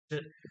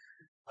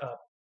uh,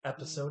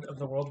 episode of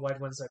the Worldwide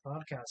Wednesday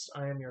podcast.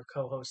 I am your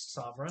co-host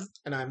Sovereign,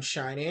 And I'm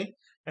Shiny.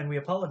 and we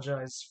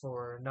apologize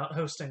for not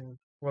hosting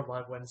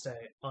Worldwide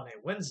Wednesday on a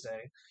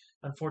Wednesday.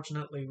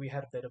 Unfortunately, we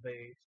had a bit of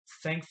a,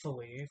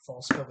 thankfully,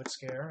 false COVID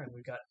scare, and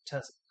we got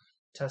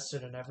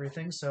tested and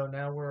everything. So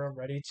now we're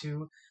ready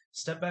to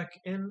step back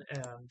in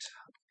and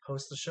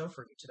host the show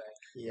for you today.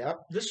 Yep.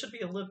 This should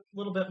be a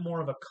little bit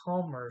more of a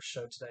calmer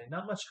show today.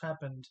 Not much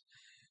happened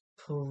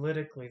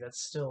politically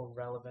that's still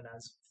relevant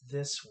as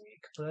this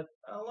week, but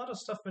a lot of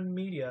stuff in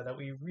media that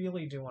we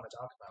really do want to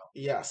talk about.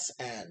 Yes,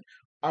 and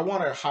I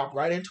want to hop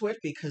right into it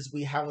because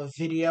we have a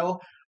video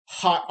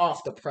hot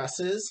off the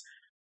presses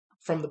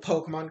from the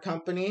Pokemon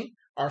Company.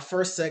 Our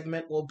first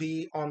segment will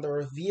be on the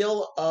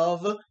reveal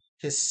of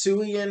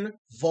HISUIAN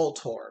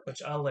VOLTORB.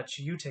 Which I'll let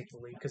you take the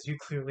lead because you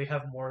clearly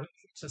have more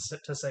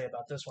to say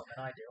about this one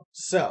than I do.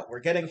 So, we're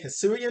getting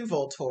HISUIAN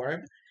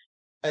VOLTORB.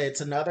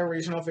 It's another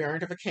regional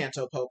variant of a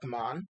Kanto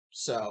Pokemon.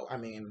 So, I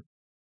mean,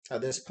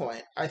 at this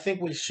point, I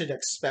think we should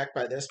expect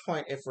by this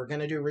point, if we're going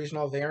to do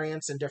regional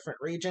variants in different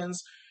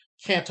regions,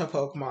 Kanto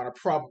Pokemon are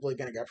probably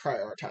going to get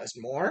prioritized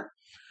more.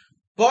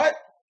 But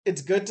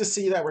it's good to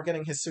see that we're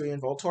getting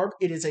HISUIAN VOLTORB.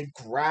 It is a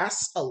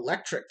grass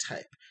electric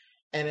type.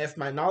 And if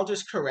my knowledge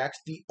is correct,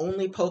 the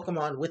only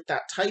Pokemon with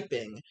that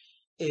typing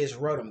is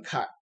Rotom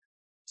Cut.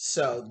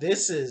 So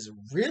this is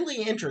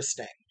really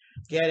interesting,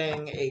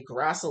 getting a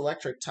grass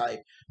electric type.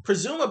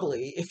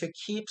 Presumably, if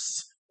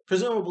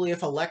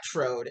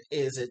Electrode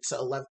is its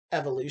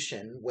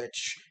evolution,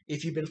 which,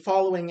 if you've been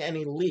following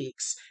any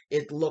leaks,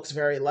 it looks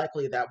very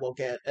likely that we'll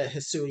get a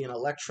HISUIAN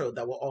Electrode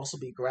that will also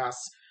be grass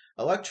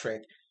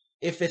electric.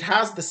 If it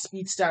has the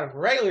speed stat of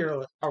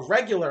a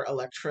regular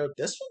Electrode,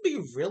 this will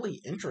be really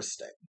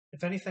interesting.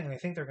 If anything, I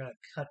think they're going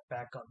to cut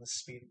back on the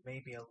speed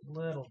maybe a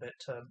little bit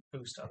to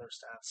boost other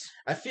stats.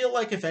 I feel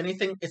like, if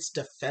anything, its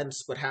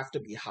defense would have to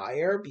be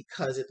higher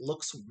because it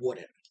looks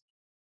wooden.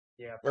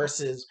 Yeah.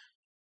 Versus,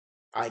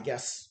 I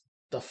guess,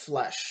 the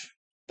flesh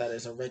that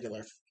is a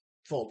regular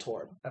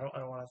Voltorb. I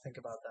don't want to think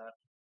about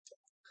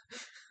that.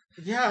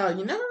 Yeah,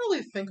 you never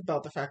really think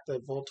about the fact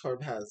that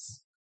Voltorb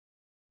has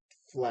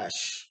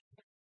flesh.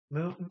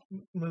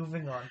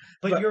 Moving on,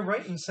 but you're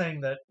right in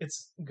saying that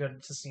it's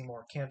good to see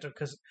more Kanto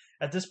because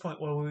at this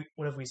point,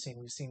 what have we seen?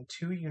 We've seen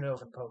 2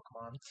 Unova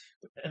Pokemon,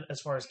 and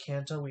as far as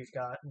Kanto, we've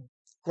got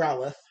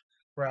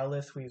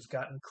Growlithe, we've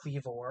gotten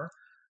Cleavor.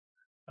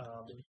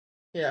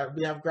 Yeah,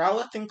 we have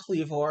Growlithe and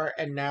Cleavor,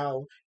 and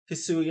now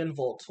HISUIAN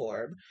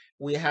Voltorb.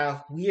 We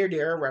have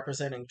Weirdeer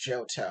representing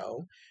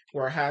Johto.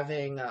 We're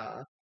having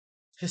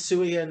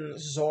HISUIAN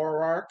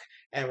Zoroark,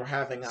 and we're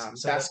having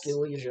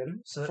Basculegion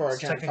for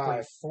Gen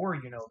 5. 4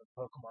 Unova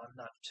Pokemon,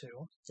 not 2.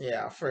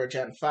 Yeah, for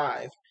Gen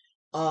 5.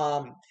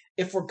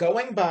 If we're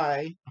going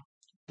by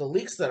the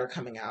leaks that are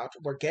coming out,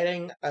 we're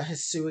getting a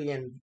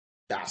HISUIAN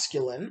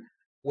Basculin,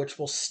 which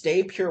will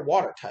stay pure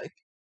water type.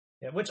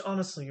 Yeah, which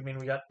honestly, I mean,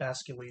 we got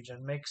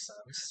Basculegion, makes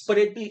sense. But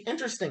it'd be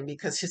interesting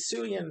because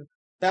HISUIAN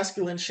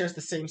Basculin shares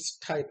the same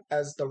type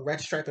as the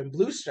red stripe and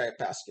blue stripe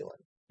Basculin.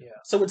 Yeah.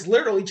 So it's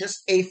literally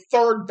just a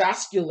third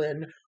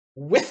Basculin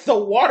with the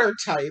water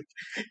type,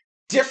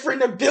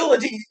 different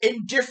abilities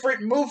in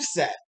different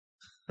moveset.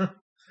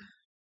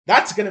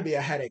 That's going to be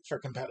a headache for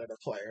competitive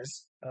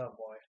players. Oh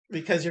boy.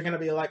 Because you're going to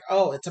be like,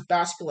 oh, it's a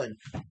Basculin.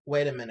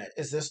 Wait a minute.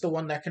 Is this the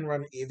one that can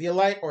run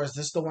Eviolite, or is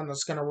this the one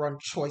that's going to run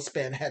Choice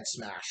Band Head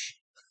Smash?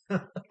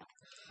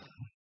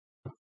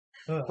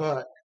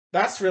 But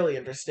that's really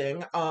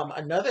interesting.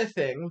 Another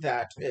thing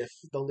that, if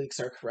the leaks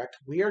are correct,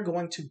 we are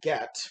going to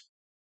get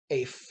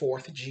a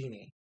 4th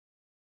genie.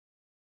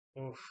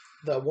 Oof.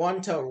 The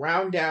one to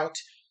round out.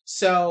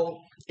 So,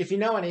 if you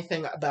know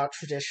anything about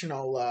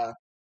traditional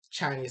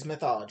Chinese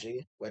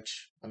mythology,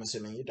 which I'm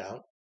assuming you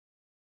don't,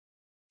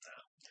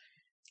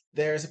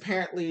 there's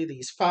apparently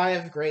these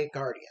 5 great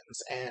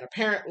guardians, and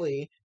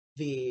apparently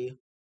the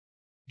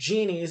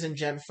genies in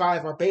Gen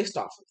 5 are based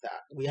off of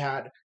that. We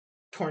had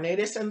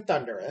Tornadus and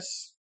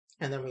Thundurus,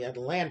 and then we had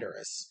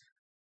Landorus.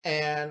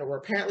 And we're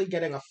apparently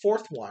getting a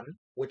 4th one,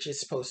 which is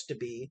supposed to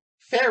be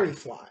Fairy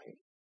Flying.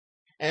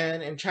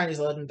 And in Chinese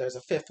legend, there's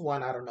a 5th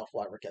one. I don't know if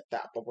we'll ever get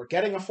that, but we're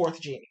getting a 4th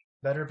genie.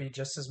 Better be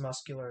just as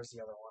muscular as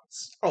the other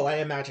ones. Oh, I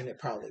imagine it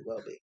probably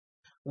will be.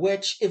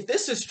 Which, if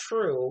this is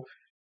true,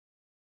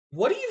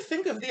 what do you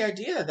think of the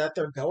idea that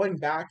they're going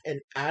back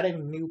and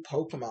adding new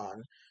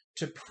Pokemon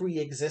to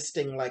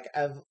pre-existing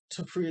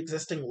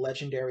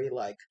legendary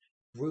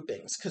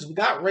groupings? Because we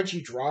got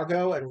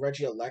Regidrago and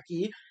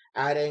Regieleki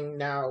adding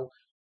now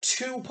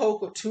 2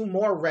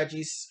 more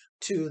Regis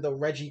to the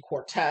Regi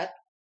Quartet,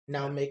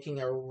 now making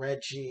a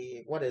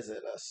Regi, what is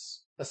it,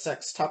 a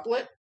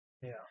sextuplet?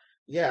 Yeah.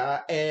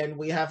 Yeah, and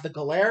we have the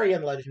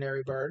Galarian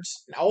legendary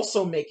birds,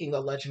 also making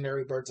the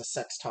legendary birds a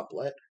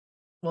sextuplet.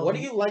 Well, what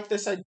do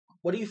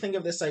you think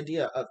of this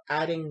idea of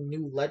adding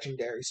new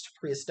legendaries to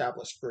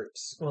pre-established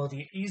groups? Well,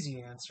 the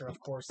easy answer, of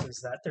course,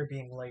 is that they're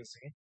being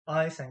lazy.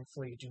 I,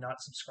 thankfully, do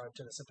not subscribe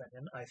to this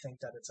opinion. I think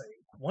that it's a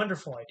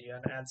wonderful idea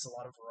and adds a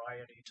lot of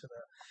variety to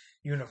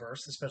the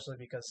universe, especially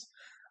because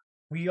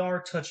we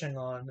are touching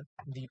on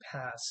the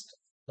past,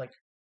 like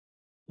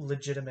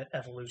legitimate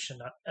evolution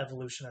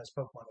as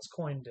Pokemon has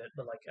coined it,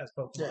 but like as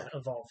Pokemon Yeah,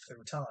 evolve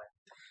through time.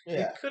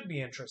 yeah, It could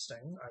be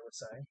interesting, I would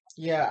say.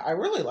 yeah. I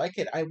really like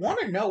it. I want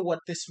to know what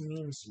this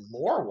means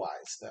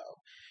lore-wise, though.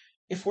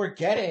 If we're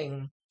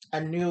getting a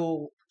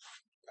new,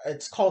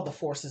 it's called the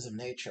forces of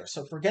nature.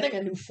 So if we're getting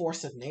a new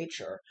force of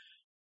nature,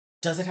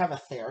 does it have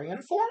a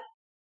Therian form?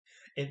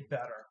 It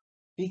better.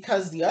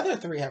 Because the other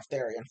three have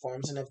Therian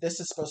forms, and if this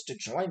is supposed to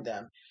join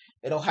them,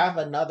 it'll have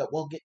another.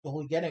 We'll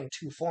be getting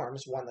two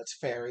forms: one that's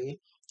fairy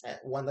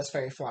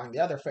flying, the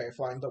other fairy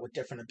flying, but with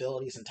different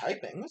abilities and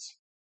typings,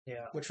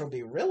 Yeah. which will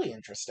be really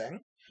interesting.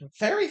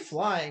 Fairy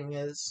flying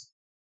is.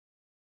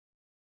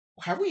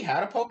 Have we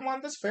had a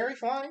Pokemon that's fairy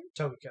flying?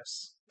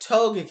 Togekiss.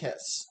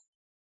 Togekiss.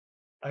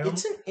 I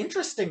It's an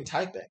interesting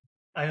typing.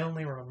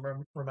 only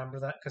remember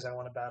that because I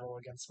want to battle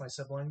against my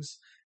siblings,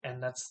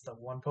 and that's the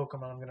one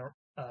Pokemon I'm gonna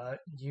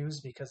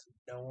use because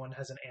no one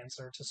has an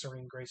answer to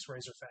Serene Grace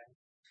Razorfang.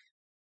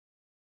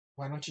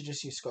 Why don't you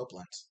just use Scope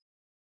Lens?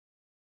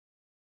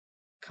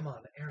 Come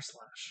on, Air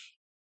Slash.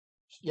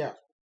 Yeah,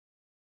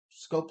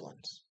 Scope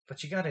Lens.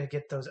 But you gotta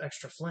get those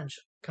extra flinch.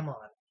 Come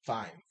on.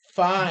 Fine.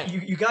 Fine.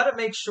 You gotta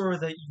make sure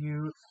that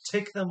you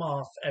tick them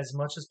off as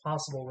much as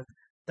possible with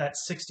that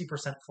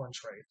 60% flinch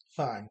rate.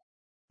 Fine.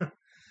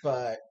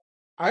 But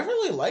I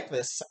really like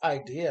this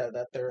idea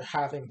that they're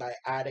having by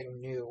adding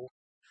new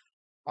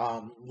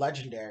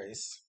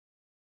legendaries.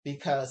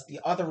 Because the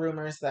other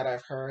rumors that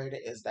I've heard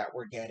is that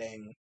we're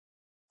getting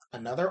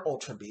another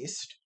Ultra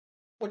Beast.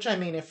 Which, I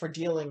mean, if we're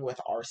dealing with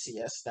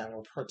Arceus, then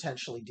we're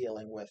potentially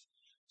dealing with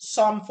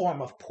some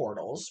form of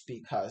portals.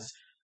 Because,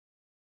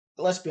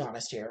 let's be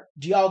honest here,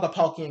 Dialga,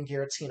 Palkia, and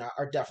Giratina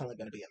are definitely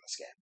going to be in this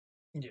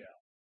game. Yeah.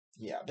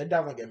 Yeah, they're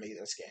definitely going to be in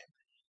this game.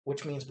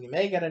 Which means we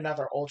may get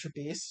another Ultra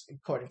Beast,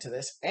 according to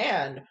this,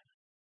 and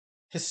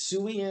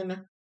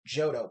HISUIAN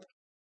Johto,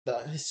 the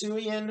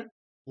HISUIAN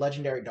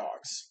legendary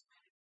dogs.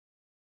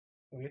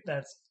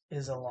 That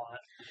is a lot.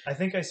 I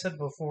think I said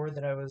before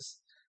that I was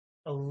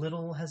a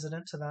little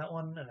hesitant to that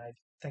one, and I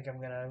think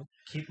I'm gonna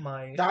keep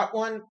my That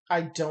one,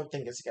 I don't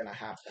think is going to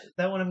happen.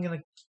 that one I'm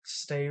gonna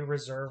stay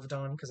reserved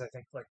on because I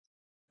think like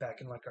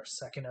back in like our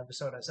second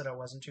episode, I said I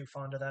wasn't too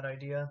fond of that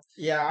idea.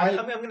 Yeah, I'm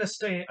gonna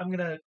stay. I'm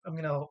gonna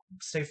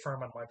stay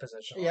firm on my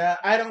position. yeah,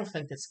 I don't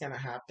think it's going to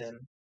happen.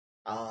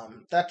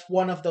 That's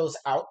one of those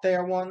out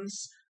there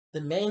ones. The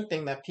main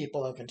thing that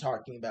people have been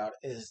talking about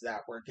is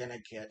that we're going to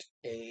get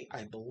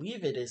I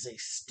believe it is a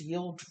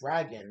Steel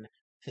Dragon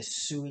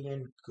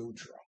HISUIAN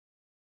Goodra.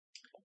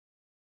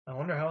 I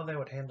wonder how they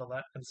would handle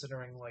that,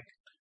 considering like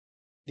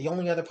The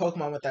only other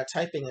Pokemon with that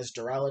typing is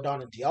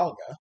Duraludon and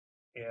Dialga.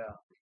 yeah,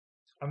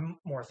 I'm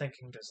more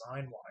thinking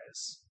design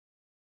wise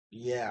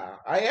Yeah,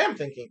 I am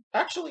thinking.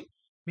 Actually,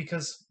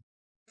 because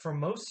for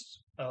most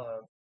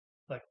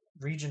like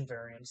region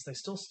variants, they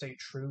still stay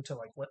true to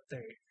like what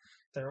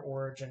their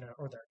origin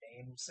or their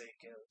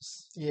namesake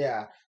is.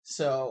 yeah.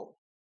 So,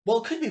 well,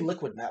 it could be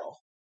Liquid Metal.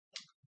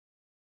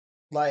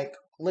 Like,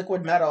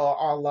 Liquid Metal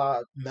a la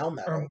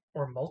Melmetal.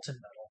 Or molten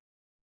metal.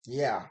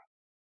 Yeah.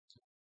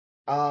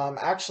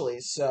 Actually,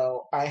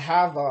 so I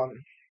have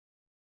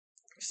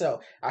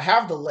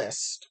the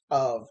list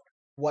of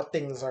what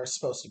things are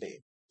supposed to be.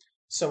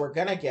 So we're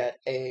gonna get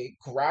a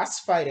grass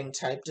fighting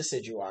type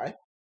Decidueye.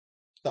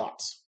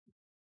 Thoughts?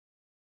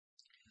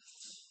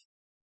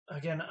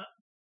 Again,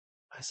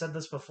 I said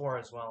this before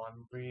as well.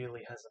 I'm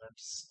really hesitant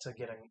to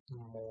getting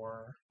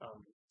more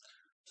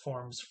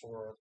forms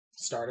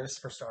Starters?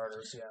 for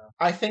starters. Yeah,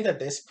 I think at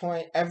this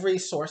point, every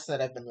source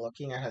that I've been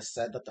looking at has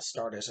said that the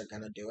starters are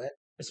gonna do it.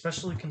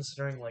 especially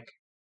considering like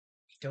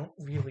you don't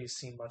really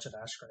see much of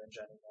Ash Greninja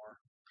anymore.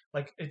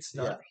 Like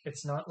Yeah.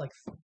 it's not like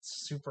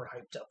super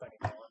hyped up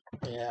anymore.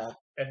 Yeah.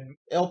 And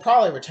It'll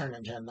probably return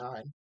in Gen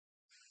 9.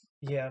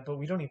 yeah, but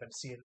we don't even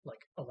see it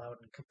like allowed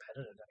in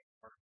competitive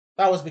anymore.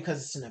 That was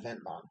because it's an event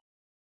mon.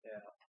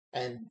 Yeah.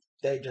 And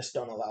they just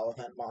don't allow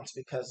event mons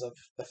because of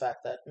the fact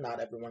that not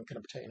everyone can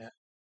obtain it.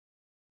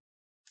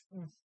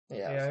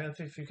 Yeah. Yeah,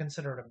 if you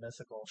consider it a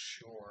mythical,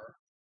 sure.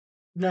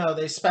 No,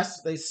 they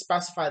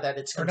specify that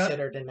it's Or not.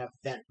 considered an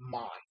event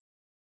mon.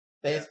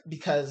 Yeah.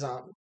 Because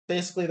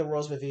basically the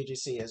rules with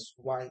VGC is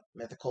why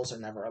mythicals are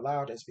never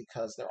allowed is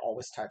because they're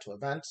always tied to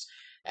events,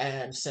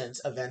 and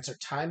since events are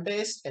time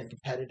based and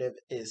competitive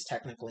is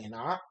technically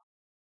not,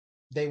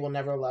 they will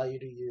never allow you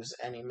to use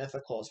any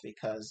mythicals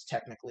because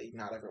technically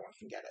not everyone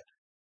can get it.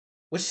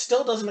 Which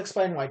still doesn't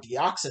explain why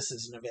Deoxys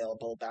isn't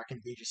available back in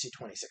VGC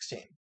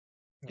 2016.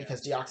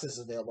 Because Deoxys is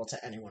available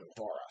to anyone with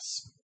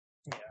Auras.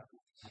 Yeah.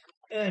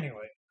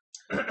 Anyway.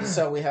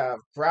 So we have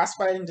Grass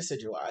Fighting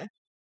Decidueye.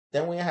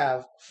 Then we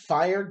have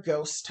Fire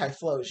Ghost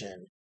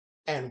Typhlosion.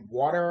 And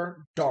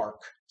Water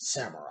Dark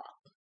Samurott.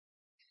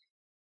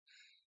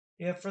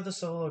 Yeah, for the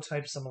solo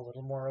types, I'm a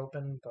little more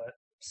open, but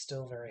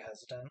still very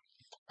hesitant.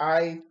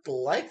 I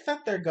like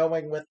that they're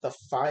going with the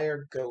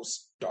Fire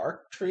Ghost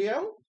Dark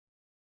trio.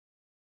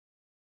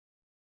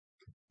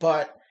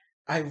 But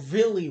I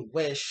really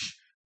wish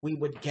we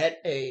would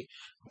get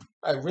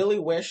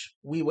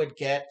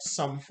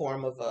some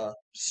form of a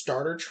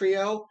starter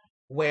trio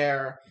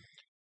where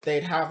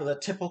they'd have the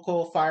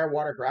typical fire,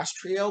 water, grass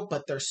trio,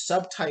 but their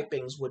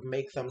subtypings would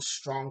make them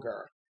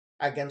stronger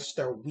against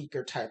their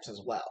weaker types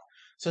as well.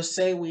 So,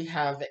 say we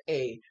have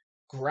a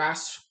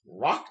grass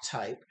rock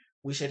type,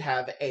 we should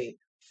have a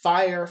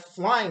fire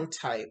flying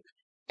type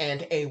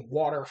and a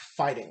water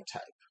fighting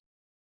type.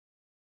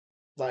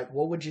 Like,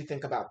 what would you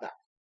think about that?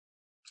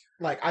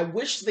 Like, I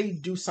wish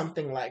they'd do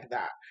something like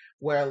that,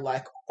 where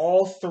like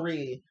all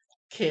three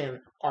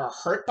are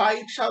hurt by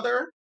each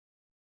other,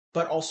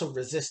 but also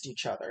resist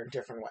each other in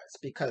different ways.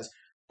 Because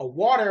a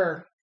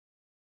water,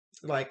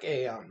 like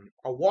a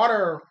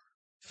water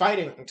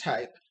fighting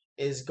type,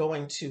 is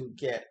going to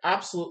get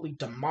absolutely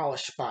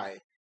demolished by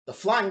the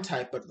flying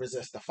type, but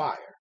resist the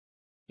fire.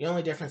 The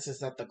only difference is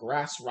that the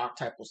grass rock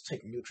type will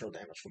take neutral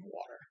damage from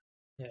water.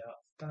 Yeah.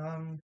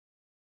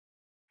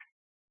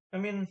 I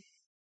mean,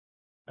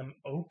 I'm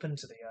open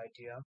to the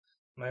idea.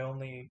 My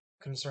only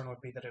concern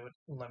would be that it would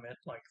limit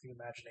like the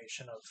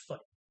imagination of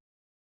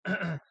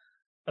like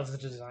of the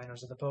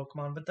designers of the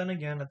Pokemon. But then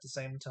again, at the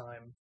same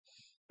time,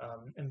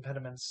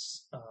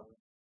 impediments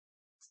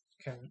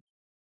can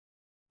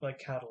like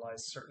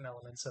catalyze certain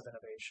elements of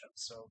innovation.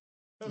 So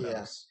who Yeah.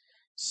 knows?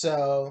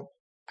 So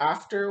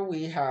after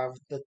we have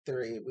the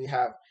three, we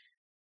have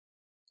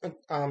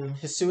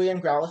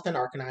Hisuian, Growlithe, and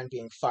Arcanine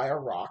being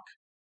Fire Rock,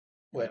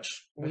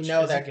 which Which is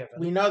a given.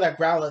 we know that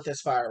Growlithe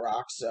is Fire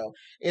Rock, so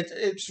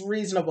it's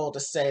reasonable to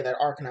say that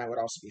Arcanine would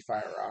also be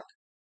Fire Rock.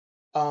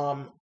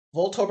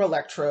 Voltorb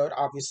Electrode,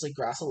 obviously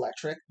Grass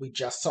Electric. We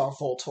just saw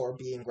Voltorb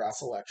being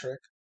Grass Electric.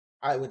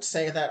 I would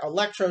say that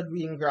Electrode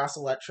being Grass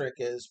Electric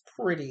is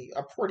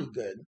a pretty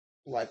good,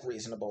 like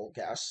reasonable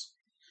guess.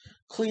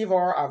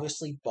 Cleavor,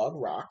 obviously Bug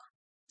Rock.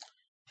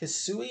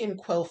 Hisuian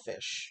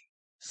Quillfish,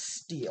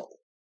 Steel.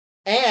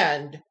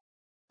 And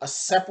a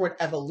separate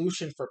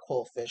evolution for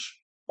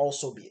Quillfish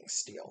also being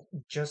Steel.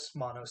 Just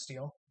Mono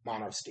Steel.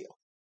 Mono Steel.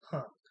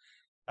 Huh.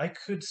 I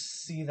could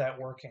see that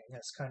working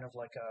as kind of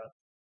like a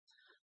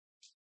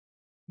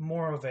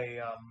more of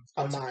a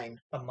mine.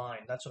 A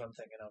mine. That's what I'm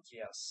thinking of.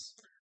 Yes.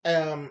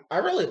 I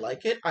really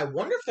like it. I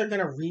wonder if they're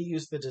going to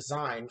reuse the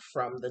design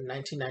from the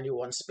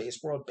 1991 Space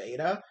World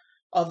beta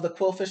of the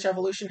Quillfish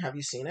evolution. Have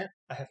you seen it?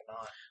 I have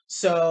not.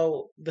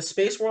 So the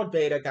Space World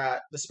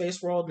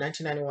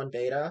 1991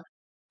 beta,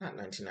 not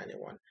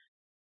 1991,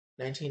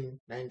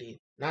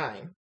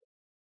 1999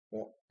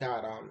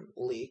 got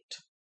leaked,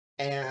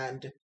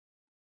 and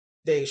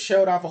they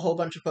showed off a whole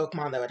bunch of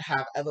Pokemon that would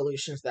have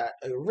evolutions that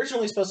are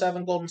originally supposed to have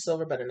in Gold and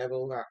Silver, but it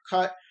never got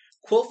cut.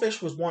 Quillfish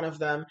was one of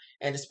them,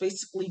 and it's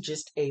basically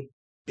just a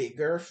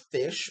bigger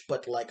fish,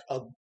 but like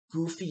a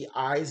goofy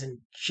eyes and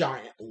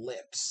giant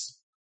lips.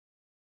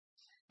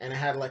 And it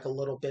had like a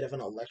little bit of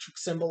an electric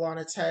symbol on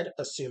its head,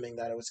 assuming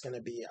that it was going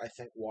to be, I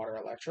think, water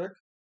electric.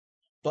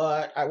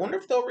 But I wonder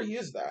if they'll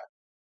reuse that.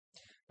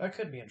 That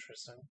could be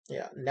interesting.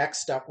 Yeah.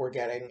 Next up, we're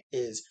getting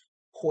is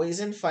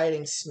Poison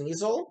Fighting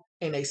Sneasel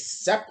in a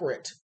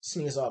separate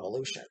Sneasel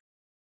evolution.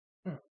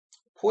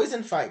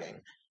 Poison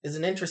Fighting is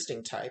an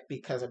interesting type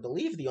because I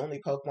believe the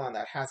only Pokemon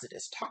that has it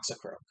is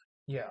Toxicroak.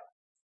 Yeah.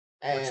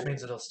 Which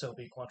means it'll still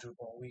be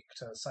quadruple weak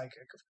to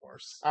Psychic, of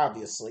course.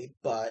 Obviously,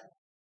 but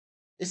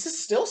this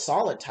is still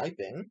solid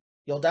typing.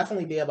 You'll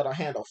definitely be able to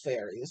handle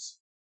fairies.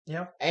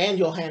 Yeah. And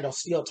you'll handle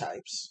steel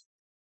types,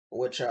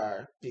 which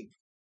are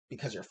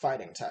because you're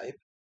fighting type.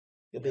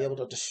 You'll be able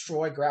to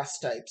destroy grass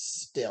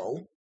types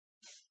still.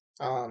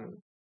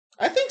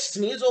 I think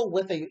Sneasel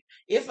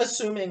if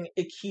assuming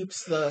it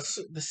keeps the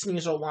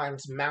Sneasel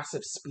line's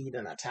massive speed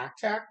and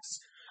attack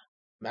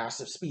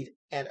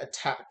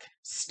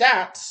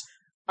stats,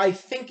 I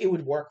think it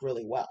would work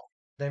really well.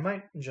 They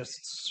might just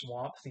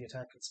swap the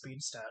attack and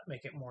speed stat,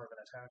 make it more of an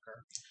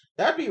attacker.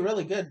 That'd be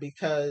really good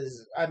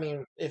because, I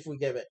mean, if we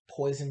give it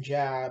Poison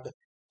Jab,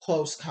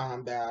 Close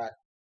Combat,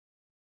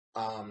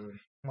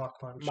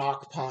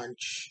 Mach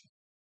Punch,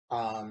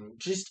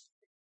 just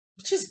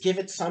give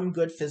it some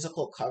good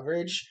physical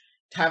coverage,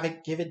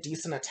 give it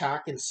decent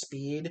attack and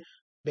speed,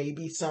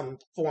 maybe some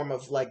form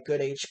of like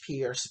good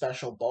HP or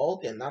special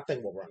bulk, and that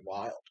thing will run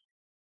wild.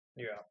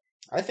 Yeah.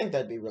 I think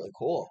that'd be really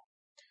cool.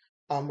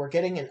 We're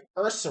getting an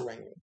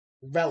Ursaring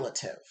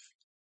relative.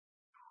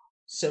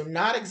 So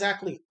not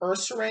exactly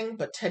Ursaring,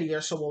 but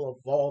Teddiursa will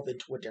evolve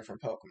into a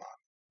different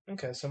Pokemon.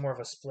 Okay, so more of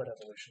a split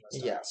evolution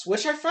this time. Yes,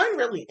 which I find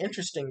really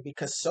interesting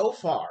because so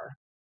far,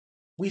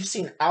 we've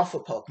seen Alpha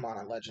Pokemon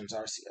in Legends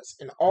Arceus,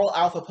 and all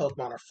Alpha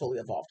Pokemon are fully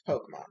evolved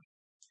Pokemon.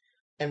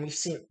 And we've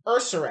seen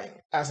Ursaring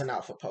as an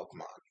Alpha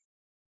Pokemon.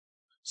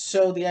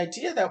 So the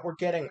idea that we're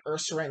getting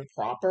Ursaring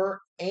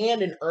proper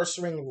and an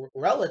Ursaring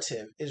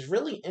relative is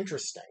really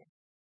interesting.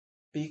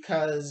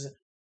 Because,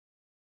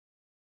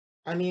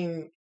 I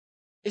mean,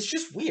 it's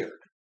just weird.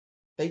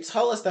 They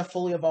tell us that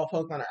fully evolved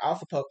Pokemon are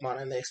Alpha Pokemon,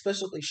 and they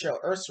explicitly show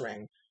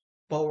Ursaring,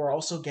 but we're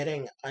also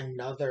getting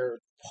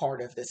another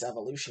part of this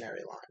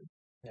evolutionary line.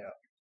 Yeah.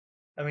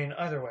 I mean,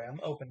 either way, I'm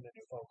open to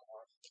new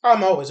Pokemon.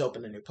 I'm always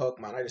open to new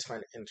Pokemon. I just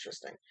find it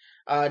interesting.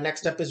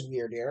 Next up is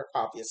Weirdeer,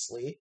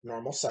 obviously.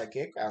 Normal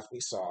Psychic, as we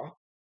saw.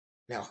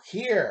 Now,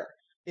 here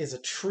is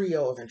a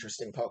trio of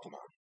interesting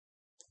Pokemon.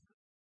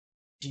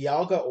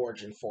 Dialga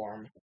origin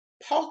form,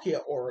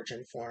 Palkia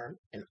origin form,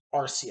 and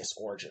Arceus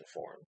origin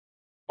form,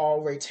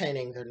 all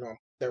retaining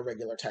their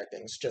regular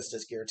typings, just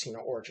as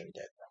Giratina origin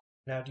did.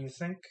 Now, do you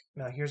think?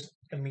 Now, here's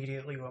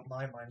immediately what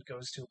my mind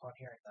goes to upon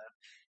hearing that.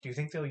 Do you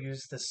think they'll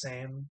use the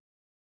same,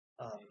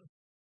 um,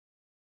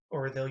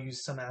 or they'll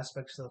use some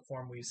aspects of the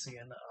form we see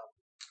in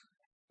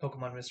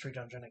Pokemon Mystery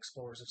Dungeon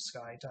Explorers of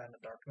Sky, Time,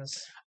 and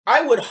Darkness?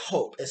 I would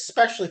hope,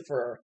 especially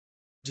for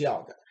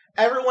Dialga.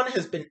 Everyone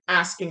has been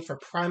asking for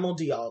Primal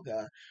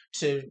Dialga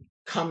to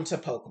come to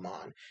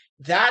Pokemon.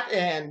 That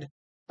and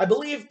I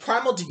believe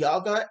Primal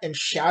Dialga and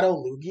Shadow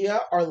Lugia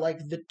are like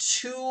the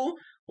two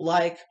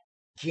like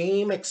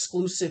game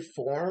exclusive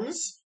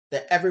forms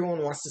that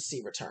everyone wants to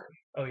see return.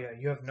 Oh yeah,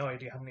 you have no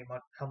idea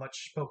how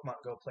much Pokemon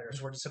Go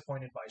players were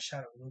disappointed by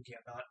Shadow Lugia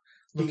not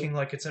The, looking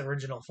like its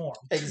original form.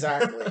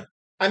 exactly.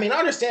 I mean,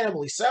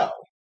 understandably so.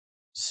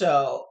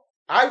 So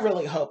I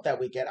really hope that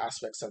we get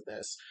aspects of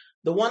this.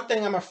 The one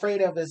thing I'm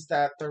afraid of is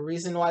that the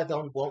reason why they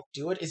won't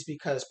do it is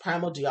because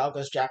Primal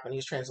Dialga's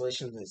Japanese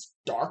translation is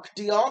Dark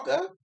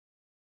Dialga,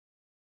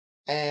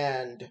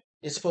 and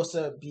it's supposed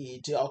to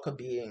be Dialga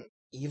being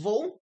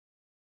evil,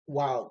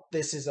 while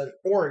this is an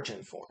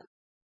origin form.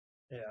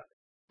 Yeah.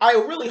 I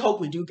really hope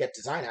we do get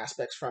design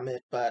aspects from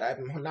it, but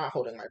I'm not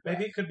holding my breath.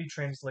 Maybe it could be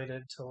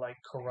translated to like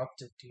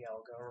corrupted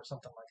Dialga or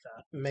something like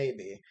that.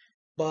 Maybe.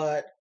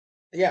 But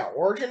yeah,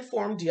 origin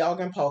form,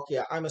 Dialga and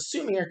Palkia, I'm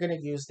assuming are going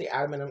to use the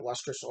Adamant and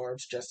Lustrous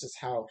orbs just as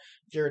how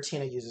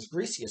Giratina uses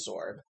Greasius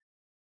orb.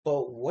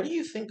 But what do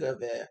you think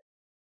of it?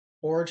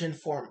 Origin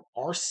form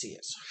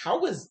Arceus.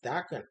 How is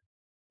that going to...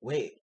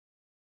 Wait.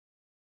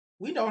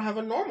 We don't have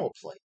a normal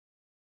plate.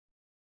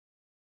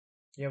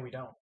 Yeah, we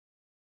don't.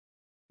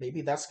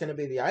 Maybe that's going to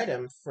be the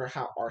item for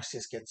how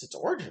Arceus gets its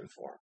origin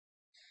form.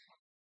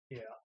 Yeah.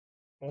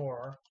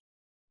 Or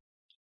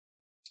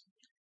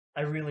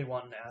I really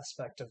want an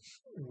aspect of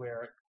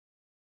where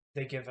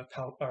they give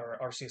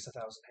Arceus 1,000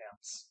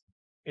 hands.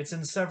 It's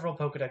in several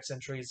Pokedex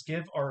entries.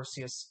 Give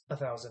Arceus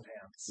 1,000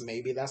 hands.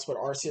 Maybe that's what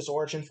Arceus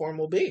origin form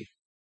will be.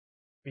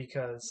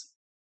 Because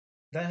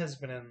that has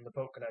been in the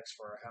Pokedex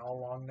for how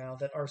long now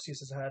that Arceus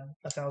has had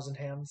 1,000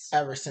 hands?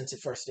 Ever since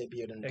it first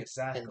debuted in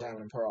Exactly.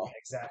 Diamond and Pearl.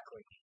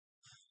 Exactly.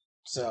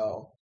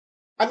 So,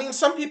 I mean,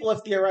 some people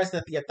have theorized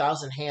that the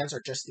 1,000 hands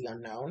are just the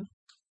unknown.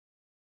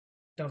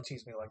 Don't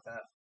tease me like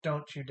that.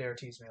 Don't you dare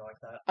tease me like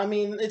that. I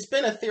mean, it's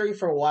been a theory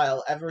for a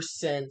while, ever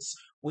since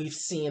we've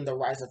seen the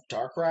rise of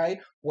Darkrai,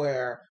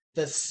 where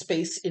the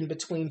space in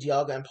between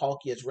Dialga and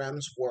Palkia's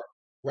realms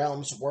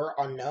were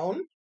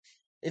unknown.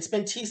 It's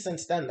been teased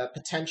since then that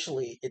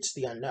potentially it's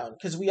the unknown,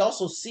 because we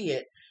also see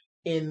it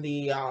in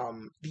the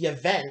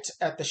event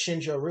at the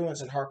Shinjo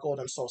Ruins in Heart Gold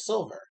and Soul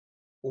Silver,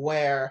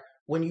 where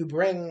when you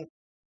bring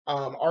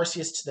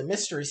Arceus to the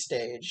mystery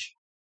stage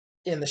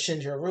in the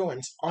Shinjo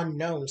Ruins,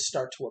 unknowns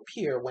start to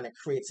appear when it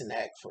creates an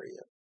egg for you.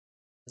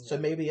 So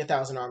maybe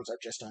 1,000 arms are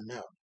just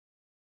unknown.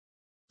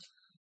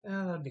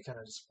 That'd be kind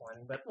of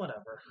disappointing, but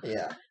whatever.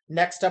 Yeah.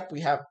 Next up,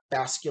 we have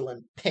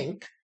Basculin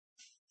Pink,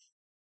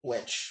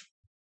 which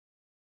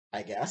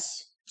I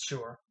guess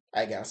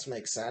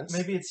makes sense.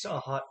 Maybe it's a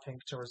hot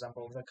pink to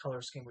resemble the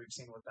color scheme we've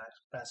seen with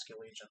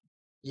Basculegion.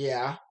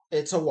 Yeah,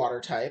 it's a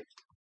water type,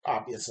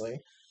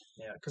 obviously.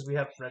 Yeah, because we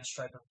have Red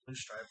Stripe and Blue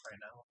Stripe right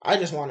now. I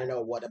just want to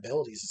know what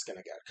abilities it's going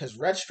to get, because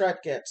Red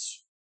Stripe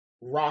gets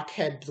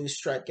Rockhead, Blue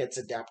Stripe gets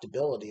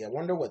adaptability. I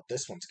wonder what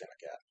this one's going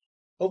to get.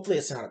 Hopefully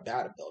it's not a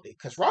bad ability,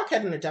 because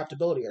Rockhead and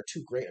adaptability are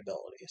two great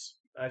abilities.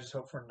 I just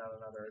hope for not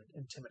another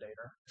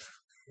Intimidator.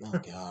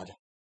 Oh, God.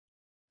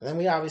 And then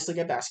we obviously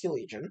get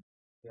Basculegion.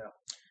 Yeah.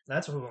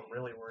 That's who I'm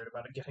really worried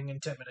about, getting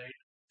Intimidate.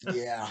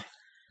 Yeah.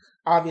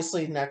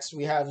 Obviously, next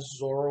we have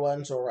Zorua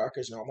and Zoroark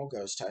as normal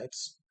ghost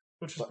types.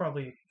 Which is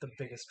probably the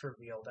biggest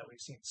reveal that we've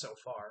seen so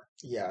far.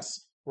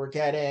 Yes. We're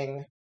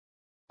getting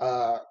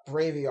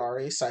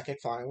Braviary, Psychic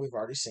Flying, we've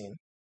already seen.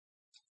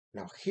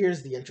 Now,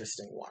 here's the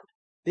interesting one.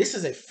 This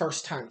is a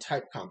first-time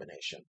type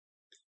combination.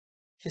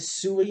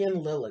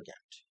 Hisuian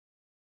Lilligant.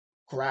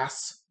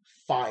 Grass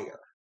Fire.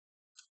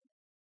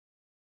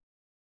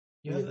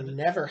 Yeah, We've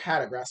never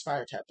had a Grass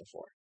Fire type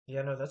before.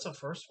 Yeah, no, that's a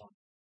first one.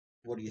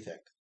 What do you think?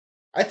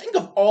 I think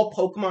of all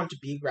Pokemon to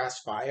be Grass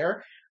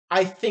Fire,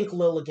 I think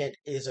Lilligant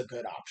is a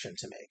good option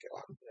to make it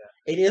on.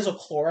 Yeah. It is a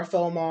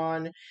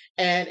Chlorophyllmon,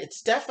 and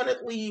it's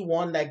definitely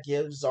one that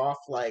gives off,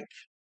 like,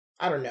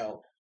 I don't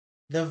know,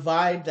 the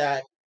vibe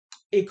that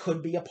it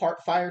could be a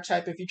part Fire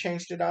type if you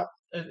changed it up.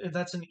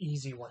 That's an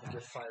easy one to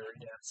give Fire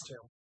and Dance to.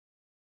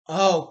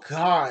 Oh,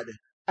 God.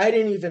 I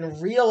didn't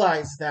even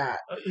realize that.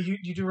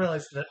 You do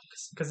realize that,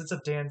 because it's a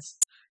dance,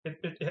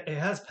 it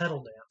has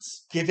Petal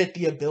Dance. Give it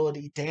the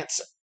ability Dance,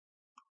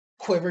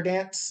 Quiver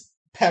Dance,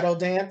 Petal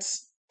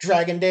Dance,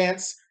 Dragon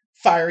Dance,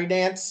 Fiery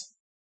Dance.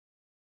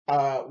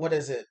 What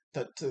is it?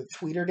 The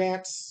Tweeter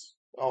Dance?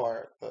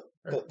 Or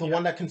the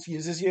one that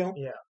confuses you?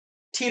 Yeah.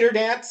 Teeter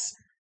Dance?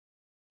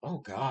 Oh,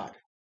 God.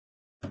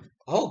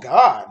 Oh,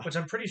 God. Which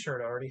I'm pretty sure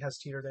it already has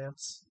Teeter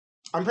Dance.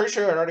 I'm pretty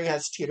sure it already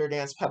has Teeter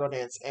Dance, Petal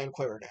Dance, and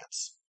Quiver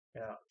Dance.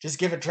 Yeah. Just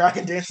give it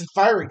Dragon Dance and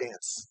Fiery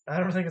Dance. I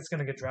don't think it's going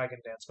to get Dragon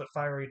Dance, but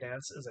Fiery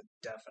Dance is a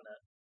definite.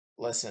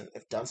 Listen,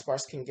 if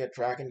Dunsparce can get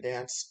Dragon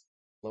Dance,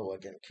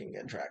 Lilligant can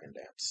get Dragon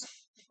Dance.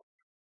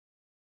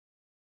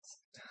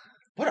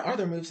 What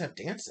other moves have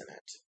dance in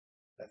it?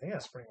 I think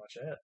that's pretty much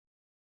it.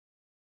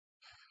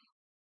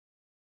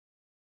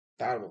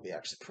 That would be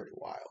actually pretty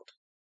wild.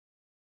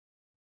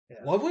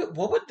 Yeah.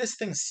 What would this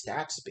thing's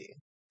stats be?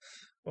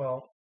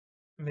 Well,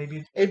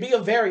 maybe It'd be a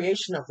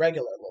variation of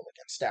regular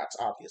Lilligant stats,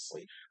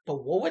 obviously,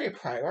 but what would it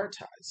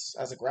prioritize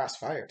as a Grass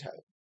Fire type?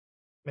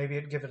 maybe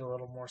it'd give it a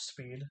little more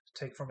speed,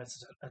 take from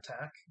its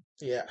attack,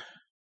 Yeah,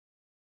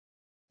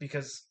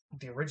 because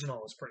the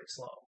original was pretty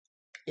slow.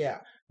 yeah.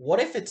 What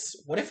if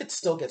it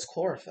still gets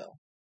Chlorophyll?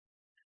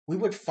 We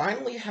would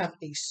finally have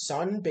a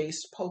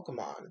sun-based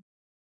Pokemon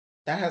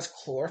that has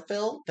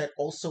Chlorophyll that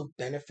also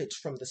benefits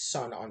from the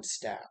sun on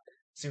stat.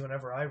 See,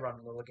 whenever I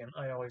run Lilligant,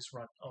 I always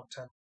run Own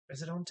Tempo.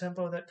 Is it Own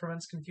Tempo that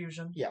prevents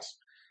confusion? Yes.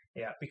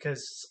 Yeah,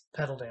 because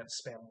Pedal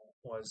Dance spam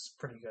was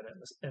pretty good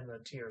in the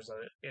tiers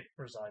that it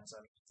resides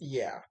in.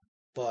 Yeah,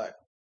 but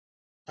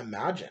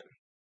imagine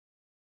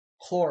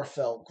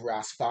Chlorophyll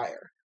Grass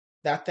Fire.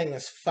 That thing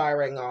is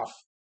firing off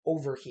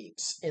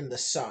overheats in the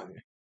sun,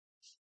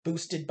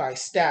 boosted by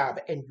Stab,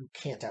 and you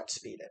can't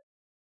outspeed it.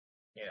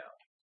 Yeah.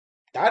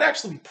 That'd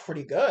actually be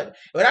pretty good. It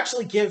would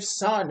actually give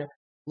Sun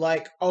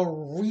like a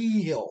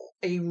real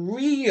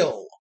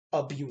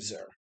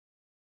abuser.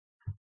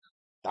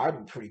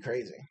 That'd be pretty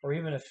crazy. Or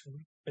even if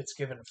it's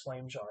given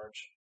Flame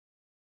Charge.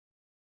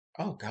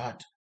 Oh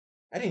god.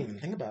 I didn't even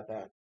think about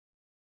that.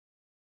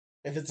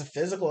 If it's a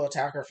physical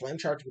attacker, Flame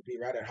Charge would be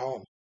right at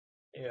home.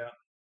 Yeah.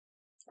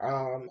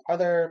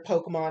 Other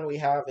Pokemon we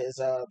have is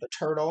the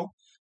turtle.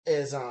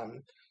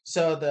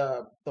 So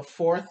the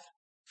fourth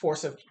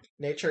force of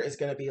nature is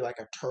gonna be like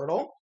a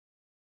turtle.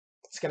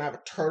 It's gonna have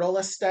a turtle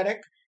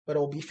aesthetic, but it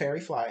will be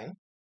fairy flying.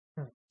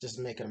 Just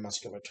make it a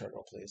muscular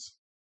turtle, please.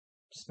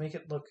 Just make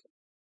it look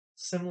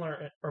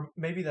similar, or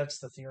maybe that's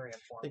the Therian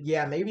form.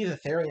 Yeah, maybe the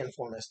Therian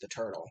form is the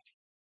turtle.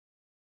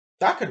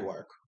 That could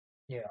work.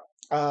 Yeah.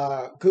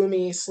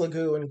 Gumi,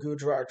 Sliggoo, and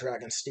Goodra are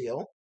Dragon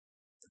Steel.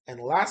 And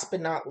last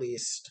but not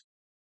least,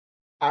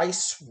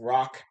 Ice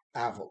Rock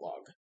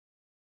Avalugg.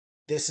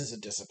 This is a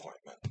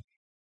disappointment.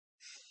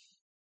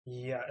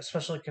 Yeah,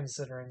 especially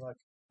considering like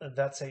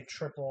that's a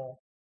triple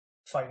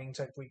fighting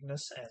type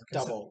weakness and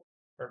Double.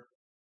 Or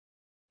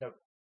no,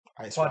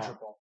 Ice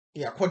quadruple. Rock.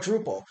 Yeah,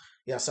 quadruple.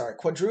 Yeah, sorry,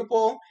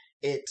 quadruple.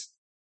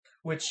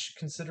 Which,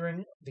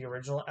 considering the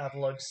original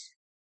Avalugg's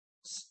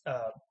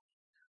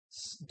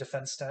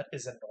defense stat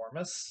is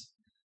enormous,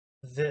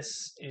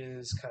 this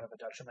is kind of a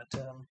detriment to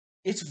him.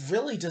 It's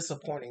really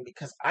disappointing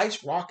because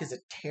Ice Rock is a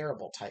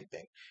terrible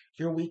typing.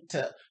 You're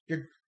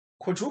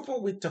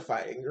quadruple weak to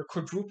fighting. You're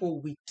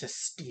quadruple weak to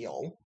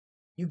steel.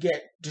 You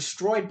get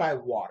destroyed by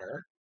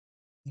water.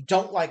 You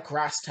don't like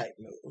grass type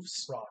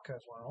moves. Rock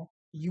as well.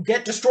 You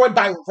get destroyed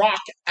by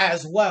rock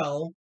as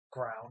well.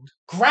 Ground.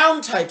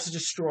 Ground types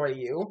destroy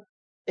you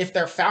if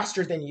they're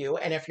faster than you,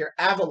 and if you're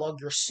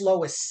Avalugg, you're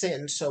slow as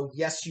sin, so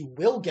yes, you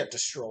will get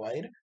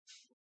destroyed.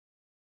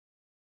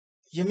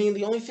 You mean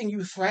the only thing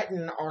you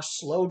threaten are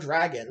slow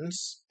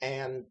dragons,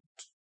 and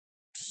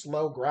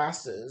slow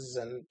grasses,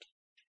 and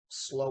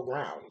slow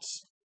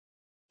grounds.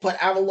 But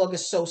Avalugg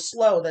is so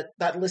slow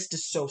that list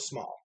is so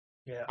small.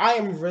 Yeah. I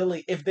am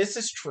really, if this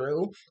is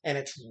true, and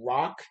it's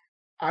rock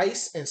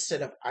ice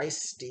instead of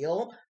ice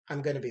steel,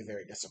 I'm going to be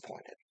very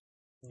disappointed.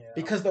 Yeah.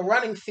 Because the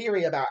running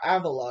theory about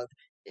Avalugg,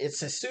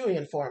 its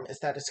HISUIAN form, is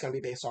that it's going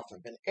to be based off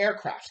of an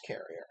aircraft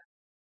carrier.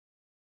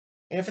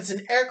 And if it's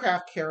an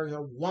aircraft carrier,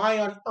 why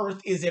on earth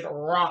is it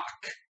rock?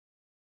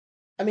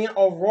 I mean,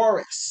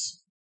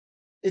 Aurorus.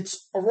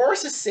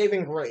 Aurorus is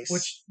saving grace.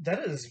 Which,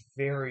 that is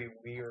very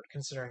weird,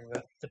 considering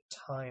that the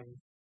time,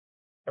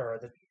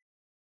 or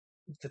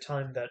the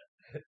time that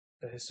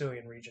the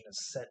HISUIAN region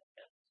is set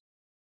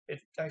in.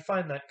 I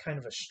find that kind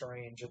of a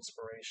strange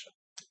inspiration.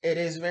 It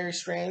is very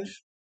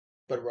strange,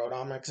 but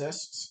Rotom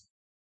exists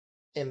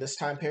in this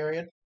time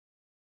period.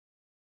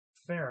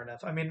 Fair enough.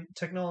 I mean,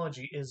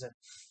 technology isn't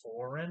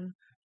foreign,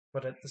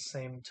 but at the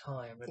same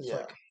time,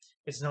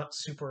 it's not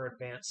super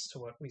advanced to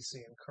what we see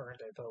in current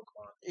day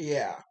Pokemon.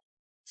 Yeah.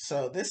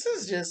 So this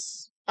is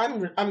just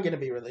I'm gonna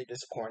be really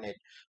disappointed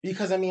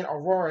because I mean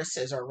Aurorus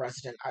is our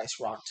resident Ice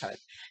Rock type,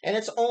 and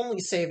its only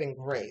saving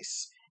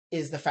grace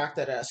is the fact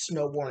that a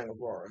snowboarding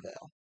Aurora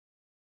Veil.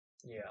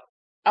 Yeah.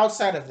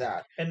 Outside of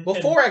that,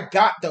 before it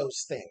got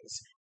those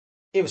things,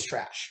 it was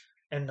trash.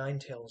 And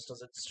Ninetales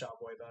does its job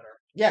way better.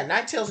 Yeah,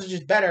 Ninetales is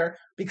just better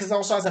because it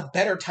also has a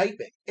better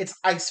typing. It's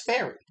Ice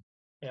Fairy.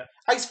 Yeah.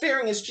 Ice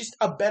Fairy is just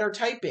a better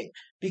typing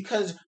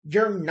because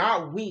you're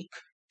not weak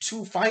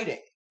to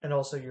fighting. And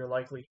also, you're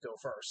likely to go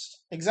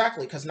first.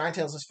 Exactly, because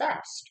Ninetales is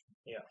fast.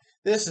 Yeah.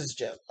 This is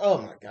just, oh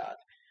my god.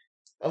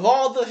 Of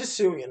all the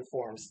HISUIAN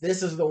forms,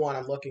 this is the one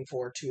I'm looking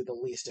forward to the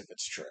least if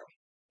it's true.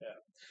 Yeah.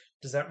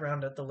 Does that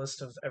round out the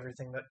list of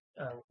everything that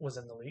was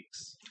in the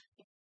leaks?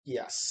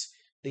 Yes.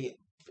 The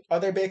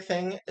other big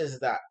thing is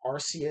that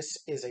Arceus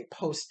is a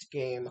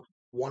post-game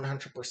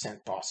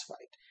 100% boss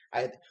fight.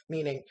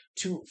 Meaning,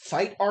 to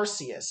fight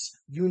Arceus,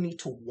 you need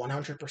to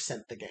 100%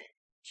 the game.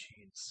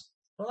 Jeez.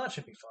 Well, that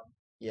should be fun.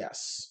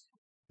 Yes.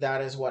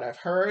 That is what I've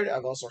heard.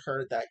 I've also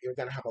heard that you're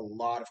going to have a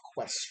lot of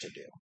quests to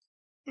do.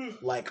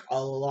 Like,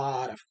 a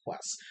lot of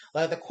quests.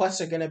 Like, the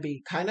quests are going to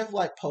be kind of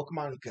like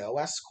Pokemon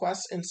Go-esque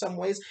quests in some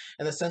ways,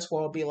 in the sense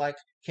where it'll be like,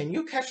 can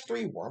you catch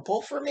 3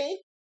 Wurmple for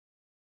me?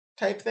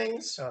 Type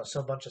things. Oh, so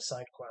a bunch of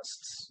side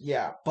quests.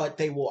 Yeah, but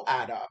they will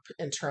add up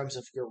in terms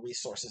of your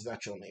resources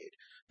that you'll need.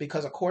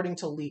 Because according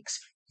to leaks,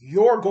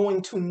 you're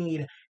going to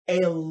need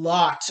a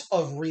lot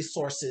of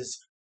resources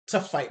to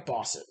fight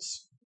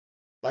bosses.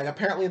 Like,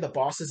 apparently the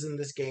bosses in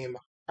this game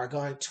are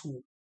going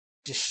to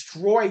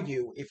destroy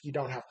you if you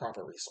don't have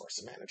proper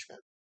resource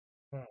management.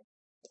 I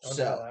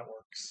wonder how that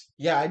works.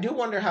 Yeah, I do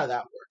wonder how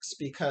that works,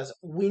 because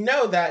we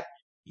know that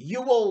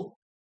you will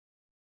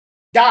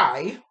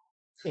die,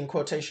 in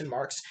quotation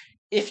marks,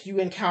 if you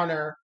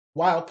encounter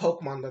wild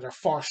Pokemon that are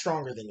far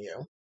stronger than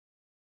you.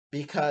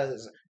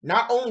 Because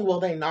not only will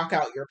they knock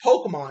out your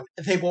Pokemon,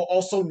 they will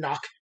also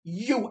knock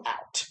you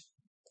out.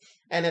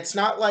 And it's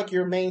not like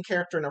your main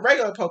character in a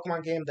regular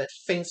Pokemon game that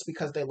faints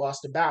because they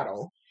lost a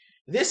battle.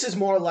 This is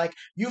more like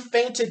you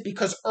fainted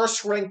because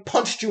Ursaring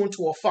punched you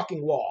into a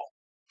fucking wall.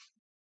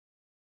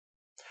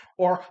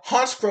 Or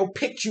Honchkrow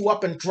picked you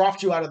up and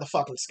dropped you out of the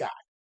fucking sky.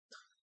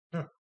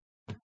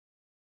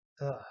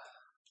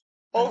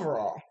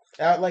 Overall,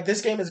 like,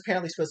 this game is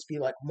apparently supposed to be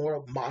like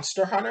more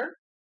Monster Hunter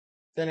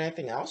than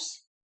anything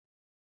else,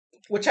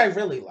 which I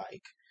really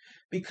like,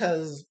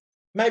 because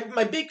my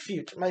big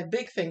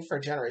thing for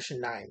Generation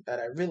 9 that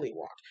I really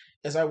want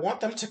is I want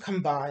them to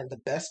combine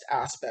the best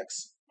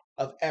aspects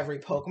of every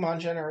Pokemon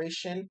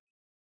generation,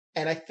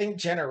 and I think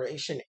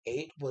Generation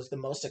 8 was the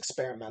most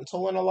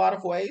experimental in a lot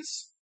of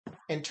ways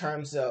in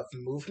terms of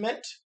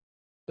movement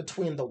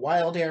between the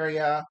wild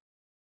area,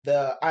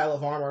 the Isle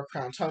of Armor,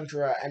 Crown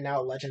Tundra, and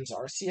now Legends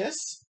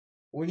Arceus,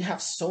 where you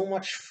have so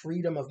much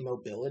freedom of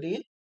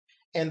mobility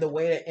and the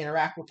way to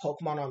interact with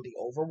Pokemon on the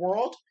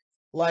overworld.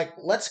 Like,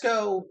 Let's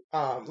Go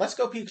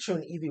Pikachu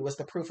and Eevee was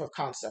the proof of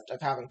concept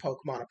of having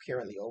Pokemon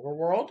appear in the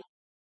overworld.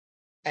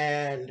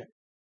 And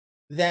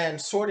then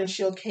Sword and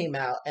Shield came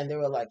out, and they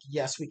were like,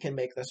 yes, we can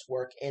make this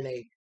work in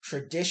a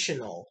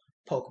traditional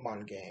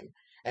Pokemon game.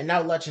 And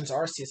now Legends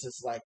Arceus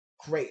is like,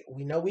 great,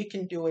 we know we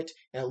can do it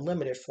in a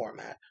limited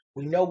format.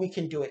 We know we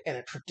can do it in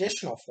a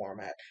traditional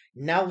format.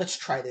 Now let's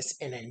try this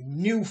in a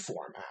new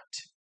format.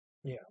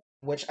 Yeah.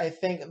 Which I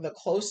think the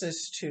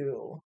closest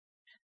to...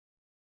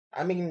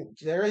 I mean,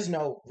 there is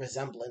no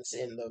resemblance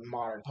in the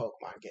modern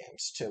Pokemon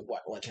games to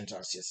what Legends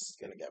Arceus is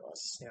going to give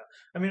us. Yeah.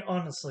 I mean,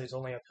 honestly, it's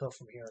only uphill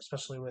from here,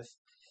 especially with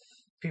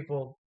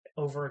people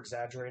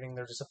over-exaggerating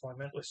their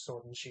disappointment with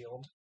Sword and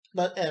Shield.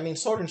 But, I mean,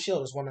 Sword and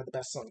Shield is one of the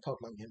best-selling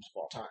Pokemon games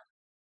of all time.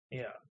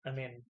 Yeah, I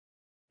mean,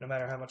 no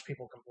matter how much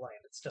people complain,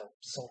 it's still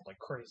sold like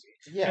crazy.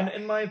 Yeah. And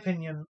in my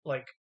opinion,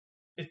 like,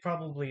 it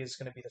probably is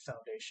going to be the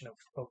foundation of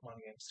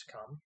Pokemon games to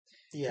come.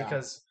 Yeah.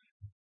 Because,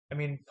 I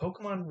mean,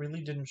 Pokemon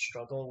really didn't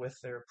struggle with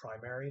their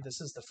primary.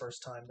 This is the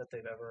first time that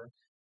they've ever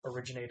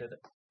originated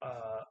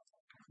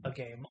a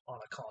game on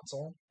a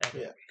console,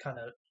 and kind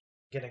of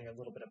getting a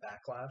little bit of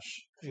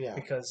backlash. Yeah.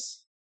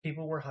 Because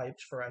people were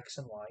hyped for X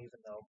and Y, even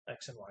though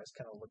X and Y is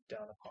kind of looked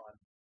down upon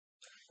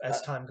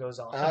as time goes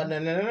on.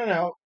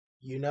 No.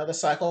 You know the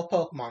cycle of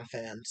Pokemon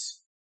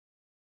fans.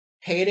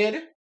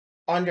 Hated,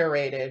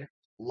 underrated,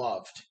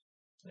 loved.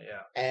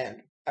 Yeah.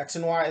 And X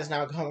and Y is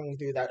now going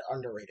through that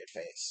underrated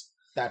phase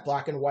that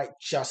Black and White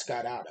just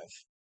got out of.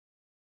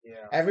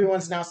 Yeah.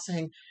 Everyone's now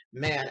saying,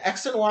 man,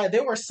 X and Y,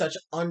 they were such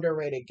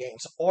underrated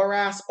games.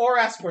 Oras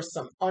were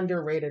some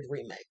underrated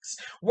remakes.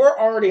 We're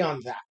already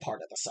on that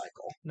part of the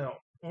cycle. No,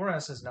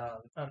 Oras is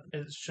not.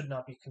 It should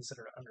not be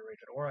considered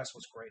underrated. Oras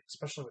was great,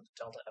 especially with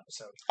the Delta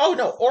episode. Oh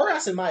no,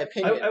 Oras, in my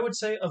opinion, I would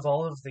say of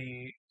all of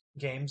the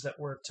games that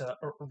were to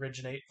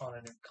originate on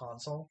a new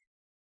console,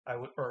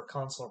 or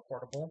console or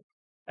portable,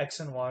 X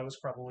and Y was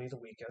probably the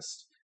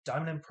weakest.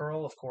 Diamond and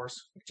Pearl, of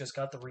course, we just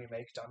got the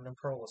remake. Diamond and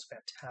Pearl was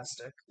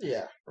fantastic.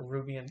 Yeah.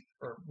 Ruby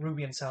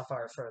and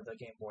Sapphire for the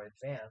Game Boy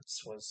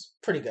Advance was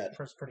pretty good.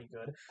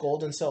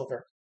 Gold and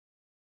Silver.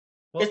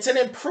 Well, it's an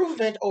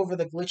improvement over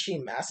the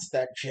glitchy mess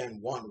that Gen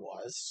 1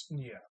 was.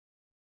 Yeah.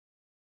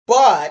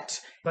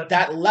 But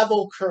that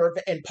level curve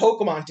and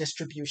Pokemon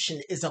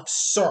distribution is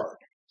absurd.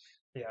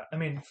 Yeah, I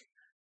mean,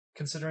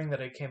 considering that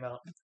it came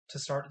out to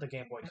start the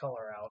Game Boy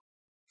Color out,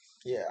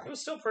 yeah, it was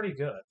still pretty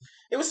good.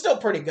 It was still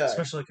pretty good.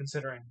 Especially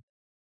considering,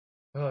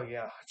 oh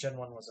yeah, Gen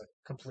 1 was a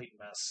complete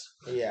mess.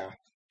 Yeah.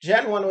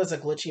 Gen 1 was a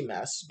glitchy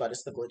mess, but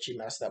it's the glitchy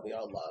mess that we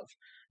all love.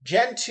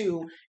 Gen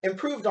 2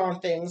 improved on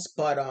things,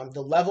 but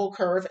the level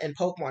curve and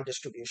Pokemon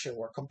distribution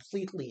were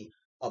completely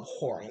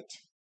abhorrent.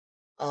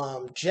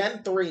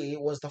 Gen 3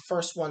 was the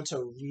first one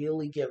to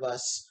really give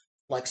us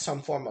like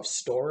some form of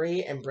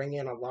story and bring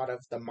in a lot of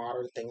the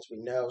modern things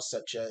we know,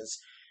 such as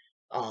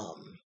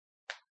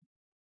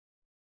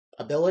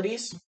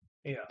abilities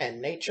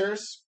and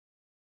natures,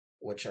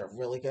 which are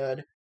really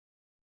good.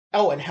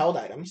 Oh, and held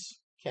items.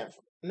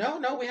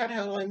 No, we had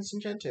held items in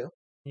Gen 2.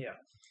 Yeah.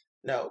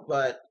 No,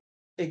 but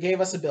it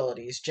gave us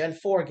abilities. Gen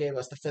 4 gave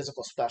us the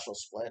physical special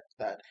split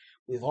that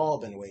we've all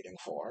been waiting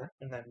for.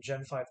 And then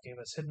Gen 5 gave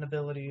us hidden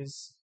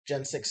abilities.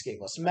 Gen 6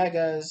 gave us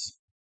Megas.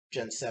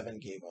 Gen 7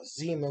 gave us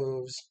Z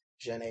moves.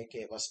 Gen 8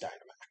 gave us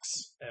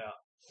Dynamax. Yeah.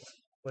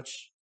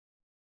 Which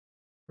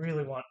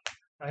really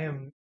I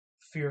am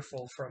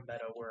fearful for a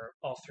meta where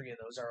all three of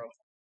those are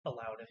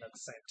allowed in at the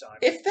same time.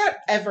 If that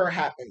ever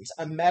happens,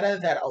 a meta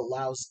that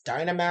allows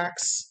Dynamax,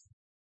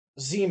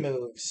 Z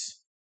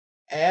moves,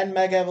 and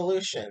Mega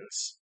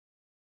Evolutions.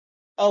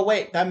 Oh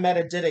wait, that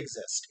meta did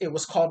exist. It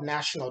was called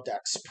National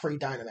Dex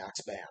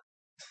pre-Dynamax ban.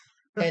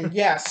 And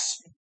yes,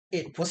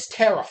 it was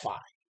terrifying.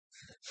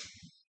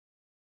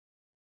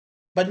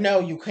 But no,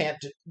 you can't.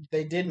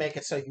 They did make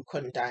it so you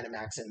couldn't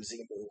Dynamax and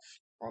Z move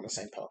on the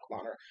same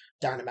Pokemon, or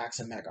Dynamax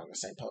and Mega on the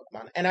same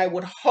Pokemon. And I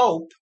would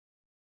hope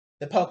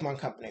the Pokemon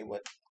Company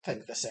would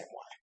think the same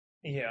way.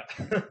 Yeah.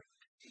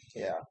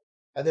 Yeah.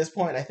 At this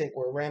point, I think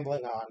we're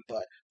rambling on,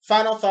 but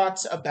final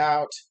thoughts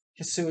about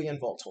HISUIAN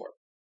Voltorb.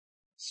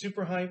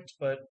 Super hyped,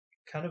 but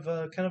kind of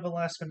a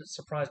last minute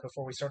surprise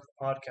before we started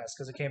the podcast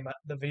because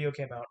the video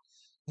came out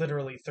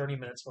literally 30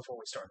 minutes before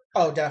we started.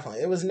 Oh,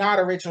 definitely. It was not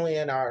originally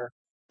in our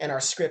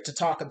script to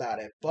talk about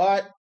it,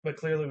 but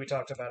clearly we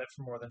talked about it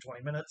for more than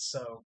 20 minutes,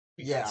 so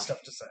we yeah, had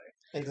stuff to say.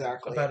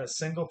 Exactly. About a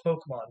single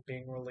Pokemon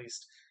being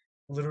released,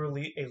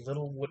 literally a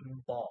little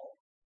wooden ball.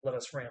 Let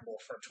us ramble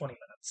for 20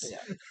 minutes.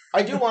 Yeah.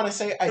 I do want to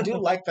say, I do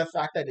like the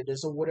fact that it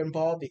is a wooden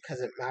ball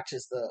because it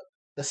matches the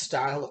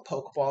style of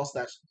Pokeballs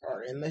that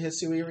are in the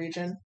Hisui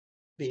region,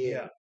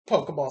 being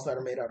Pokeballs that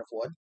are made out of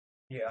wood.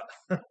 Yeah.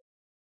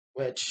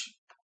 Which,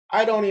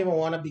 I don't even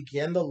want to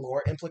begin the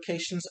lore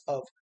implications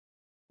of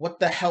what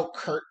the hell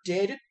Kurt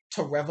did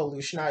to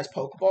revolutionize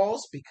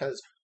Pokeballs,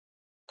 because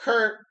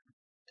Kurt,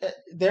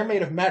 they're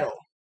made of metal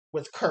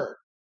with Kurt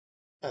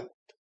and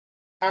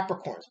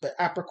apricorns, but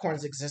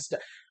apricorns exist.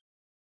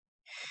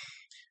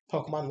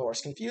 Pokemon lore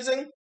is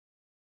confusing.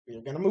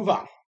 We're going to move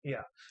on.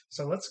 Yeah.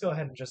 So let's go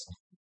ahead and just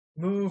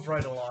move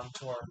right along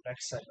to our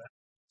next segment.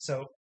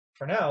 So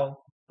for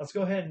now, let's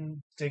go ahead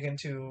and dig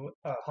into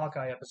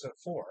Hawkeye episode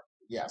 4.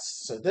 Yes.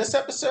 So this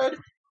episode,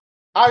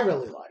 I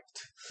really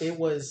liked. It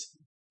was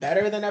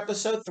better than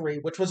episode 3,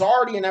 which was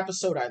already an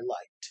episode I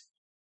liked,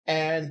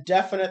 and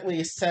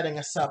definitely setting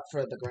us up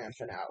for the grand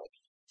finale.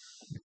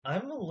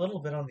 I'm a little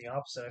bit on the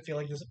opposite. I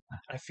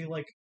feel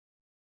like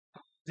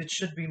it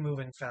should be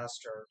moving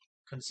faster,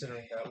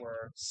 considering that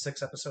we're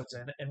 6 episodes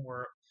in and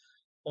we're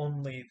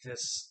only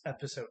this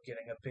episode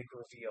getting a big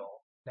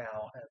reveal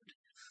now, and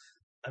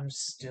I'm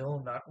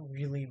still not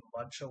really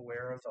much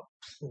aware of the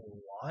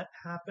plot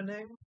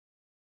happening.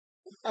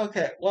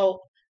 Okay,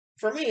 well,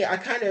 for me, I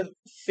kind of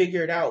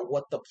figured out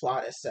what the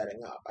plot is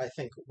setting up. I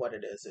think what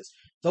it is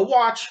the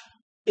watch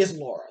is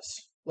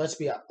Laura's. Let's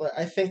be honest.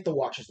 I think the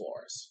watch is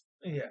Laura's.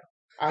 Yeah.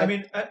 I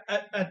mean,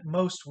 at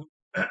most,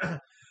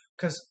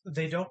 because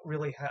they don't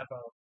really have a...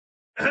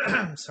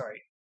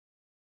 Sorry.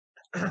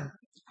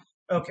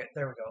 Okay,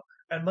 there we go.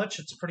 At much,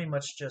 it's pretty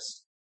much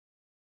just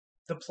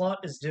the plot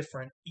is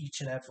different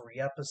each and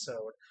every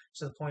episode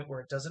to the point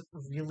where it doesn't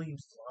really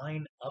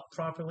line up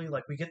properly.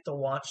 Like, we get the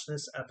watch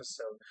this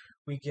episode,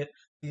 we get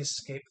the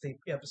escape the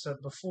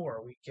episode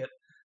before,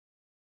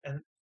 and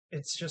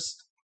it's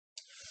just,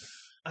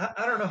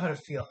 I don't know how to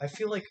feel. I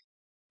feel like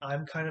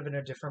I'm kind of in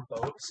a different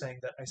boat, saying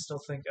that I still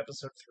think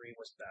episode 3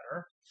 was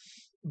better,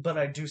 but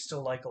I do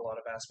still like a lot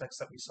of aspects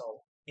that we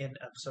saw in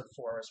episode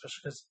 4, especially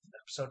because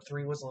episode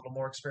 3 was a little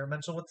more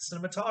experimental with the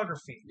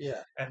cinematography.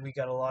 Yeah. And we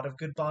got a lot of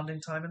good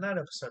bonding time in that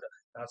episode.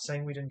 Not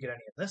saying we didn't get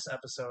any in this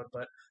episode,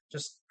 but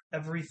just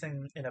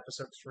everything in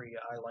episode 3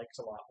 I liked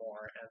a lot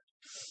more, and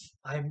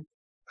I'm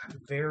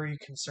very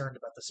concerned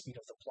about the speed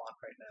of the plot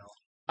right now.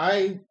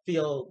 I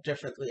feel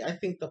differently. I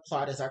think the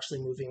plot is actually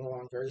moving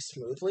along very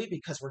smoothly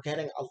because we're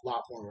getting a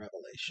lot more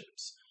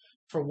revelations.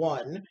 For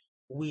one,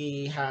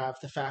 we have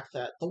the fact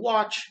that the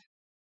watch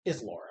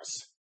is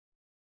Laura's.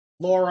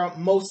 Laura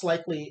most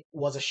likely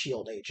was a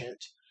S.H.I.E.L.D.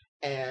 agent,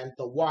 and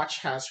the watch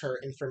has her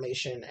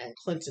information and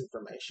Clint's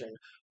information,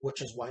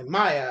 which is why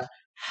Maya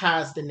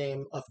has the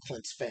name of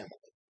Clint's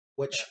family,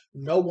 which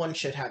no one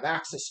should have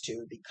access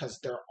to because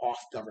they're off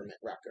government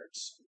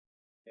records.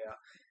 Yeah,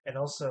 and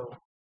also,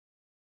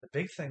 the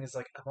big thing is,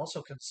 like, I'm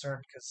also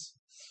concerned because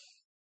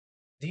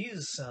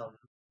these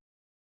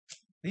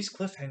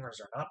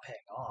cliffhangers are not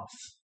paying off.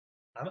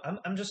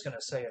 I'm just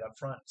gonna say it up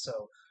front.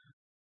 So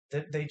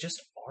they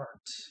just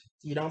aren't.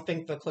 You don't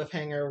think the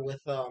cliffhanger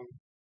with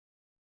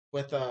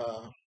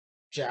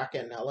Jack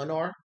and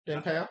Eleanor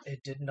didn't pay off?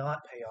 It did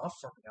not pay off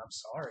for me. I'm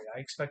sorry. I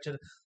expected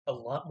a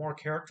lot more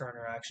character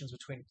interactions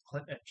between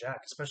Clint and Jack,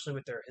 especially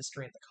with their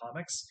history in the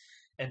comics,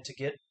 and to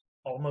get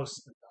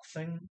almost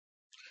nothing.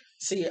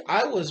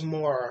 I was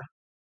more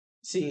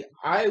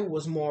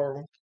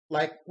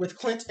like with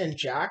Clint and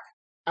Jack.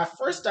 At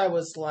first I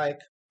was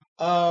like,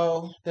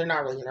 oh, they're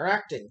not really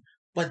interacting.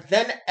 But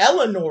then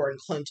Eleanor and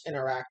Clint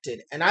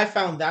interacted, and I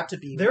found that to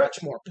be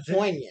much more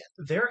poignant.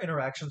 Their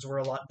interactions were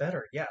a lot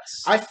better,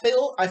 yes. I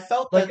felt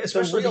like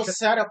the real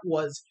setup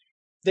was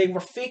they were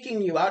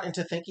faking you out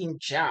into thinking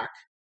Jack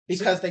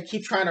because they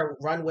keep trying to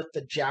run with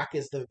the Jack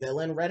is the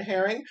villain red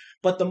herring.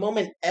 But the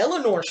moment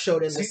Eleanor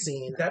showed in the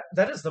scene,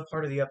 that is the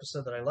part of the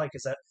episode that I like,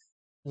 is that,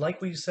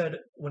 like we said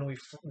when we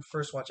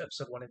first watched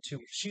episode 1 and 2,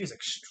 she is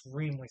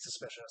extremely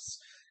suspicious,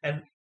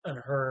 and and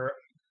her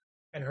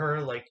and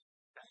her like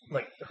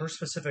her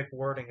specific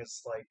wording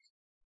is like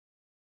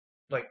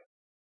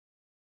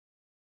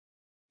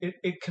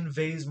it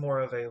conveys more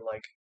of a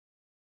like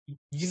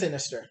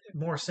sinister.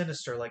 more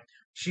sinister. Like,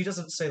 she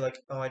doesn't say like,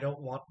 "Oh, I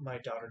don't want my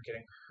daughter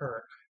getting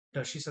hurt."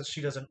 No, she says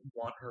she doesn't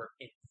want her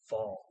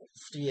involved.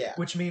 Yeah.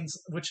 Which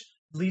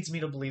leads me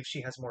to believe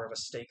she has more of a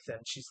stake than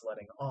she's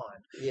letting on.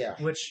 Yeah.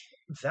 Which,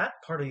 that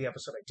part of the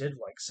episode I did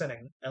like,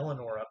 setting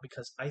Eleanor up,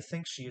 because I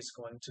think she is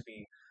going to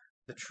be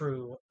the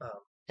true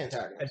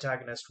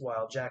antagonist,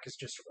 while Jack is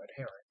just a red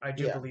herring. I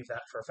do believe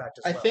that for a fact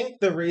as well.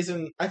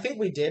 I think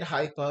we did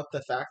hype up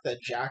the fact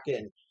that Jack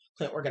and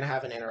Clint were going to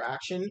have an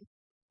interaction,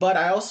 but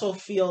I also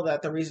feel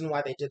that the reason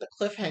why they did the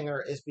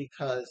cliffhanger is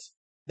because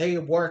they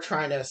were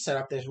trying to set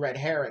up this red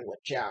herring with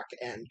Jack,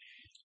 and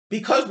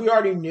because we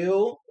already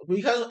knew,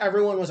 because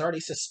everyone was already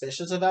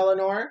suspicious of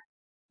Eleanor,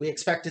 we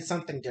expected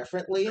something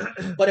differently.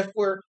 But if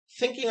we're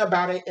thinking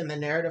about it in the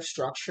narrative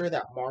structure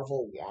that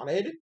Marvel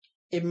wanted,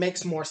 it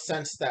makes more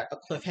sense that a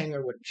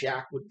cliffhanger with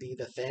Jack would be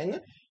the thing,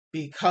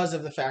 because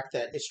of the fact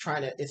that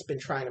it's been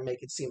trying to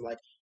make it seem like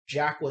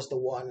Jack was the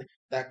one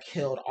that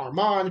killed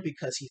Armand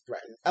because he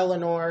threatened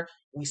Eleanor.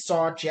 We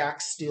saw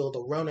Jack steal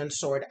the Ronin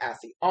sword at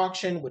the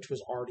auction, which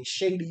was already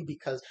shady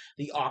because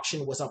the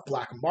auction was a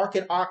black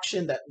market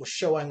auction that was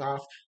showing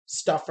off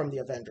stuff from the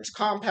Avengers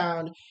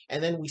compound.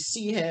 And then we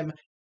see him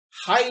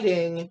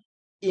hiding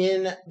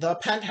in the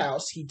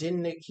penthouse. He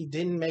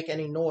didn't make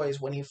any noise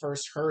when he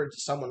first heard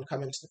someone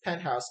come into the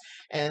penthouse,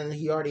 and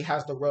he already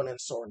has the Ronin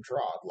sword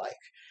drawn. Like,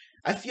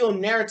 I feel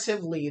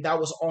narratively that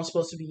was all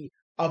supposed to be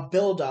a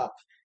build-up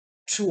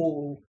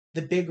to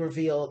the big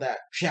reveal that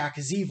Jack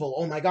is evil.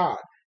 Oh my god.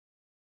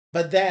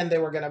 But then they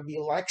were going to be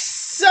like,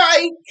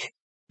 psych!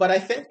 But I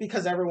think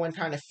because everyone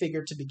kind of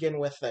figured to begin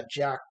with that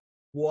Jack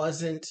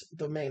wasn't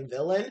the main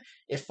villain,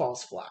 it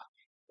falls flat.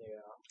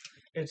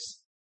 Yeah.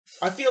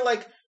 I feel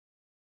like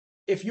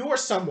if you were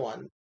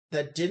someone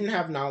that didn't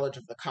have knowledge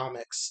of the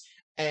comics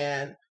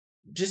and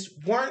just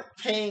weren't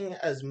paying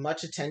as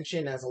much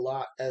attention as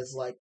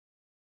like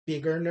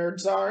bigger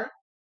nerds are,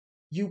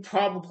 you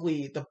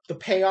probably the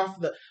payoff,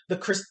 the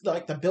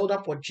build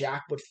up with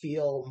Jack would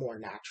feel more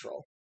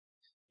natural.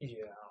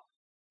 Yeah.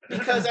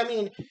 Because I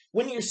mean,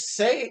 when you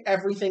say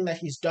everything that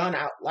he's done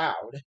out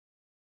loud,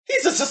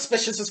 he's a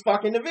suspicious as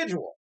fuck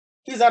individual.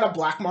 He's at a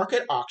black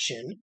market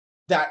auction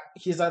that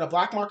is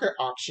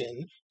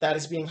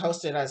being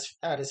hosted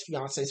at his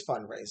fiance's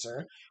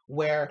fundraiser,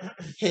 where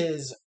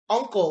his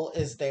uncle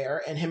is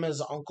there, and him and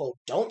his uncle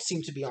don't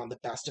seem to be on the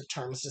best of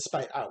terms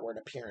despite outward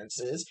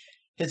appearances.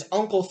 His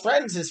uncle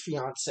threatens his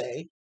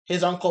fiance.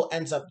 His uncle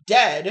ends up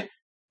dead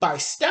by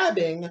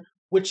stabbing,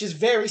 which is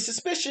very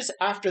suspicious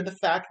after the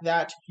fact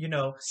that,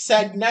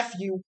 said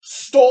nephew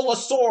stole a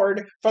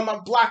sword from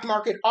a black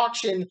market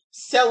auction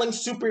selling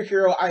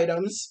superhero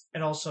items.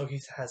 And also he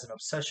has an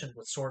obsession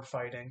with sword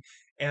fighting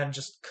and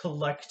just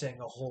collecting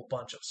a whole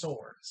bunch of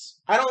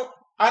swords. I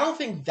don't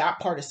think that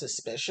part is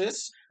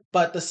suspicious,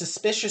 but the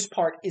suspicious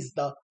part is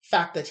the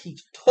fact that he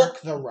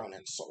took the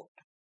Ronin sword.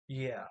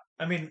 Yeah.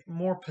 I mean,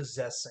 more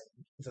possessing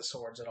the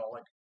swords at all.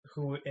 Like,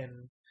 who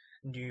in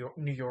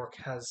New York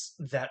has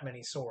that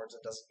many swords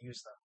and doesn't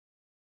use them?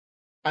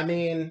 I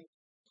mean,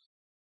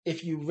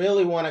 if you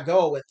really want to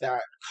go with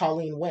that,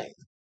 Colleen Wing.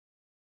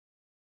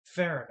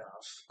 Fair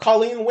enough.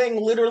 Colleen Wing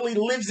literally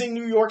lives in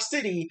New York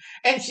City,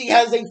 and she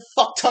has a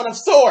fuck ton of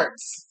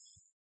swords.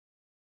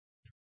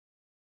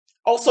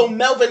 Also,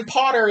 Melvin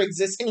Potter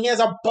exists, and he has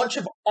a bunch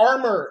of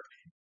armor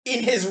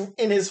in his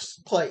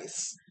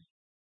place.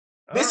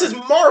 This is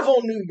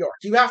Marvel New York.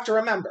 You have to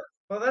remember.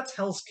 Well, that's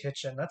Hell's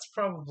Kitchen. That's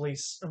probably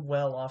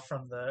well off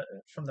from the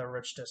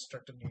rich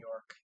district of New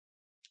York.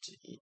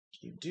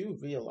 You do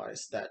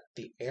realize that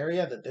the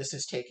area that this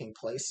is taking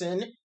place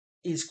in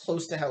is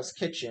close to Hell's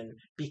Kitchen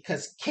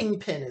because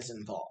Kingpin is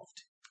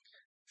involved.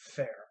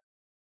 Fair.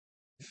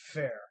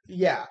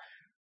 Yeah.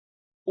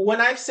 When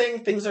I'm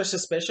saying things are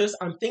suspicious,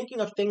 I'm thinking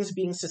of things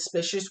being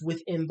suspicious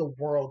within the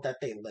world that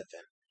they live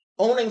in.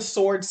 Owning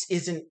swords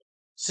isn't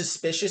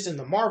suspicious in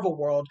the Marvel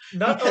world.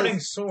 Not owning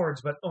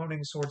swords, but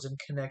owning swords in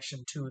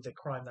connection to the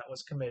crime that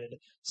was committed,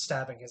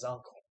 stabbing his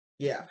uncle.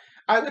 Yeah.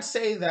 I would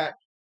say that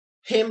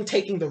him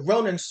taking the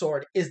Ronin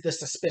sword is the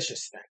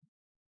suspicious thing.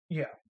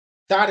 Yeah.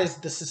 That is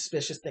the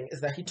suspicious thing,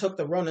 is that he took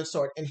the Ronin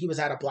sword and he was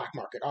at a black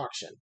market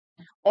auction.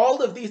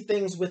 All of these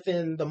things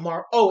within the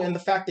and the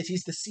fact that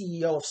he's the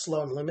CEO of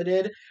Sloan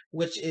Limited,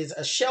 which is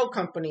a shell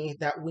company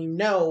that we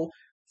know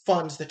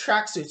funds the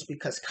tracksuits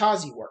because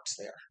Kazi works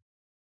there.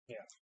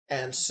 Yeah.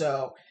 And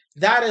so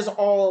that is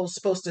all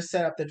supposed to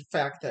set up the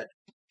fact that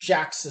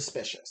Jack's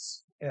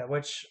suspicious. Yeah,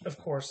 which, of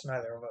course,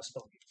 neither of us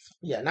believe.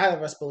 Yeah, neither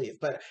of us believe.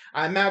 But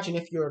I imagine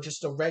if you're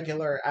just a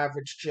regular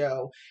average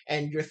Joe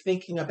and you're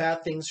thinking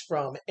about things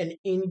from an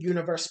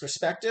in-universe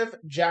perspective,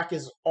 Jack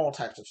is all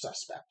types of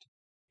suspect.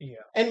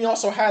 Yeah. And he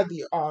also had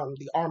the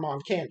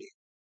Armand candy.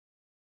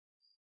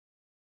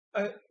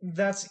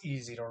 That's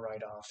easy to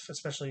write off,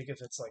 especially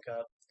if it's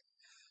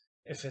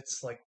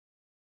like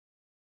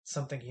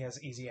something he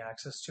has easy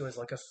access to as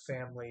like a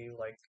family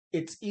like.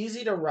 It's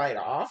easy to write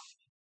off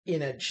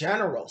in a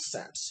general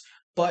sense,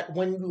 but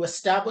when you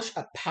establish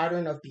a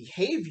pattern of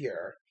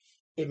behavior,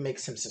 it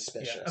makes him Yeah, I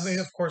mean,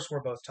 suspicious. of course,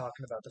 we're both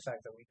talking about the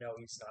fact that we know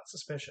he's not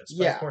suspicious,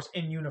 but of Yeah, course,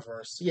 in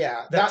universe,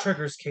 yeah, that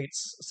triggers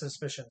Kate's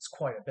suspicions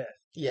quite a bit.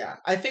 yeah.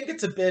 I think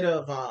it's a bit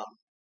of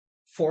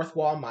fourth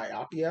wall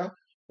myopia,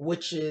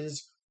 which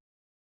is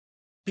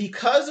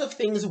because of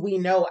things we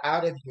know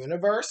out of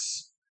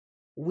universe,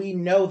 we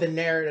know the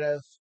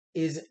narrative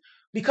is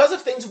because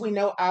of things we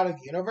know out of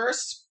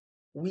universe,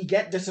 we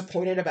get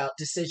disappointed about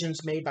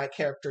decisions made by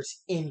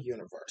characters in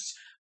universe.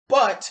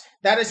 But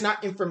that is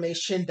not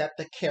information that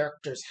the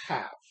characters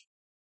have.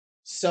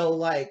 So,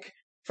 like,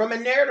 from a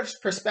narrative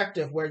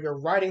perspective, where you're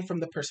writing from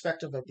the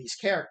perspective of these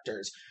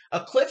characters, a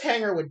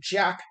cliffhanger with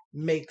Jack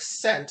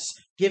makes sense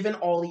given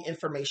all the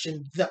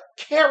information the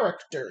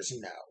characters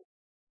know.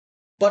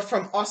 But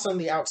from us on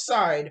the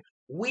outside,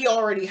 we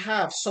already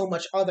have so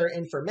much other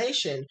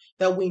information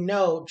that we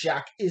know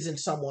Jack isn't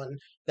someone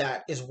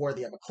that is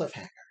worthy of a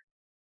cliffhanger.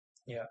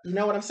 Yeah. You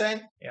know what I'm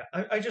saying? Yeah,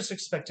 I just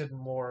expected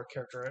more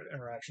character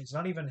interactions,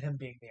 not even him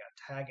being the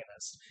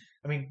antagonist.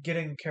 I mean,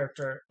 getting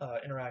character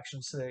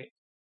interactions to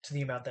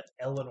the amount that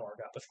Eleanor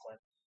got with Clint.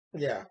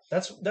 Yeah.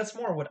 That's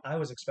more what I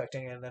was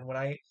expecting, and then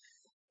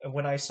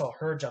when I saw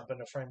her jump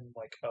into frame, I'm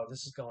like, oh,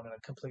 this is going in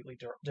a completely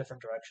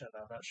different direction,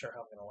 and I'm not sure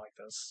how I'm gonna like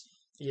this.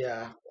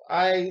 Yeah.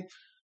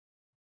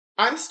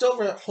 I'm still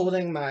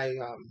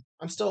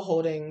I'm still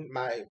holding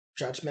my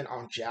judgment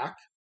on Jack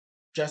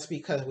just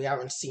because we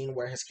haven't seen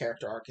where his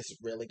character arc is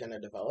really going to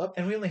develop.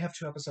 And we only have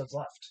 2 episodes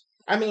left.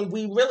 I mean,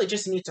 we really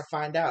just need to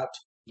find out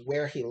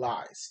where he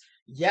lies.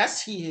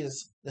 Yes, he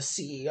is the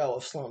CEO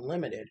of Sloan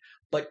Limited,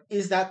 but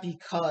is that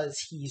because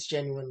he's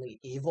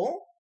genuinely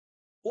evil?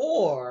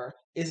 Or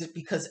is it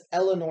because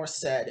Eleanor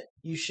said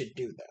you should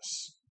do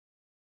this?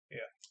 Yeah.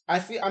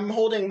 I'm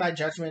holding my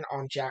judgment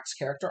on Jack's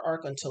character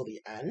arc until the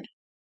end,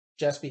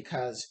 just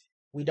because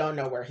we don't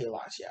know where he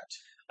lies yet.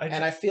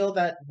 And I feel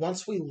that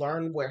once we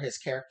learn where his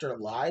character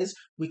lies,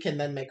 we can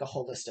then make a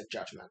holistic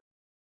judgment.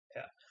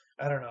 Yeah.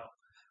 I don't know.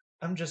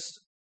 I'm just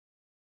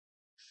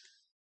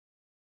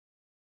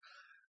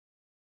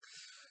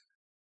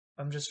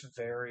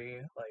very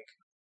like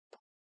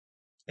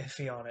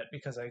iffy on it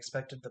because I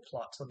expected the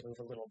plot to move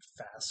a little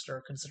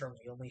faster, considering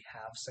we only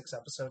have 6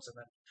 episodes, and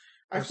then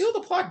I feel the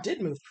plot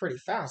did move pretty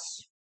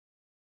fast.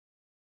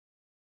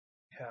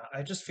 Yeah,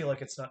 I just feel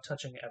like it's not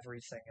touching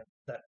everything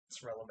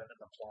that's relevant in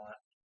the plot.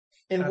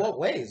 In what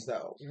ways,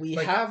 though? We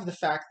have the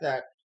fact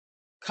that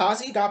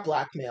Kazi got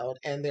blackmailed,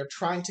 and they're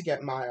trying to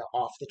get Maya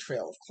off the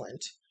trail of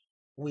Clint.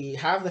 We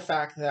have the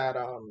fact that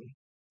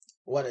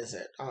what is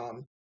it?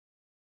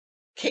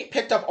 Kate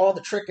picked up all the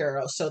trick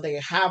arrows, so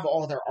they have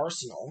all their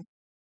arsenal.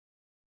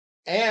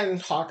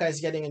 And Hawkeye's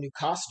getting a new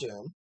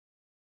costume.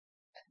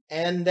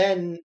 And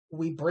then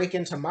we break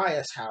into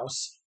Maya's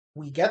house.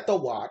 We get the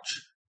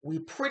watch. We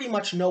pretty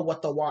much know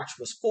what the watch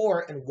was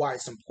for and why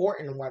it's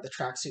important and why the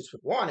tracksuits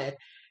would want it.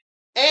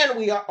 And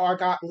we are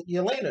got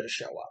Yelena to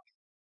show up.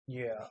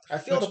 Yeah. I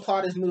feel the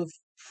plot has moved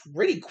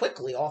pretty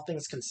quickly, all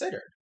things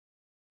considered.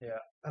 Yeah,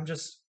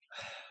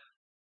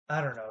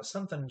 I don't know.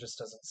 Something just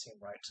doesn't seem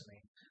right to me.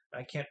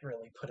 I can't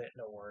really put it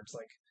into words.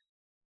 Like,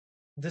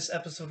 this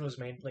episode was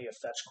mainly a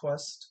fetch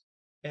quest,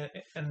 and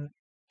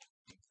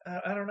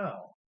I don't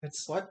know.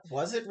 What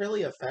was it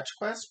really a fetch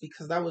quest?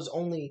 Because that was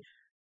only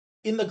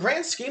in the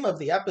grand scheme of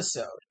the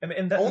episode. I mean,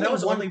 and that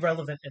was only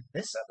relevant in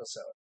this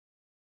episode.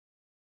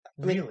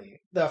 Really, I mean,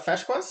 the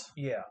fetch quest?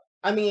 Yeah.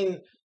 I mean,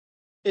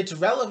 it's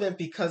relevant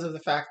because of the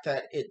fact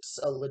that it's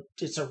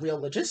a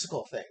real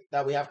logistical thing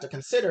that we have to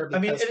consider.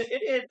 Because... I mean,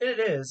 it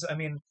is. I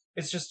mean,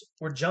 it's just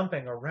we're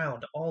jumping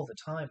around all the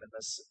time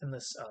in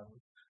this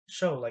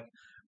show. Like,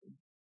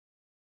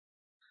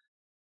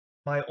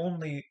 my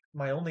only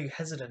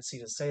hesitancy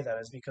to say that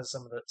is because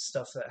some of the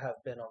stuff that have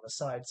been on the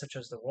side, such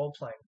as the role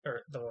playing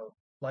or the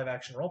live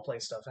action role play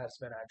stuff, has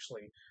been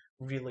actually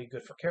really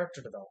good for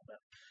character development.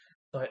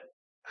 But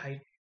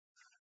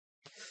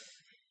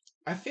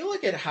I feel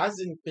like it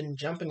hasn't been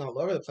jumping all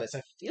over the place.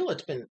 I feel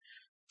it's been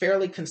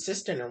fairly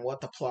consistent in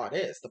what the plot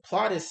is. The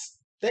plot is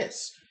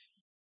this.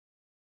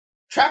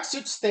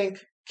 Tracksuits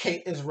think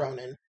Kate is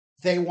Ronin.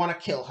 They want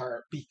to kill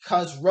her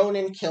because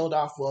Ronin killed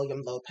off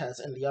William Lopez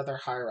and the other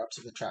higher-ups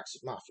of the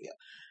Tracksuit Mafia.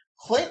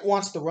 Clint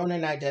wants the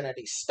Ronin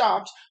identity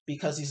stopped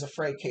because he's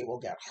afraid Kate will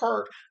get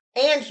hurt,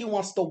 and he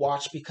wants the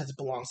watch because it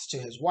belongs to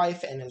his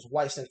wife, and his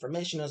wife's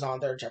information is on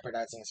there,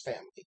 jeopardizing his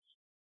family.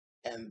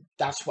 And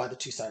that's why the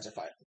two sides are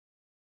fighting.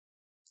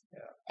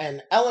 Yeah.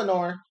 And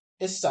Eleanor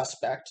is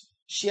suspect.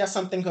 She has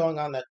something going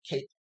on that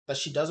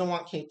she doesn't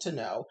want Kate to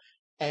know,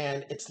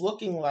 and it's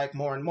looking like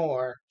more and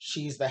more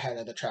she's the head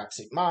of the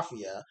Tracksuit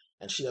Mafia,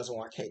 and she doesn't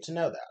want Kate to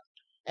know that.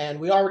 And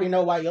we already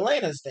know why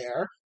Yelena's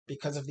there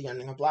because of the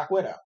ending of Black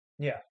Widow.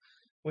 Yeah,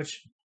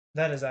 which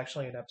that is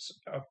actually an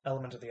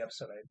element of the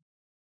episode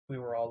we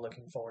were all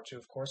looking forward to.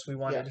 Of course, we Yeah.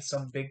 wanted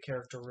some big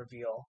character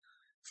reveal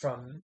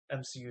from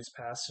MCU's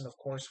past, and of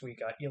course, we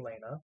got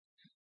Yelena.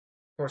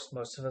 Of course,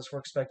 most of us were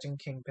expecting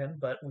Kingpin,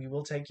 but we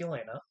will take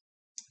Yelena.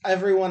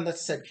 Everyone that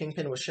said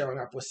Kingpin was showing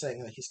up was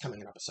saying that he's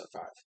coming in episode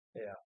 5.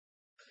 Yeah.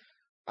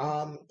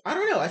 I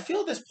don't know. I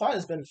feel this plot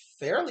has been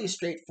fairly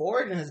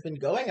straightforward and has been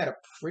going at a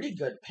pretty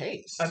good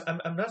pace.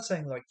 I'm not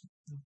saying like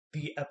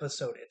the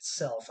episode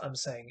itself. I'm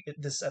saying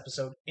this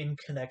episode in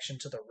connection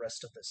to the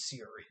rest of the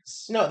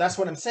series. No, that's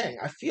what I'm saying.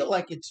 I feel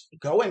like it's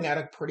going at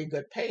a pretty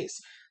good pace.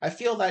 I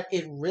feel that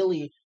it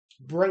really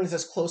brings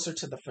us closer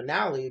to the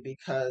finale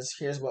because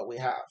here's what we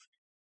have.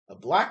 A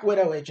Black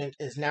Widow agent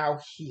is now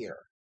here,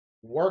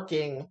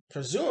 working,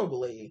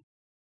 presumably,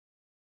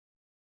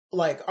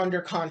 like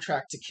under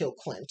contract to kill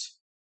Clint.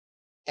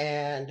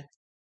 And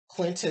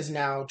Clint has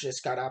now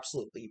just got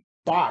absolutely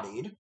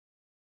bodied.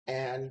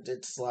 And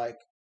it's like,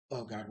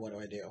 oh God, what do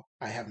I do?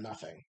 I have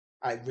nothing.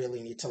 I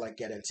really need to like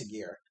get into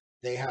gear.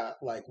 They have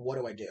like, what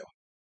do I do?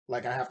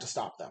 Like, I have to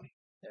stop them.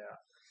 Yeah.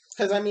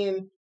 Because I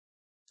mean,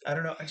 I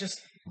don't know.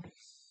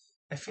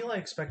 I feel I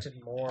expected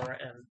more,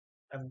 and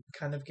I'm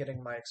kind of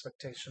getting my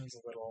expectations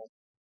a little.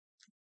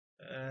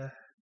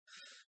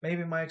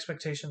 Maybe my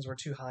expectations were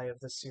too high of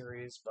this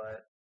series,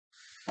 but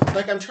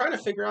like, I'm trying to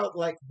figure out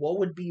like what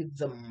would be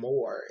the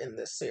more in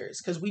this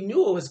series because we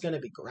knew it was going to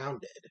be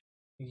grounded.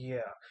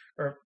 Yeah,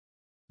 or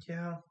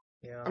yeah.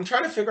 I'm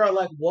trying to figure out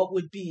like what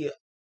would be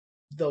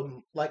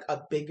the like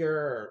a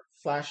bigger,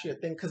 flashier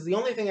thing because the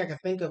only thing I can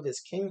think of is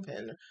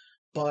Kingpin.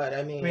 But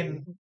I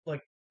mean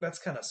like that's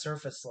kind of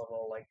surface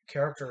level. Like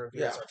character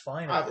reveals Yeah, are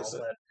fine, obviously.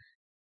 but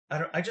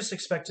I just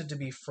expected to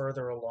be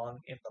further along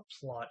in the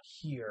plot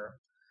here.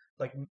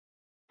 Like,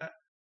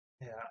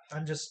 yeah,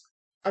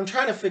 I'm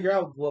trying to figure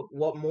out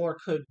what more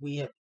could we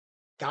have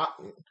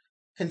gotten,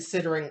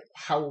 considering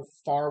how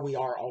far we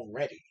are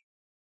already.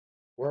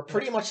 We're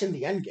pretty much in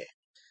the end game.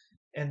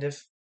 And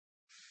if,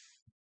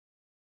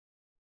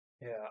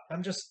 yeah,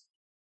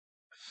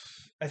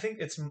 I think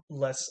it's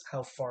less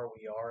how far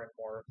we are and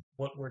more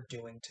what we're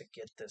doing to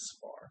get this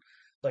far.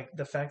 Like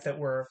the fact that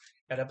we're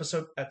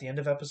at the end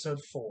of episode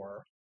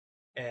 4,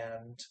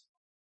 and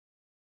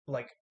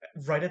like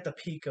right at the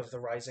peak of the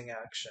rising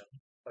action,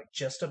 like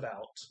just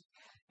about,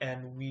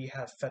 and we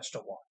have fetched a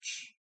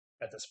watch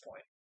at this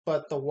point.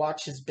 But the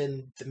watch has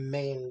been the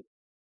main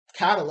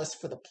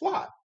catalyst for the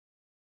plot.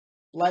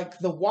 Like,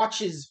 the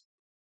watch is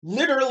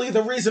literally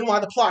the reason why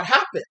the plot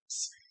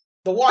happens.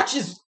 The watch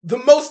is the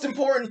most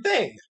important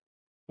thing.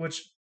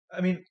 Which,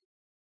 I mean,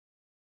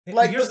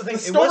 like here's the thing: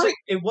 story...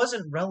 it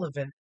wasn't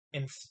relevant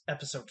in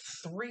episode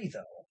 3,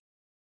 though.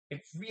 It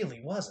really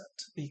wasn't,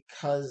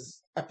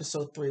 because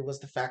episode 3 was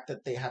the fact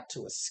that they had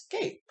to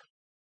escape.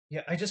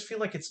 Yeah, I just feel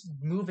like it's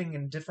moving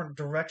in different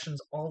directions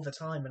all the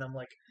time, and I'm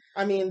like...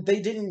 I mean, they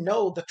didn't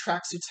know the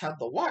tracksuits had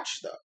the watch,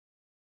 though.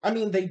 I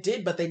mean, they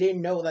did, but they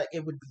didn't know that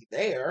it would be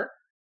there.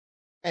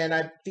 And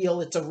I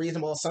feel it's a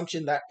reasonable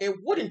assumption that it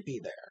wouldn't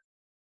be there.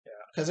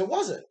 Yeah. Because it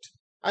wasn't.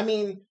 I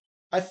mean,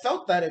 I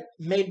felt that it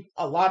made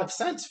a lot of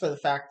sense for the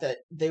fact that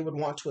they would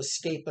want to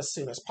escape as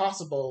soon as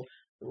possible,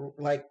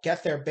 like,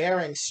 get their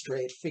bearings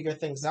straight, figure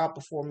things out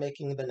before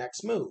making the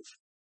next move,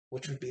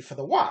 which would be for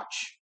the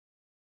watch.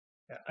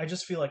 Yeah, I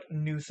just feel like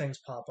new things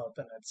pop up,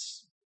 and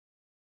it's...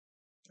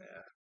 Yeah.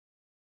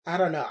 I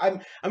don't know.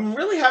 I'm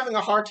really having a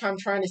hard time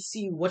trying to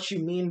see what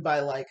you mean by,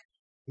 like,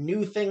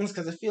 new things,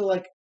 because I feel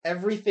like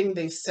everything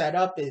they've set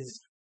up is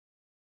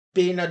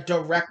being a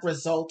direct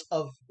result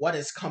of what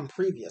has come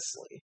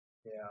previously.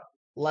 Yeah.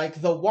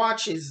 Like, the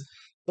watch is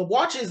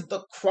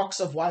the crux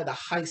of why the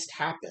heist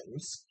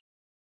happens.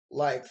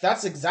 Like,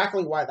 that's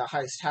exactly why the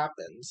heist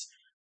happens.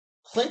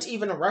 Clint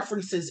even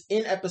references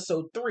in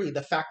episode 3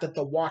 the fact that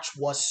the watch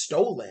was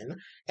stolen,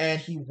 and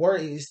he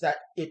worries that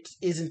it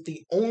isn't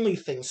the only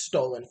thing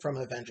stolen from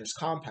Avengers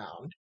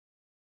Compound.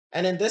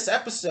 And in this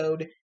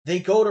episode, they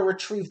go to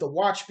retrieve the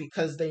watch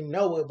because they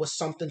know it was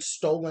something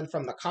stolen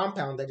from the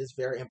compound that is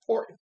very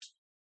important.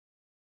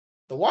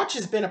 The watch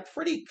has been a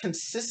pretty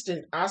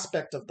consistent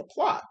aspect of the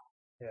plot.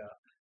 Yeah.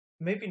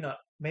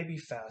 Maybe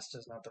fast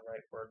is not the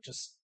right word,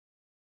 just...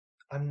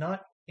 I'm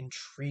not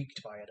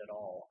intrigued by it at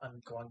all.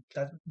 I'm going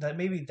that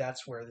maybe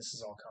that's where this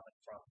is all coming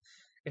from.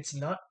 It's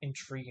not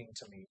intriguing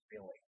to me,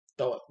 really.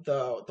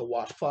 The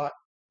watch plot?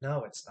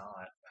 No, it's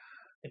not.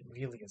 It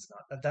really is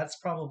not. That's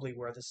probably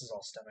where this is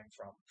all stemming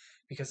from,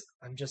 because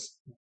I'm just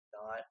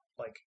not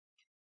like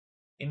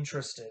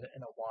interested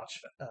in a watch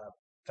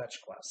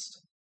fetch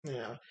quest.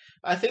 Yeah,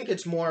 I think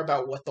it's more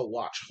about what the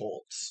watch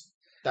holds.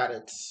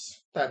 That's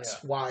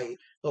why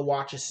the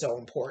watch is so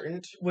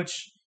important.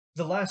 Which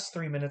the last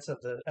 3 minutes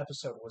of the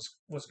episode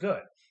was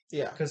good.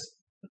 Yeah, because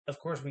of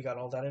course we got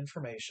all that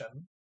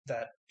information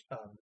that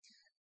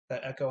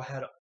that Echo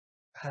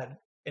had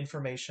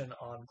information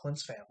on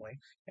Clint's family,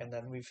 and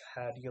then we've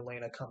had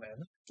Yelena come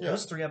in. Yeah.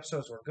 Those 3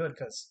 episodes were good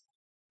because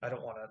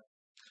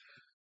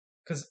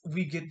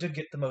we did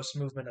get the most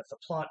movement of the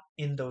plot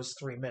in those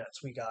 3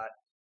 minutes. We got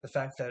the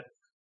fact that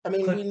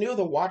we knew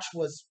the watch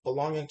was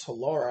belonging to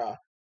Laura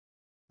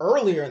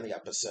earlier in the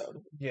episode.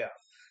 Yeah.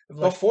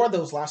 like, before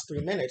those last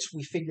 3 minutes,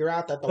 we figure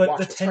out that the but the watch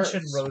was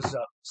tension hers. rose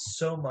up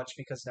so much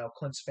because now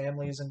Clint's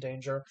family is in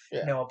danger.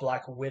 Yeah, Now a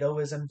Black Widow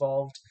is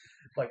involved.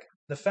 Like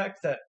the fact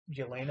that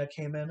Yelena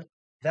came in,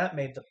 that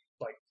made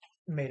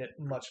it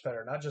much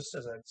better. Not just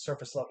as a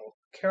surface level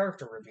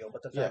character reveal,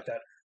 but the yeah. fact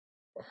that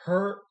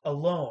her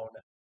alone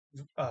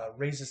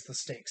raises the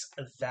stakes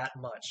that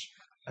much.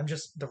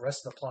 The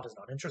rest of the plot is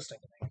not interesting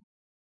to me.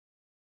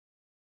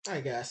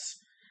 I guess.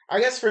 I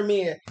guess for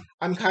me,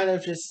 I'm kind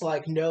of just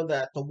like, know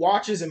that the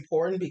watch is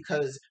important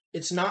because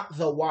it's not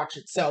the watch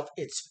itself,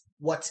 it's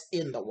what's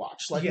in the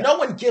watch. Like, Yeah. no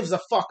one gives a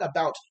fuck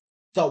about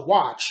the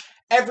watch.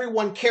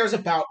 Everyone cares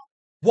about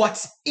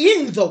what's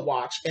in the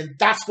watch, and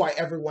that's why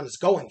everyone is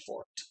going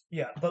for it.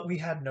 Yeah, but we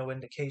had no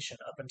indication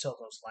up until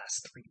those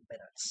last 3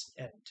 minutes.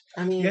 And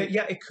I mean,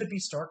 yeah, it could be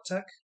Stark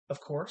tech, of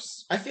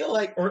course, I feel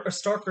like, or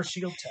Stark or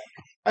Shield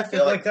tech. I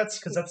feel like, That's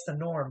because that's the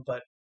norm.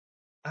 But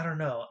I don't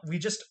know.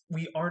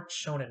 We aren't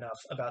shown enough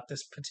about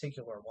this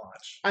particular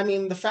watch. I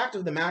mean, the fact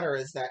of the matter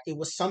is that it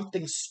was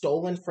something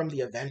stolen from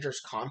the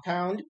Avengers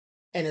compound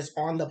and is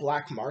on the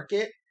black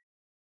market.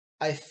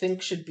 I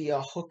think should be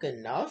a hook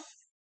enough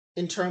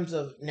in terms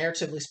of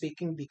narratively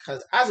speaking,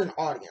 because as an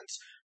audience,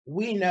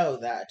 we know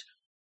that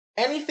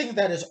anything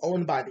that is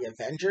owned by the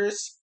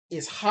Avengers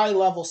is high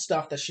level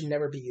stuff that should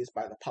never be used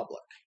by the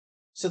public.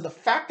 So the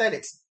fact that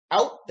it's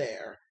out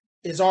there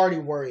is already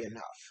worry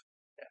enough.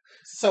 Yeah.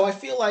 So I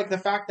feel like the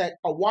fact that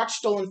a watch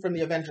stolen from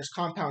the Avengers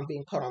compound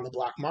being put on the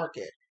black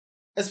market,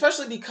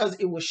 especially because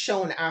it was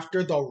shown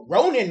after the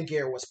Ronin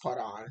gear was put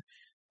on,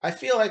 I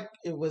feel like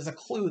it was a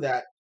clue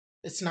that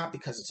it's not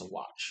because it's a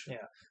watch.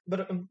 Yeah,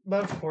 but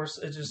of course,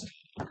 it just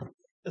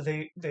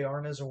they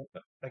aren't as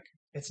like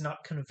it's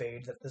not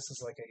conveyed that this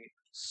is like a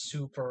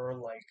super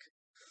like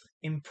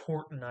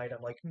important item.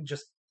 Like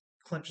just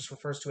Clint just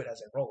refers to it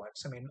as a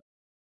Rolex. I mean,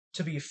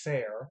 to be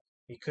fair,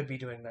 he could be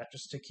doing that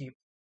just to keep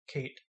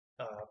Kate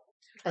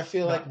I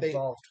feel not like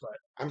involved. But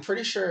I'm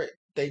pretty sure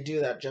they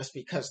do that just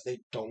because they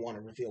don't want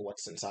to reveal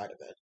what's inside of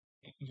it.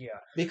 yeah,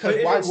 Because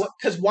but why?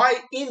 Because why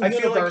in I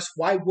feel like universe?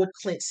 Why would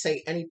Clint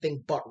say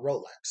anything but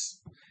Rolex?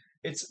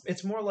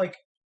 it's more like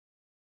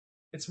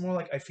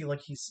I feel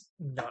like he's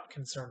not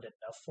concerned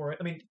enough for it.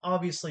 I mean,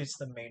 obviously it's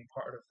the main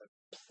part of the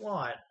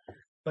plot,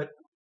 but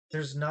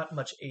there's not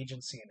much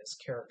agency in his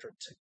character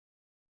to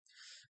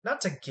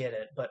not to get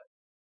it, but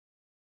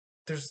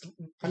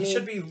he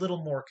should be a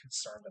little more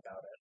concerned about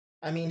it.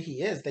 I mean,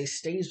 he is. They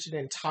staged an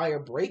entire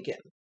break-in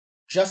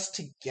just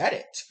to get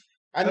it.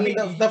 I mean,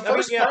 mean, the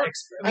first yeah, part.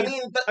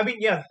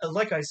 yeah,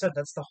 like I said,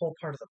 that's the whole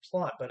part of the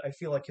plot. But I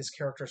feel like his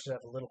character should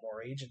have a little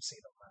more agency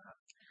than that.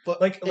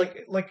 But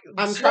Like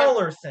I'm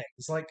smaller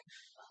things, like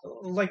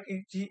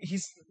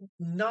he's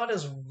not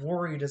as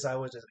worried as I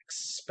would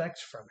expect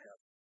from him.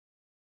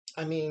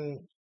 I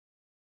mean,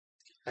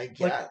 I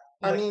get.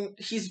 Like, I mean,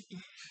 he's.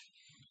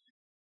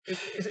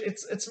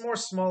 It's more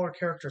smaller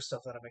character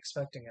stuff that I'm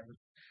expecting, and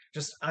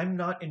just I'm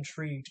not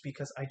intrigued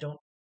because I don't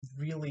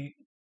really.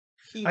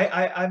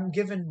 I'm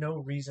given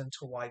no reason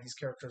to why these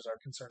characters are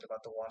concerned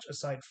about the watch,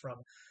 aside from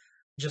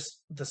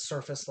just the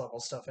surface level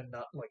stuff, and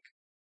not like.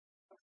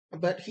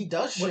 But he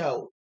does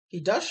show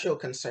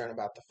concern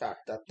about the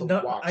fact that the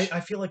watch. I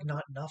feel like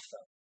not enough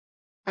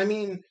though. I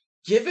mean,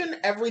 given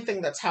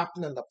everything that's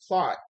happened in the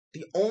plot,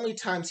 the only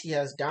time he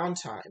has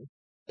downtime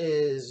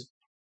is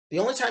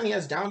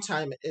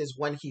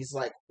when he's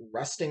like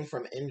resting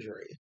from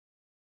injury.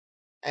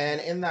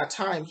 And in that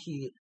time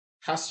he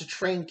has to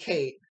train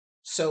Kate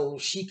so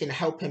she can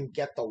help him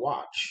get the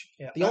watch.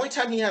 Yeah. The only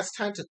time he has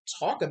time to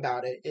talk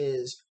about it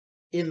is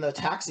in the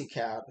taxi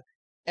cab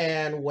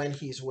and when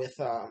he's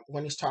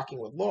talking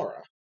with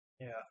Laura.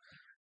 Yeah.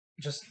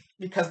 Just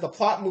because the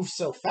plot moves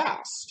so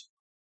fast.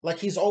 Like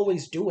he's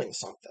always doing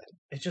something.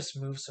 It just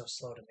moves so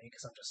slow to me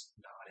because I'm just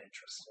not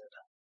interested.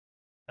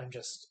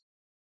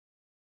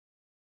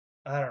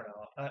 I don't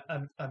know.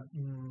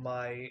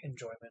 My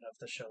enjoyment of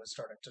the show is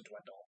starting to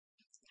dwindle.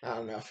 I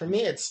don't know. For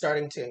me, it's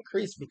starting to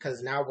increase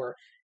because now we're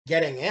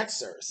getting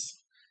answers.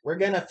 We're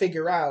gonna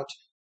figure out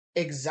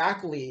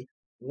exactly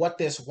what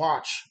this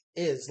watch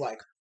is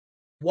like.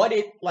 What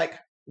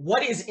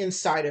is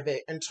inside of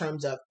it in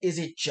terms of, is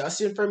it just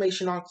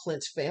information on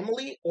Clint's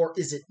family or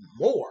is it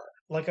more?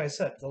 Like I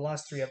said, the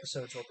last 3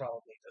 episodes were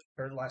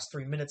last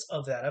 3 minutes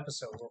of that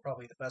episode were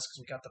probably the best because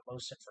we got the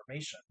most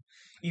information,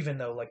 even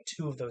though like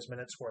 2 of those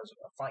minutes were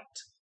a fight.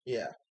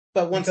 Yeah.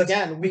 But once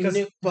again, we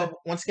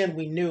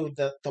knew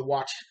that the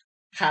watch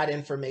had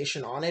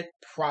information on it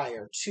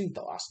prior to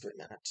the last 3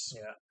 minutes.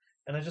 Yeah.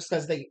 And I just...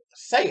 Because they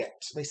say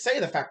it. They say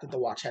the fact that the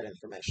watch had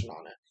information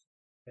on it.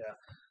 Yeah.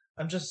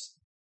 I'm just...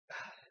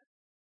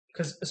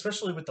 Because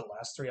especially with the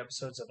last 3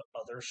 episodes of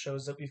other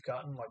shows that we've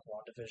gotten, like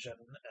WandaVision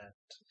and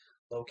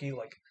Loki,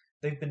 like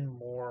they've been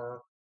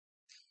more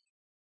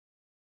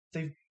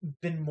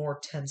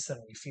tense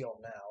than we feel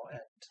now,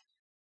 and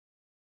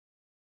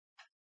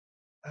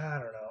I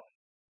don't know.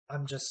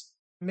 I'm just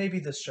maybe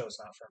this show's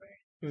not for me.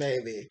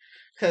 Maybe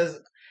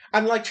because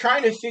I'm like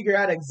trying to figure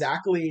out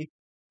exactly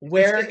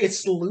where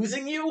it's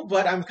losing you,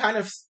 but I'm kind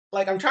of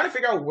like I'm trying to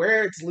figure out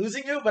where it's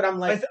losing you, but I'm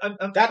like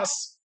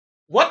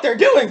what they're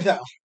doing,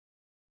 though.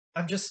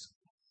 I'm just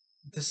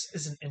this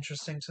isn't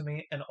interesting to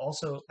me, and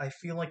also I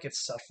feel like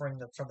it's suffering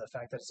from the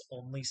fact that it's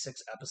only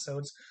 6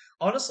 episodes.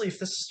 Honestly, if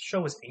this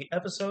show was 8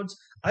 episodes,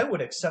 I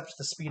would accept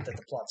the speed that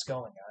the plot's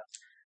going at.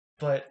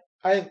 But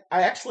I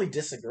actually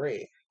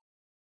disagree.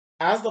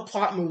 As the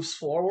plot moves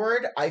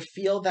forward, I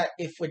feel that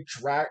if it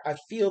drag, I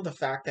feel the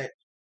fact that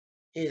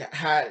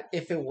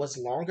if it was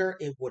longer,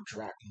 it would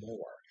drag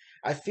more.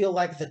 I feel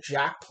like the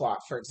Jack plot,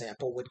 for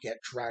example, would get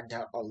dragged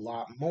out a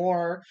lot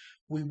more.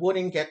 We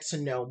wouldn't get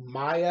to know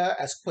Maya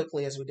as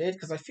quickly as we did,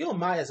 because I feel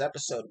Maya's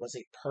episode was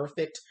a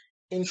perfect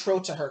intro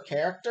to her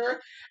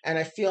character, and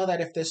I feel that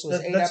if this was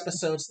That- eight that's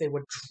episodes, they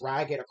would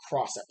drag it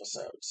across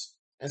episodes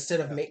instead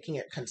of yeah. making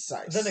it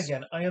concise. Then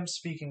again, I am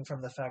speaking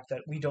from the fact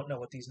that we don't know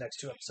what these next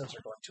 2 episodes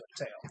are going to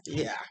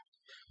entail. Yeah.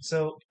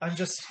 So I'm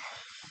just,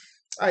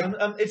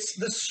 it's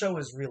this show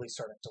is really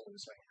starting to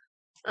lose me.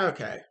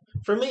 Okay.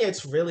 For me,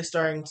 it's really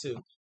starting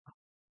to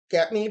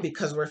get me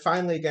because we're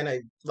finally gonna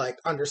like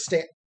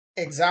understand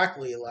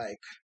exactly like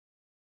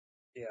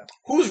Yeah.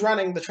 who's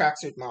running the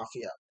tracksuit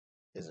mafia.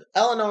 Is it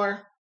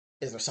Eleanor?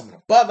 Is there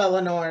someone above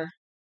Eleanor?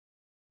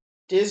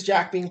 Is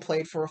Jack being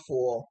played for a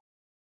fool?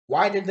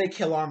 Why did they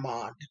kill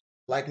Armand?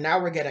 Like now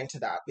we're getting to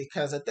that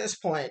because at this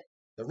point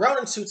the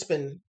Ronin suit's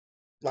been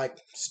like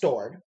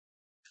stored,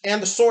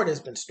 and the sword has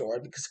been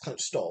stored because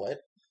Clint stole it.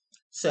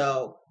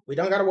 So we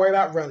don't got to worry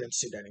about Ronin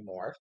suit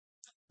anymore.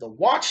 The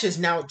watch has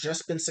now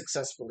just been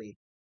successfully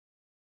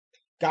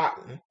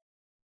gotten,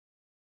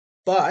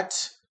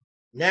 but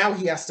now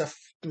he has to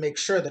make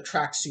sure the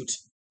tracksuits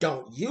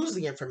don't use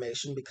the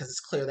information because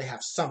it's clear they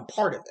have some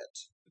part of it.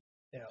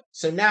 Yeah.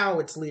 So now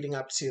it's leading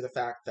up to the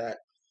fact that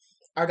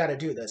I got to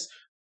do this.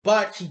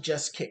 But he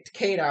just kicked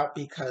Kate out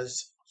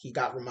because he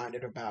got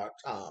reminded about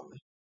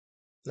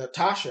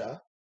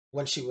Natasha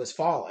when she was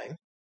falling,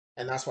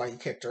 and that's why he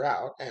kicked her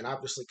out. And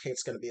obviously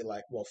Kate's going to be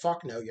like, well,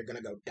 fuck no, you're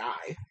going to go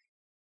die.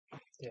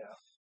 Yeah.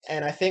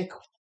 And I think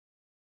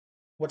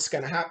what's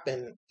going to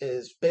happen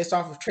is, based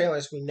off of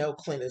trailers, we know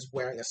Clint is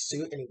wearing a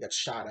suit and he gets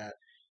shot at.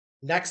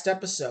 Next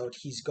episode,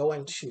 he's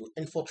going to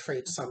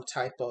infiltrate some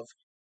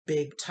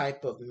big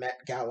type of Met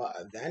Gala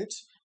event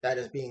that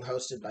is being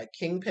hosted by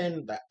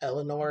Kingpin. That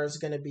Eleanor is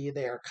going to be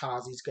there,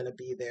 Kazi's going to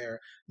be there,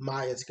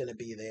 Maya's going to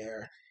be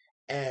there.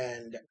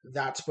 And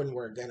that's when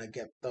we're going to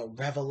get the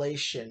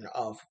revelation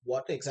of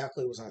what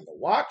exactly was on the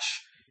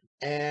watch,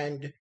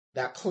 and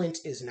that Clint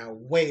is now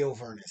way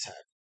over in his head.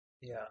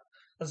 Yeah.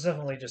 Let's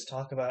definitely just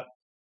talk about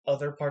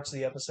other parts of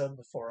the episode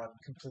before I'm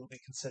completely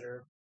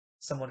considered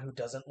someone who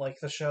doesn't like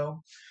the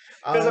show.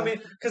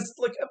 Because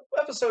like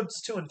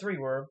episodes 2 and 3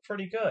 were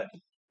pretty good,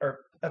 or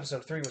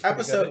episode 3 was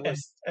pretty good,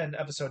 and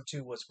episode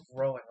 2 was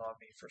growing on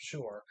me for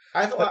sure.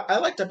 I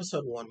liked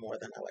episode 1 more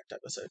than I liked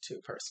episode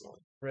 2 personally.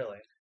 Really?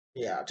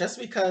 Yeah, just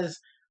because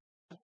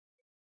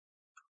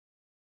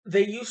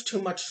they used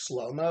too much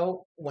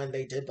slow-mo when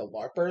they did the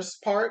LARPers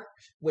part,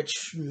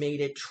 which made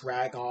it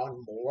drag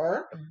on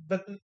more.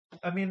 But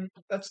I mean,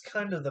 that's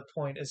kind of the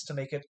point, is to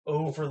make it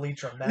overly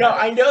dramatic. No,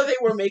 I know they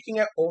were making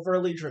it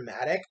overly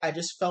dramatic. I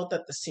just felt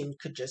that the scene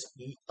could just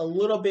be a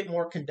little bit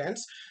more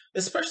condensed,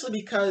 especially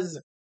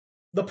because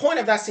the point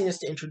of that scene is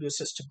to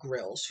introduce us to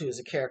Grills, who is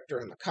a character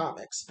in the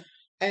comics.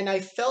 And I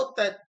felt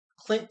that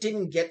Clint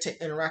didn't get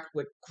to interact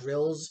with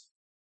Grills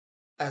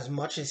as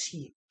much as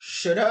he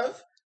should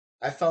have.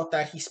 I felt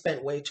that he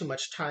spent way too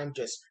much time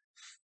just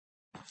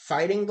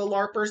fighting the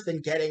LARPers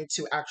than getting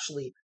to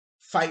actually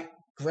fight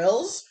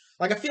Grills.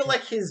 Like, I feel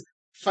like his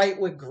fight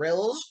with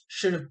Grills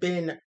should have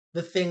been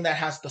the thing that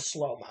has the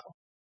slow-mo.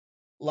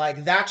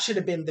 Like, that should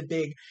have been the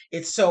big,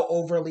 it's so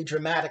overly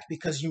dramatic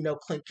because you know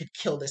Clint could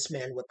kill this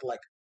man with, like,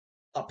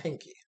 a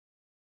pinky.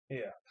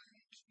 Yeah.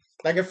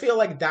 Like, I feel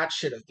like that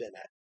should have been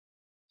it.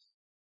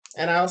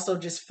 And I also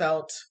just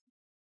felt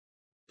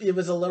it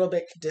was a little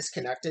bit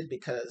disconnected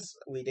because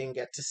we didn't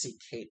get to see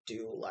Kate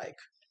do, like,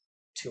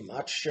 too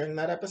much during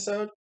that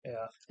episode.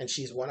 Yeah. And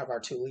she's one of our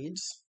 2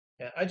 leads.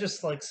 Yeah, I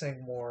just like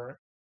seeing more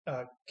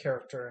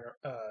character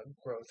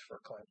growth for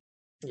Clint.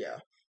 Yeah.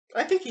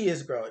 I think he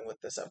is growing with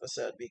this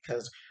episode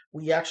because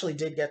we actually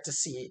did get to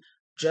see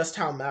just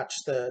how much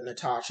the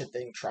Natasha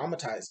thing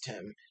traumatized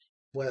him.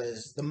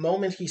 Was the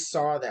moment he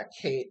saw that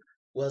Kate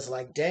was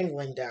like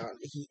dangling down,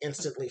 he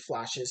instantly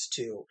flashes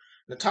to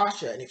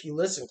Natasha. And if you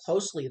listen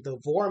closely, the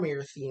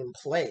Vormir theme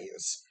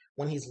plays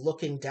when he's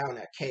looking down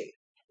at Kate.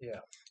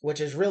 Yeah.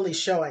 Which is really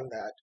showing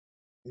that,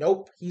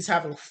 nope, he's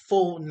having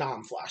full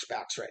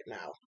non-flashbacks right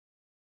now.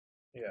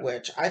 Yeah.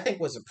 Which I think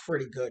was a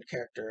pretty good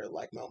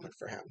character-like moment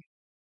for him.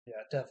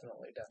 Yeah,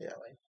 definitely. Yeah.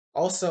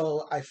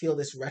 Also, I feel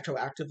this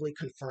retroactively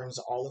confirms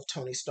all of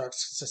Tony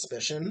Stark's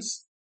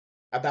suspicions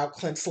about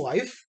Clint's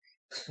life.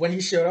 When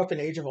he showed up in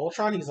Age of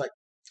Ultron, he's like,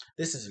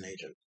 this is an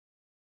agent.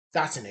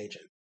 That's an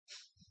agent.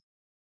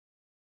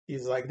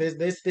 He's like,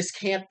 this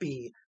can't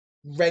be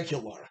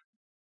regular.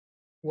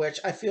 Which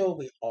I feel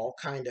we all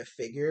kind of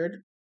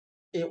figured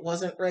it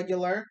wasn't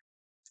regular,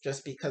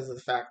 just because of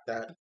the fact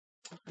that,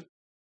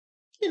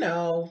 you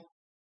know,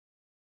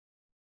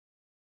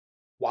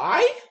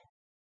 why?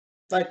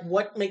 Like,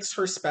 what makes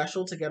her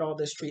special to get all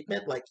this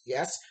treatment? Like,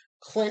 yes,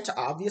 Clint,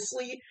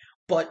 obviously,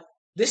 but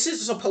this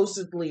is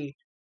supposedly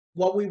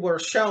what we were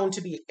shown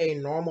to be a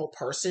normal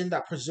person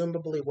that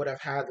presumably would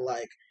have had,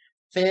 like,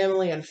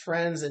 family and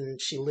friends, and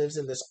she lives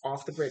in this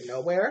off the grid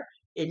nowhere.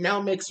 It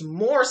now makes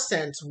more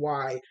sense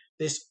why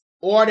this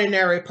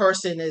ordinary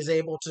person is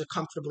able to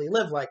comfortably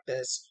live like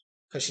this,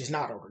 because she's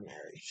not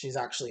ordinary. She's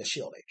actually a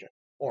SHIELD agent,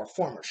 or a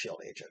former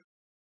SHIELD agent.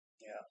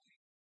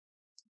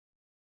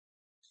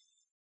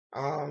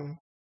 Yeah.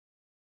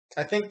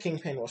 I think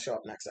Kingpin will show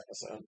up next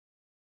episode.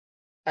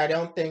 I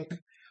don't think.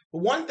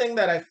 One thing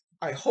that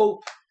I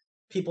hope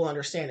people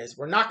understand is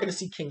we're not going to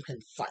see Kingpin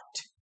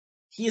fight.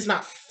 He is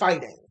not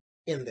fighting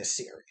in this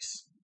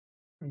series.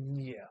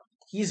 Yeah.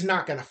 He's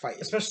not going to fight,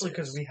 especially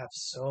because we have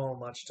so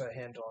much to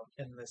handle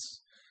in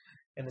this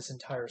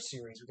entire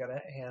series. We got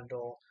to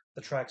handle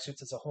the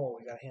tracksuits as a whole.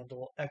 We got to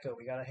handle Echo.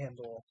 We got to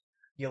handle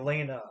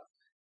Yelena.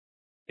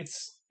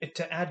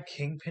 To add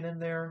Kingpin in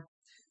there,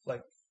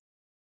 like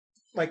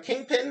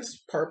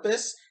Kingpin's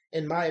purpose,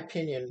 in my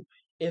opinion,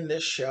 in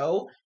this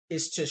show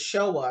is to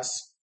show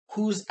us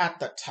who's at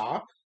the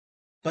top,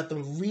 but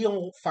the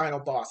real final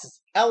boss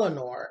is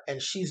Eleanor,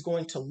 and she's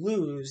going to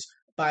lose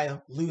by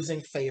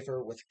losing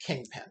favor with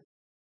Kingpin.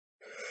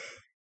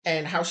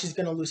 And how she's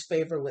going to lose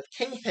favor with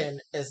Kingpin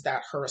is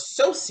that her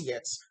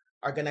associates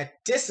are going to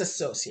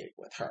disassociate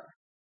with her.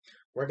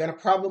 We're going to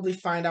probably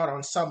find out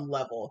on some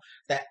level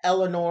that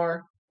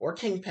Eleanor, or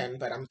Kingpin,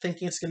 but I'm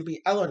thinking it's going to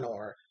be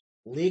Eleanor,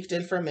 leaked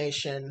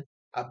information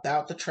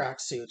about the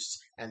tracksuits,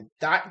 and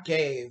that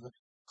gave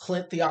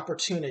Clint the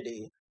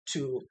opportunity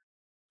to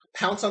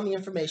pounce on the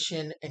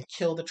information and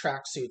kill the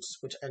tracksuits,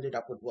 which ended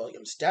up with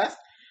William's death.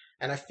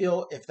 And I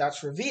feel if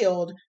that's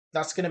revealed,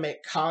 that's going to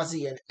make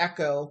Kazi and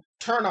Echo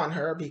turn on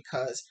her,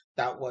 because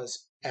that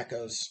was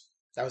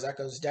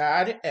Echo's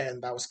dad,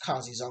 and that was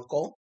Kazi's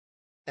uncle.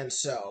 And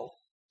so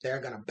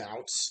they're going to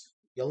bounce.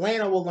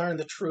 Yelena will learn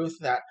the truth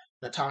that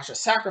Natasha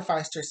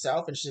sacrificed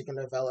herself, and she's going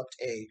to develop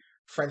a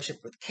friendship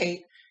with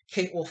Kate.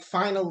 Kate will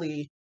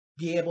finally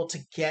be able to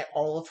get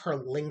all of her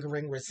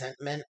lingering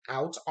resentment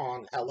out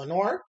on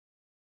Eleanor,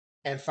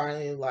 and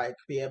finally, like,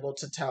 be able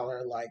to tell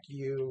her, like,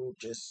 you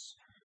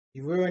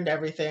ruined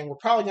everything. We're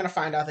probably going to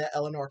find out that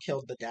Eleanor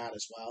killed the dad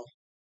as well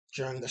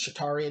during the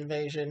Shatari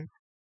invasion.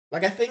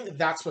 Like, I think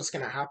that's what's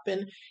going to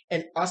happen.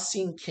 And us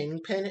seeing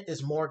Kingpin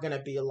is more going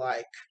to be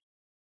like,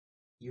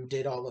 you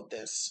did all of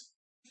this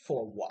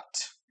for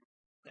what?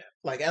 Yeah.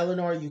 Like,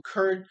 Eleanor, you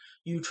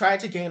tried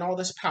to gain all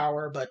this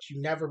power, but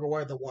you never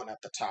were the one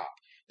at the top.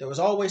 There was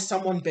always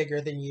someone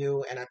bigger than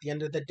you, and at the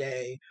end of the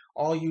day,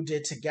 all you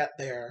did to get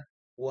there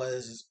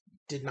was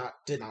did not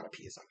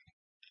appease him.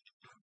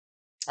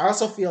 I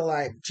also feel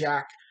like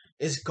Jack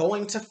is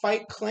going to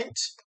fight Clint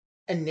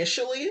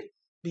initially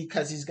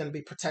because he's going to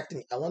be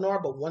protecting Eleanor,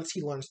 but once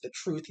he learns the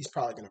truth, he's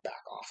probably going to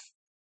back off.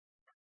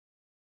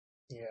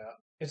 Yeah,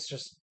 it's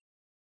just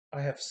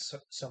I have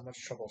so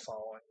much trouble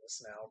following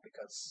this now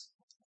because,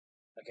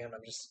 again,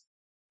 I'm just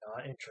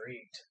not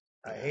intrigued.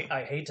 Yeah.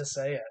 I hate to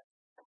say it.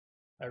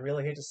 I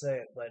really hate to say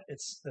it, but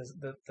it's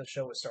the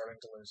show is starting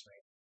to lose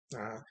me.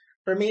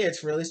 For me,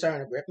 it's really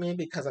starting to grip me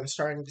because I'm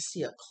starting to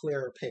see a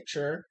clearer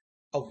picture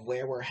of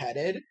where we're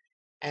headed,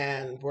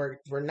 and we're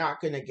not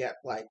going to get,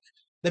 like,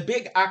 the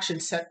big action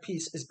set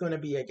piece is going to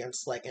be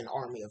against, like, an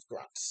army of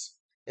grunts.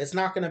 It's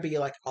not going to be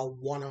like a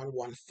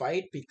one-on-one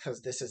fight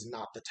because this is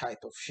not the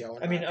type of show.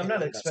 I mean, I'm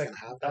not expecting.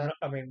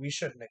 I mean, we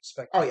shouldn't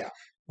expect. Oh yeah,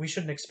 we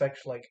shouldn't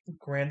expect like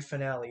grand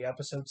finale,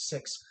 episode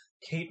 6,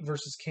 Kate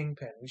versus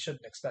Kingpin. We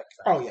shouldn't expect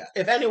that. Oh yeah,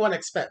 if anyone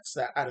expects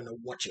that, I don't know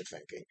what you're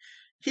thinking.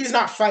 He's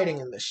not fighting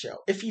in this show.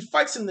 If he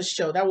fights in this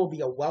show, that will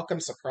be a welcome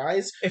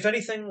surprise. If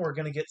anything, we're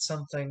gonna get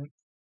something.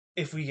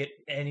 If we get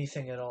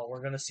anything at all,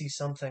 we're gonna see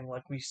something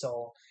like we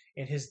saw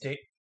in his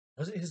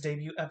Was it his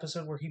debut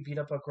episode where he beat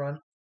up a grunt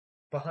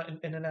behind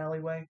in an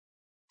alleyway?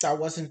 That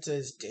wasn't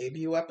his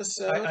debut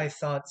episode. I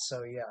thought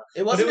so, yeah.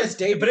 It wasn't his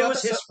debut, but it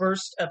was his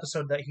first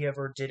episode that he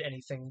ever did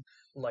anything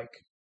like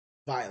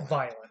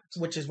violent.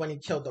 Which is when he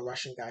killed the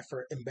Russian guy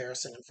for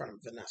embarrassing in front of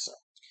Vanessa.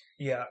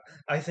 Yeah,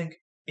 I think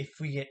if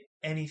we get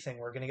anything,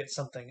 we're gonna get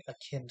something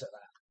akin to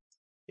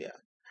that. Yeah,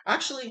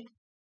 actually,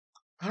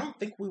 I don't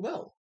think we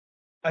will.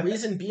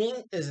 Reason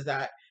being is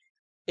that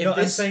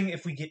I'm saying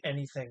if we get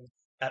anything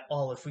at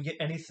all, if we get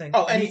anything,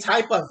 any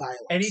type of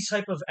violence, any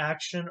type of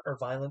action or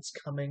violence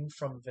coming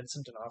from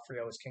Vincent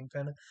D'Onofrio as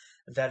Kingpin,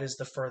 that is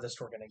the furthest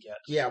we're going to get.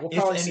 Yeah, we'll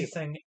probably if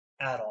anything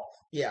at all.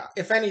 Yeah,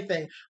 if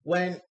anything,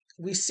 when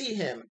we see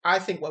him, I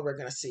think what we're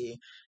going to see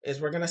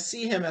is we're going to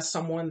see him as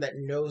someone that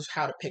knows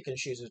how to pick and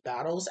choose his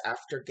battles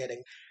after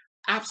getting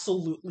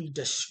absolutely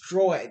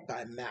destroyed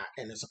by Matt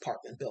in his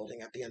apartment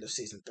building at the end of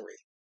season 3.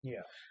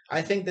 Yeah.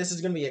 I think this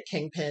is going to be a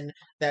Kingpin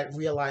that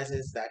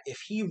realizes that if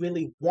he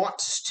really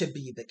wants to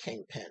be the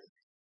Kingpin,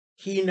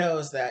 he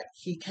knows that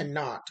he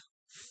cannot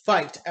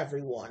fight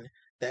everyone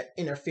that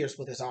interferes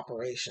with his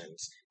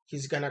operations.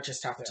 He's going to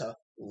just have to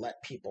let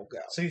people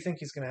go. So you think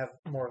he's going to have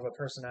more of a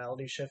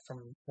personality shift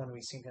from when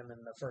we seen him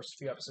in the first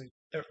few episodes,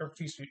 or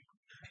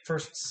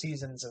first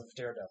seasons of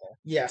Daredevil.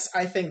 Yes,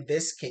 I think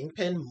this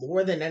Kingpin,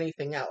 more than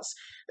anything else,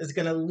 is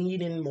going to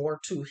lean in more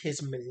to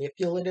his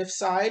manipulative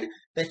side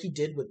that he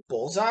did with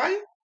Bullseye,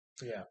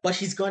 Yeah. but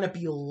he's going to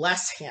be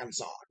less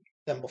hands-on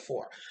than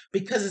before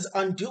because his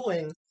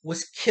undoing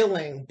was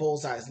killing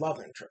Bullseye's love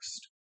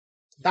interest.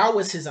 That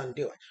was his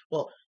undoing.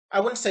 Well, I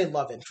wouldn't say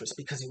love interest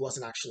because he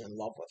wasn't actually in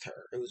love with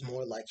her. It was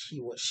more like she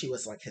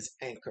was like his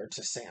anchor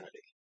to sanity.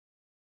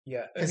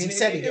 Yeah, I Because he mean,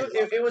 said he didn't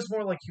love her. it was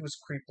more like he was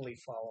creepily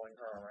following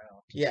her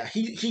around. Yeah,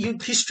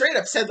 he straight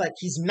up said like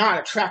he's not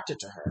attracted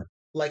to her.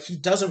 Like he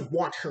doesn't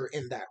want her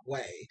in that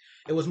way.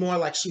 It was more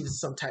like she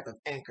was some type of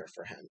anchor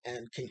for him,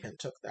 and Kingpin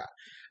took that.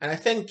 And I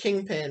think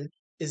Kingpin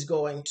is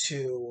going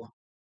to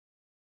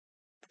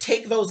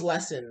take those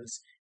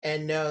lessons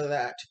and know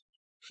that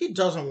he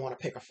doesn't want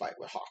to pick a fight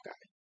with Hawkeye.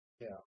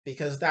 Yeah.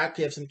 Because that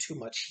gives him too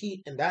much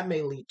heat, and that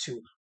may lead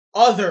to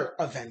other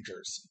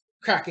Avengers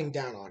cracking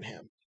down on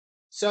him.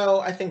 So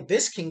I think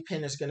this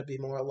Kingpin is going to be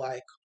more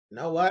like, you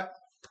know what?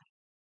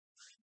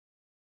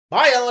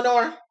 Bye,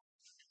 Eleanor.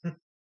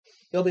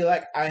 He'll be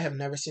like, I have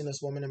never seen this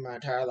woman in my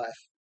entire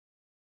life.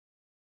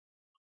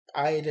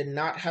 I did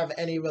not have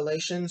any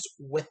relations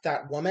with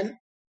that woman,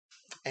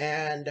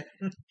 and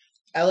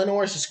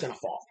Eleanor is just going to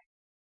fall.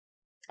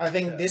 I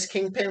think this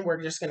Kingpin,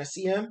 we're just going to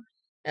see him,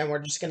 and we're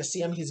just going to see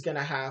him. He's going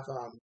to have,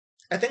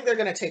 I think they're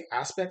going to take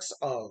aspects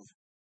of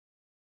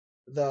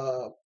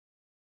the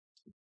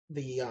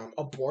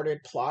aborted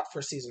plot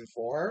for season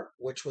 4,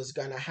 which was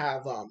going to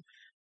have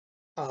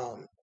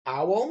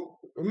Owl.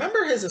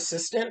 Remember his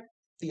assistant,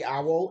 the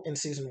Owl, in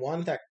season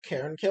 1 that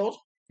Karen killed?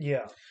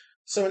 Yeah.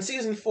 So in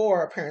season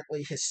 4,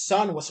 apparently his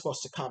son was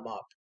supposed to come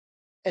up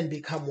and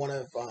become one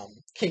of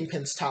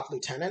Kingpin's top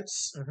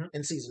lieutenants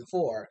in season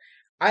 4.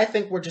 I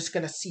think we're just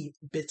going to see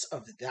bits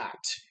of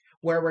that,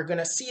 where we're going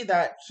to see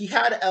that he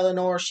had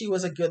Eleanor. She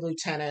was a good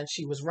lieutenant.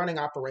 She was running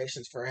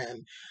operations for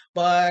him,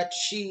 but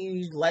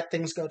she let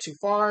things go too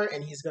far,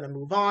 and he's going to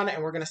move on,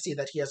 and we're going to see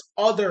that he has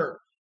other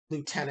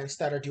lieutenants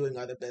that are doing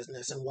other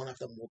business, and one of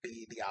them will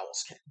be the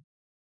Owl's King.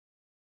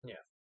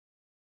 Yeah.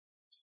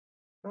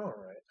 All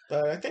right.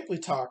 But I think we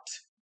talked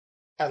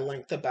at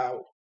length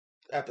about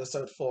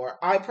episode 4.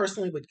 I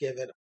personally would give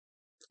it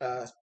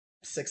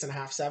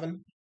 6.5,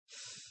 7.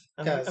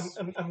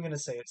 I'm gonna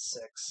say it's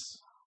 6.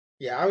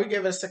 Yeah, I would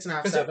give it a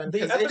 6.5, 7.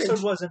 The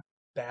episode wasn't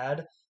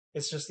bad.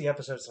 It's just the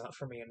episode's not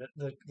for me, and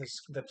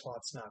the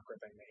plot's not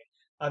gripping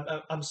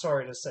me. I'm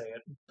sorry to say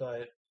it,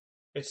 but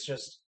it's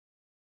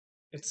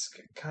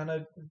kind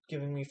of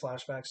giving me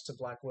flashbacks to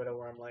Black Widow,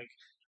 where I'm like,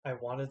 I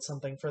wanted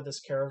something for this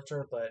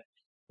character, but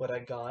what I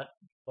got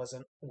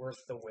wasn't worth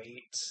the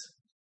wait.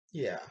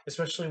 Yeah.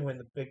 Especially when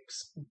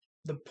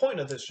the point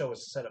of this show is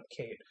to set up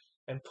Kate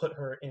and put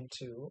her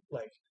into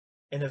like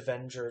an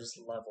Avengers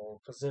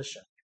level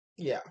position.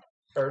 Yeah.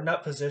 Or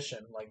not position,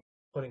 like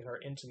putting her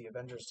into the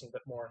Avengers team,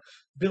 but more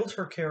build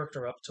her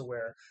character up to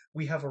where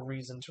we have a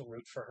reason to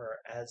root for her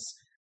as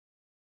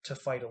to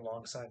fight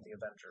alongside the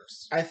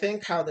Avengers. I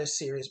think how this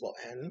series will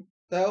end,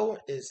 though,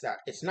 is that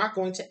it's not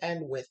going to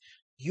end with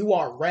you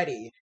are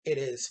ready. It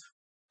is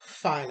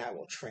fine, I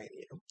will train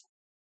you.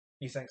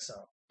 You think so?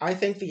 I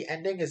think the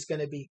ending is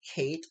going to be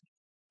Kate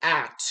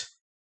at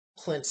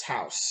Clint's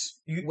house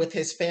with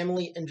his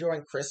family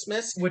enjoying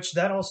Christmas. Which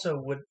that also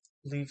would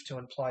leave to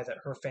imply that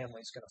her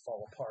family's going to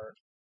fall apart.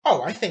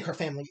 Oh, I think her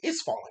family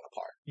is falling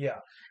apart. Yeah.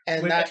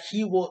 And that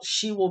she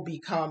will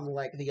become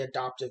like the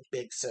adoptive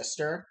big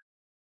sister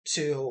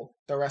to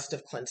the rest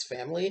of Clint's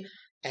family,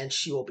 and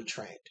she will be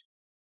trained.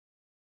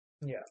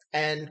 Yeah.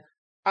 And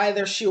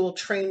either she will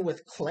train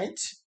with Clint,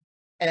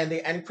 and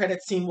the end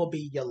credit scene will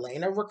be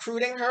Yelena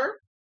recruiting her,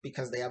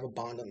 because they have a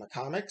bond in the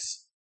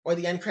comics, or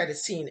the end credit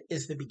scene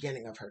is the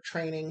beginning of her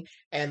training,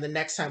 and the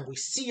next time we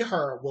see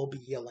her will be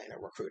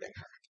Yelena recruiting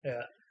her.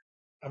 Yeah.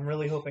 I'm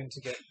really hoping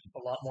to get a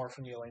lot more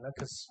from Yelena,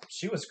 because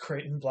she was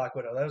great in Black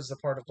Widow. That was the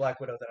part of Black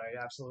Widow that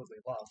I absolutely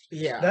loved.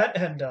 Yeah. That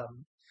and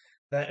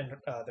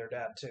their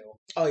dad too.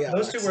 Oh yeah.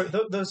 Those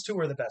two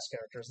were the best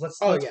characters.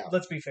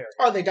 Let's be fair.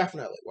 Oh, they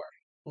definitely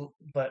were.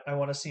 But I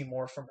want to see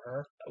more from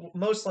her.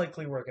 Most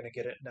likely we're going to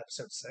get it in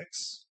episode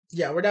 6.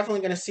 Yeah, we're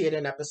definitely going to see it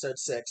in episode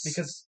 6.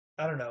 Because,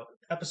 I don't know,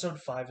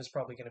 episode 5 is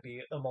probably going to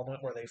be a moment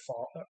where they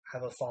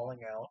have a falling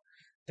out.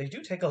 They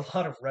do take a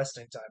lot of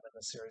resting time in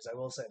this series, I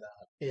will say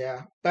that.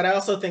 Yeah, but I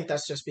also think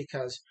that's just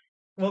because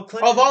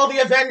Clint, of all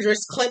the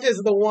Avengers, Clint is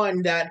the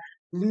one that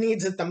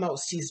needs it the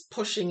most. He's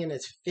pushing in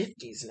his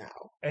 50s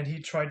now. And he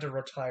tried to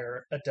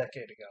retire a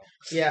decade ago.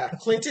 Yeah,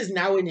 Clint is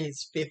now in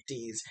his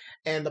 50s,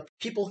 and the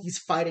people he's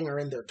fighting are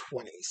in their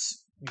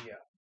 20s. Yeah.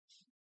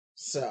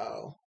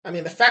 So, I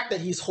mean, the fact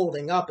that he's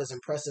holding up is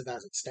impressive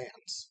as it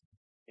stands.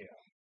 Yeah.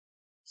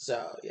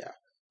 So, yeah.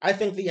 I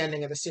think the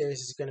ending of the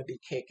series is going to be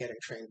Kate getting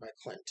trained by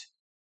Clint.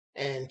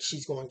 And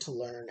she's going to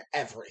learn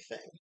everything.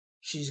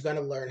 She's going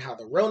to learn how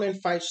the Ronin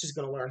fights. She's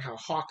going to learn how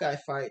Hawkeye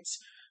fights.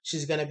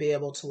 She's going to be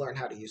able to learn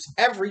how to use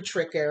every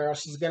trick arrow.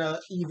 She's going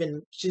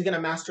to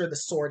master the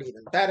sword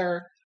even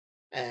better.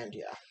 And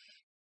yeah.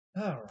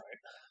 All right.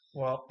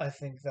 Well, I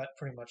think that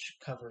pretty much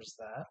covers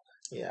that.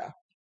 Yeah.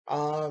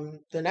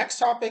 The next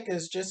topic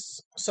is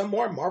just some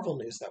more Marvel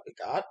news that we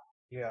got.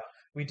 Yeah,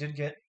 we did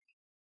get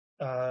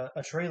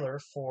a trailer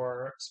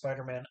for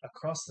Spider-Man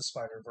Across the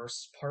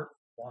Spider-Verse Part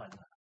 1.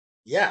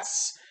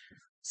 Yes.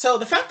 So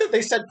the fact that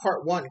they said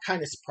part one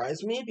kind of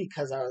surprised me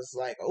because I was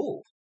like,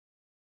 oh,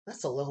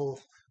 that's a little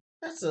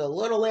that's a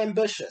little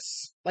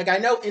ambitious. Like I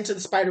know Into the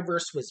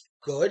Spider-Verse was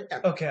good.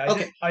 Okay,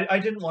 Okay. I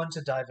didn't want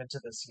to dive into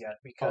this yet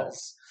Oh,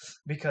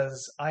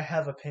 because I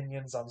have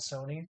opinions on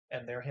Sony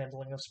and their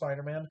handling of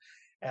Spider-Man,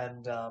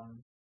 and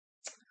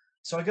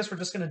so I guess we're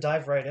just going to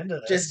dive right into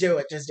just this. do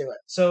it. Just do it.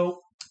 So,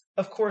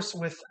 of course,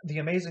 with the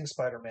Amazing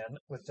Spider-Man,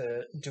 with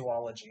the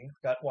duology,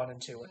 got one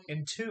and two.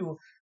 In two,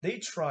 they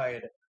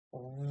tried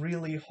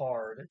really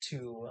hard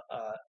to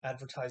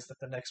advertise that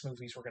the next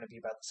movies were going to be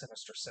about the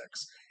Sinister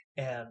Six,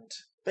 and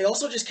They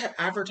also just kept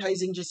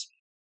advertising just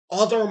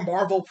other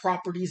Marvel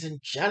properties in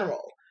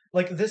general.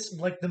 like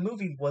the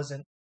movie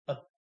wasn't a.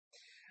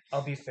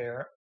 I'll be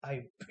fair.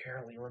 I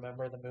barely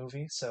remember the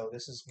movie, so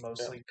this is Yeah.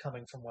 mostly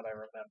coming from what I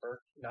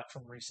remember, not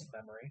from recent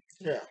memory.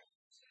 Yeah.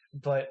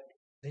 But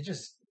they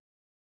just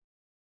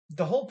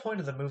the whole point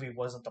of the movie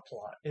wasn't the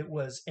plot; it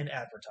was an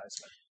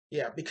advertisement.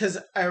 Yeah, because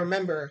I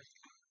remember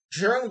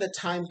during the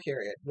time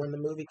period when the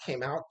movie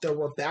came out, there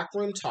were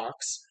backroom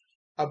talks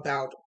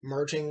about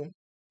merging,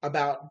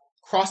 about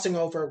crossing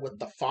over with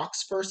the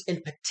Fox first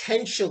and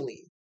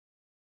potentially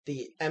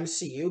the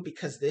MCU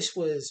because this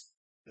was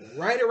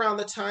right around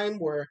the time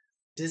where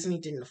Disney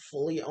didn't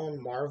fully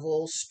own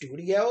Marvel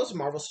Studios.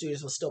 Marvel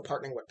Studios was still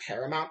partnering with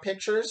Paramount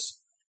Pictures.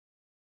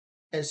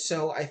 And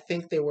so I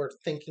think they were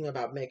thinking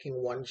about making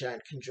one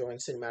giant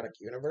conjoined cinematic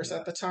universe Yeah,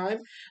 at the time.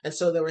 And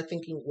so they were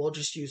thinking, we'll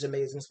just use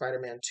Amazing Spider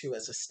Man 2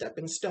 as a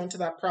stepping stone to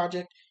that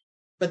project.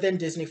 But then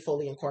Disney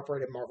fully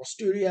incorporated Marvel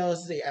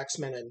Studios, the X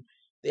Men and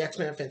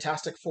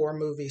Fantastic Four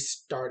movies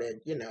started,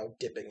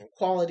 dipping in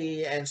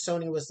quality, and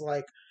Sony was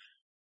like,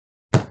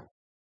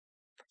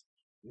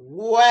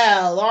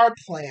 well, our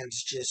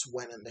plans just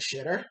went in the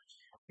shitter.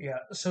 yeah.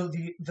 So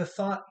the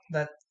thought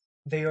that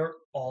they are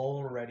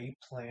already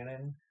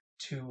planning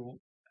to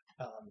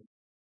um,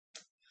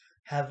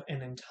 have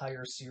an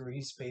entire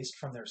series based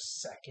from their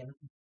second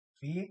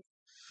movie,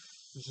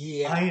 I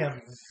Yeah.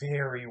 am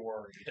very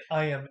worried.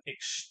 I am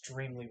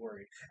extremely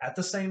worried. At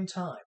the same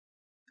time,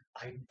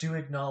 I do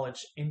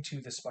acknowledge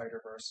Into the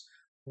Spider-Verse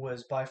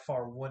was by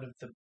far one of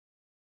the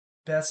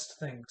best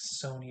things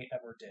Sony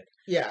ever did.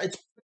 Yeah, it's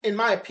in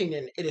my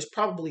opinion, it is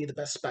probably the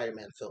best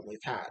Spider-Man film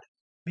we've had.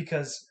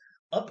 Because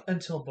up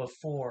until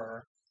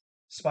before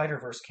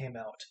Spider-Verse came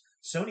out,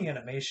 Sony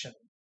Animation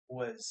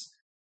was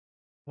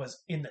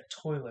was in the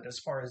toilet as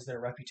far as their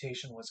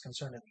reputation was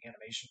concerned in the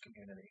animation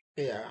community.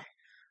 Yeah.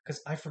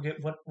 Because I forget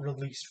what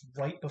released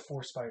right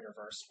before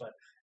Spider-Verse, but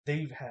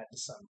they've had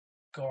some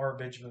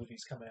garbage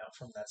movies coming out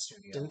from that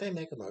studio. Didn't they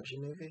make Emoji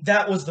Movie?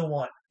 That was the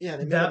one. Yeah,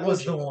 they made That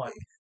was Emoji the one.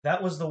 Movie.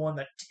 That was the one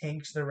that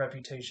tanked their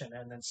reputation,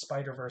 and then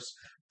Spider-Verse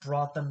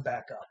brought them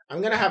back up.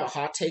 I'm gonna have a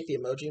hot take. The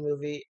Emoji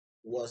Movie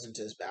wasn't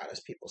as bad as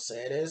people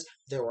say it is.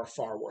 There were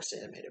far worse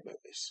animated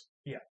movies.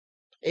 Yeah.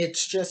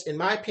 It's just, in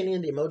my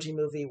opinion, the Emoji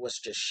Movie was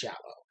just shallow.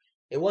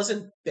 It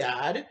wasn't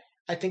bad.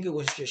 I think it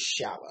was just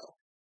shallow.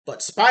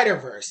 But Spider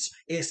Verse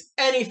is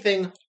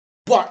anything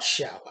but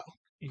shallow.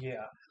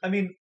 Yeah. I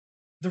mean,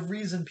 the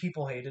reason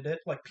people hated it,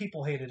 like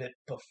people hated it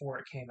before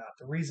it came out.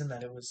 The reason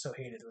that it was so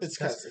hated was It's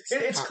because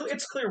because it's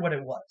it's clear what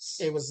it was.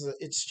 it was.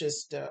 It's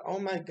just. Oh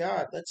my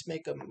God! Let's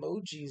make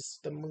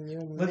emojis the new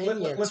Let, let, let,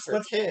 minions let's for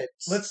let's kids.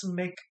 let's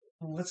make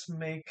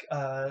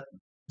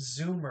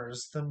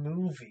Zoomers the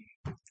movie.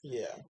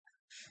 Yeah,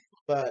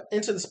 but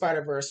Into the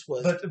Spider Verse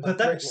was a But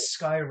that great movie.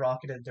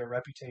 skyrocketed their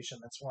reputation.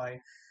 That's why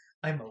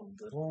I'm a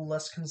little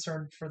less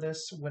concerned for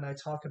this when I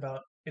talk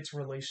about its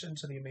relation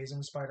to the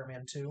Amazing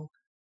Spider-Man 2,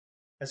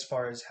 as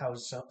far as how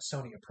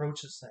Sony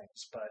approaches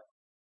things. But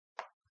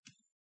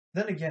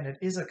then again, it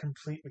is a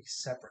completely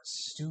separate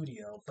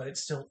studio, but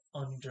it's still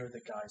under the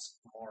guise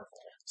of Marvel.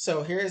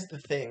 So here's the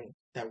thing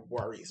that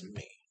worries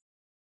me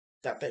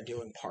that they're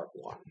doing part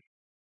one.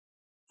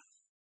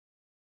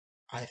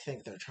 I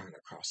think they're trying to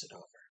cross it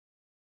over.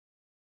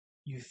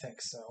 You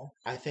think so?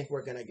 I think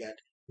we're gonna get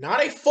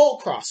not a full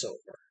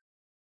crossover,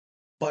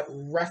 but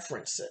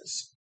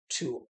references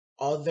to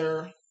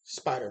other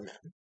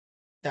Spider-Men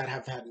that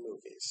have had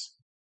movies.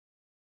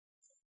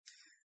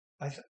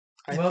 I th-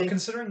 I well, think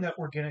considering that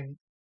we're getting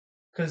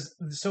because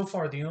so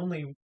far the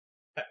only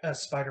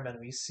Spider-Man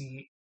we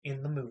see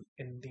in the movie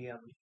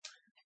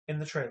in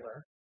the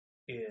trailer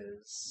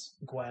is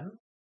Gwen,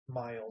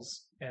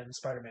 Miles, and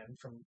Spider-Man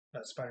from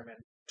Spider-Man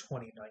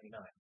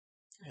 2099.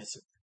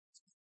 his,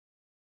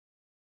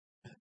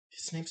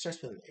 his name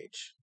starts with an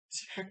H.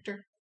 Is it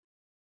Hector?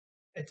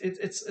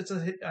 It's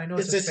a I know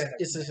it's Hispanic,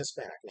 It's a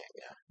Hispanic name,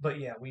 yeah. but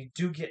yeah, we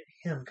do get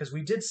him because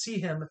we did see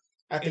him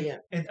At the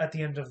end, at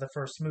the end of the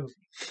first movie.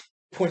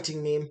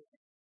 pointing meme.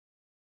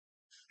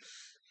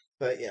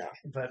 But yeah,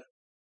 But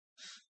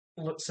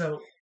look, so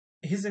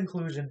his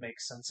inclusion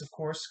makes sense, of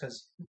course,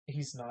 because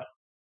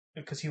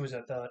he was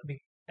at the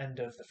end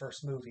of the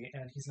first movie,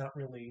 and he's not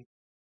really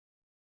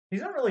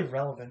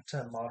relevant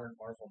to modern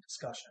Marvel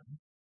discussion.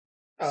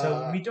 So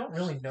Uh, we don't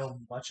really know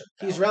much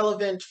he's about him.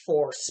 relevant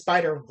for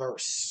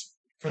Spider-Verse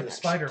For the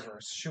connection.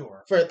 Spider-Verse,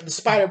 sure. For the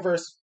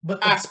Spider-Verse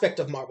But the aspect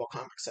of Marvel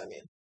Comics, I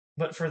mean.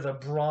 but for the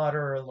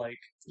broader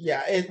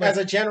Yeah, as like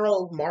a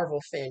general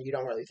Marvel fan, you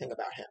don't really think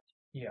about him.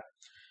 yeah.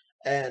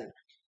 And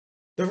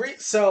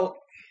so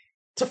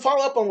to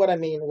follow up on what I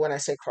mean when I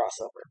say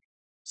crossover.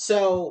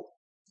 So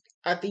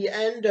at the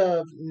end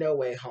of No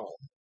Way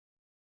Home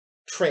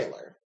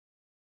trailer,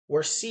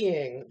 we're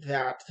seeing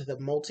that the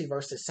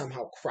multiverse is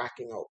somehow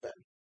cracking open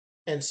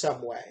in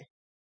some way,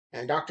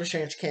 and Doctor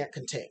Strange can't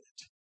contain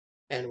it.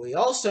 And we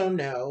also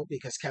know,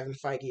 because Kevin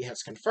Feige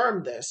has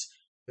confirmed this,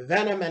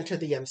 Venom entered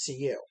the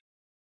MCU,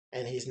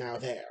 and he's now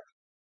there.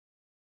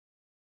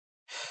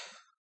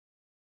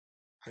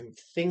 I'm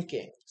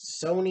thinking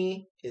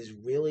Sony is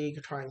really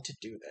trying to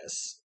do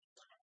this.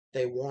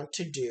 They want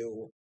to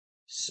do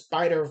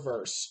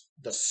Spider-Verse,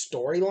 the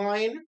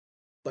storyline,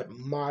 but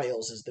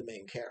Miles is the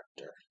main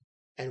character.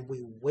 And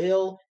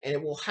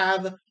it will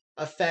have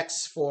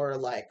effects for,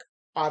 like,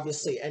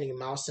 obviously any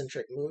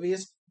Miles-centric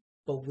movies,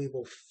 but we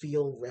will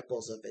feel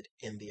ripples of it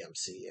in the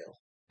MCU.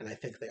 And I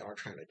think they are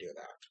trying to do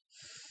that.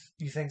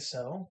 You think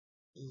so?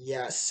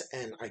 Yes,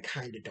 and I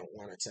kind of don't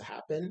want it to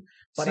happen.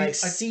 But See, I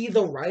see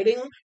the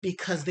writing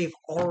because they've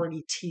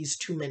already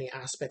teased too many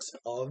aspects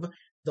of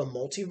the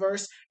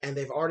multiverse, and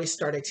they've already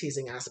started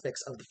teasing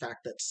aspects of the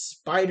fact that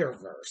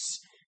Spider-Verse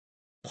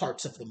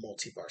parts of the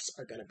multiverse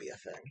are going to be a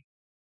thing.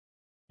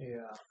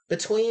 yeah.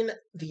 Between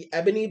the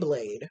Ebony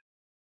Blade,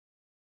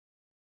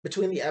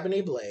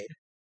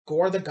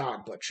 Gore the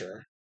God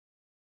Butcher,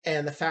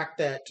 and the fact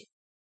that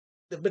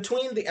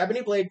between the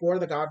Ebony Blade, Gore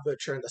the God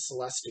Butcher, and the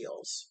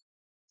Celestials,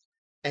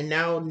 and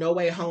now No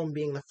Way Home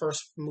being the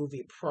first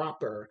movie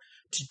proper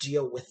to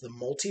deal with the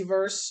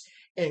multiverse.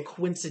 And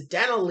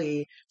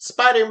coincidentally,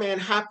 Spider-Man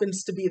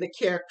happens to be the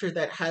character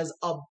that has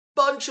a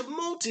bunch of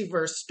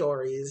multiverse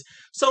stories,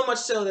 so much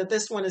so that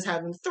this one is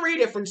having 3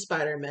 different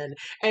Spider-Men,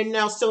 and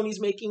now Sony's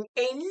making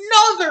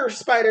another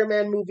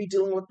Spider-Man movie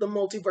dealing with the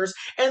multiverse,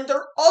 and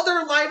their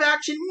other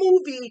live-action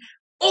movie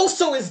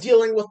also is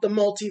dealing with the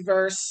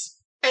multiverse,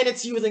 and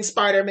it's using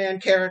Spider-Man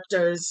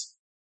characters.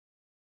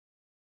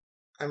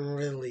 I'm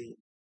really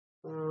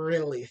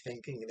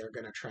thinking they're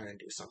going to try and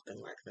do something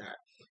like that.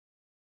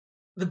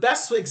 The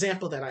best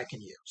example that I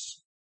can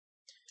use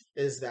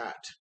is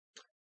that,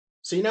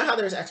 so you know how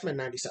there's X-Men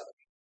 97?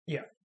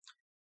 Yeah.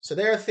 So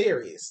there are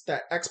theories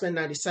that X-Men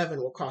 97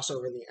 will cross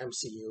over in the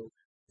MCU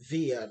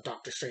via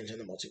Doctor Strange in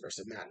the Multiverse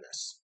of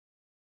Madness,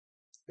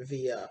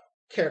 via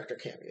character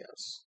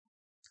cameos,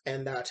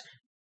 and that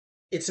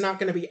it's not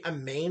going to be a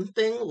main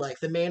thing, like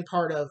the main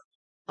part of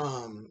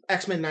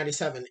X-Men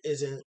 97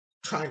 isn't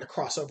trying to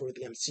cross over with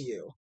the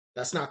MCU.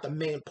 That's not the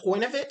main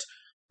point of it,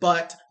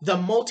 but the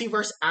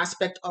multiverse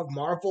aspect of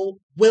Marvel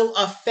will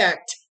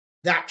affect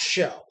that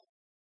show.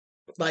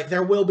 Like,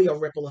 there will be a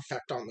ripple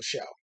effect on the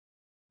show.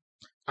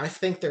 I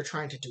think they're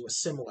trying to do a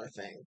similar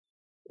thing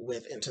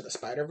with Into the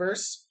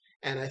Spider-Verse,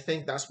 and I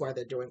think that's why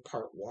they're doing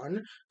part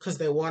 1, because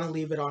they want to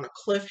leave it on a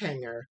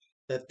cliffhanger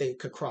that they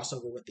could cross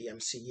over with the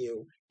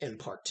MCU in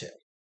part 2.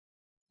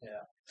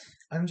 Yeah.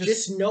 I'm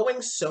just knowing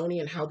Sony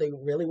and how they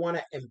really want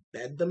to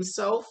embed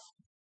themselves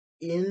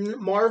in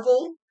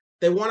Marvel,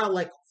 they want to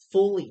like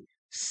fully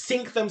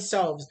sink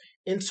themselves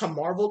into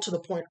Marvel to the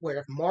point where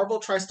if Marvel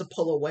tries to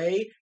pull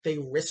away, they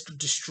risk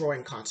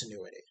destroying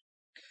continuity.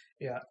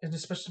 Yeah, and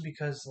especially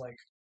because like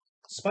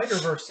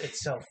Spider-Verse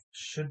itself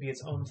should be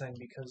its own thing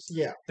because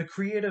the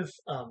creative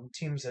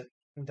teams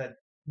that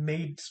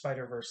made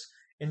Spider-Verse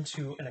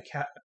into an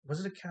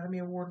was it Academy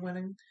Award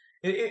winning?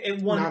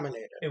 It won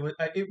nominated.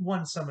 It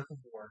won some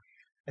award.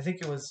 I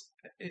think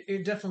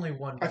it definitely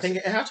won. I think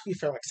it had to be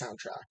for like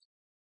soundtrack.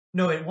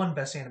 No, it won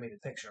Best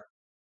Animated Picture.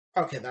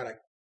 Okay,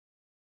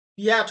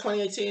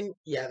 2018.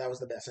 Yeah, that was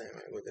the best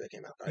animated movie that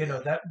came out. You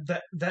know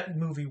that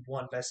movie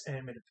won Best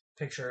Animated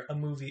Picture, a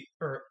movie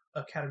or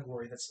a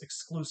category that's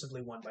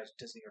exclusively won by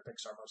Disney or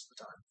Pixar most of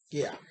the time.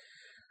 Yeah,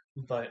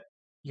 but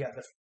yeah,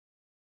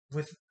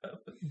 with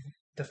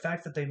the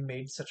fact that they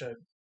made such a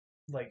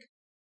like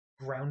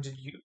grounded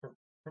or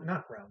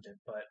not grounded,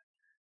 but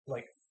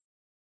like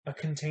a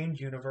contained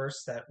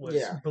universe that was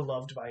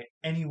beloved by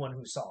anyone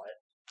who saw it.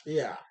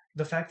 Yeah.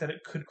 The fact that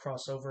it could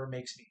cross over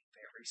makes me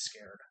very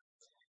scared.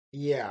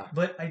 Yeah.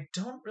 But I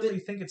don't really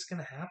think it's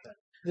going to happen.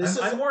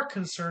 I'm more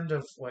concerned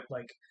of what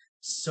like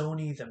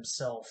Sony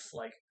themselves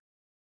like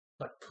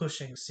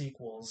pushing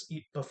sequels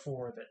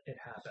before that it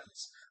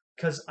happens.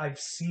 Because I've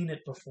seen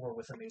it before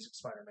with Amazing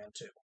Spider-Man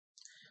 2.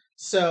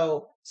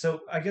 So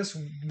I guess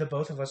the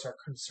both of us are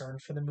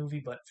concerned for the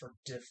movie, but for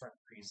different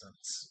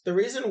reasons. The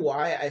reason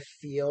why I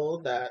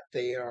feel that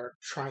they are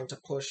trying to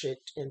push it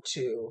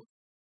into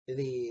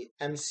the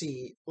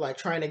MC, like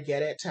trying to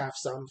get it to have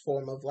some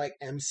form of like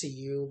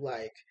MCU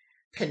like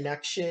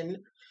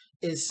connection,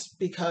 is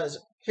because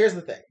here's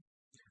the thing: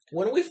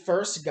 when we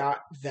first got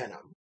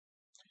Venom,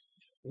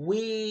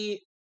 the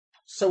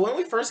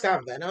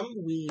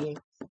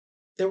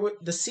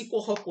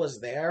sequel hook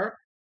was there,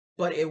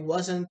 but it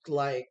wasn't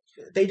like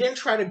they didn't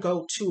try to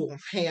go too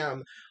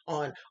ham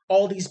on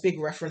all these big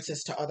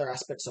references to other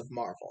aspects of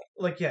Marvel.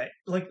 Like yeah,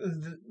 like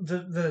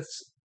the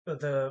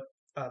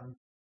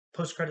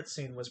post credit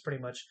scene was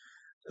pretty much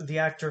the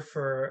actor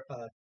for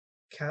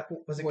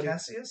was it Woody,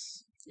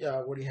 Cassius?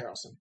 Woody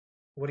Harrelson.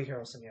 Woody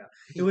Harrelson, yeah.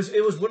 He, It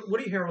was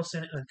Woody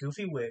Harrelson in a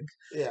goofy wig,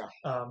 yeah,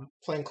 um,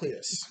 playing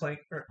Cletus. playing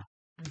or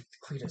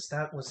Cletus,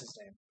 that was his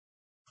name.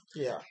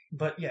 Yeah,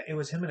 But yeah, it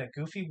was him in a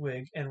goofy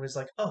wig, and was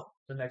like, oh,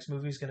 the next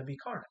movie is going to be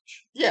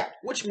Carnage. yeah,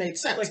 which made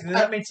sense. Like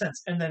that made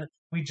sense. And then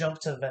we jump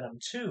to Venom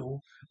 2,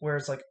 where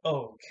it's like,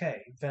 oh,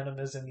 okay, Venom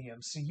is in the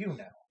MCU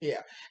now.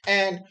 Yeah,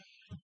 and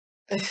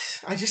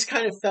I just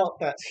kind of felt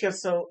that.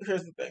 So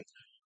here's the thing,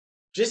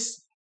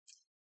 just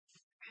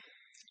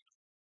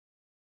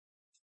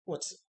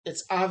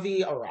it's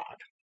Avi Arad.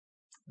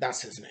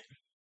 That's his name.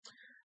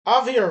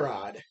 Avi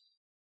Arad.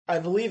 I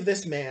believe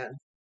this man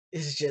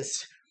is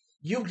just.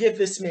 You give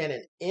this man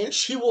an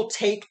inch, he will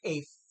take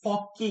a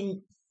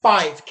fucking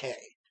 5K.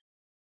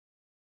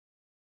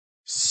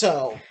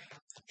 So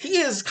he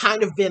has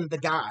kind of been the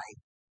guy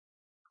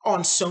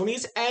on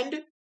Sony's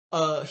end.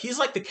 He's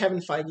like the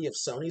Kevin Feige of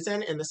Sony's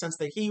end in the sense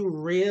that he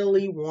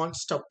really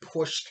wants to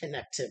push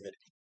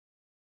connectivity.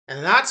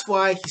 And that's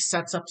why he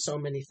sets up so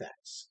many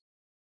things.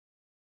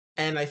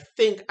 And I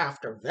think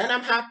after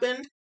Venom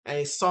happened and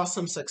he saw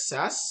some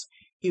success,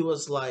 he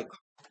was like,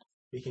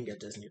 we can get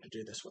Disney to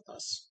do this with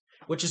us.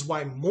 Which is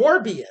why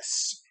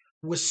Morbius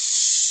was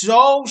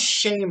so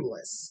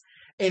shameless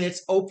in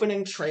its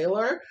opening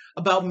trailer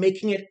about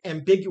making it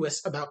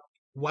ambiguous about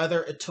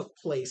whether it took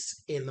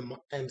place in the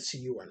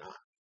MCU or not.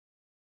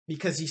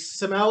 Because he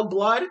smelled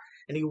blood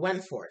and he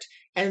went for it.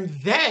 And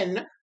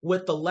then,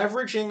 with the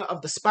leveraging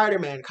of the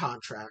Spider-Man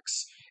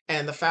contracts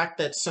and the fact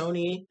that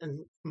Sony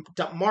and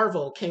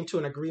Marvel came to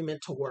an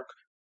agreement to work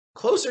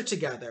closer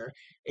together,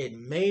 it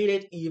made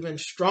it even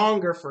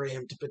stronger for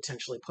him to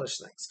potentially push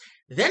things.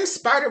 Then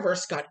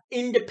Spider-Verse got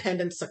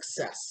independent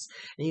success.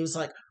 And he was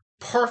like,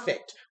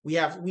 perfect. We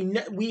have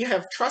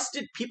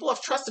trusted, people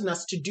have trusted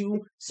us to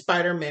do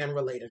Spider-Man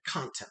related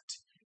content.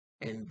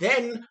 And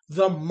then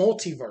the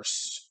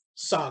multiverse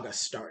saga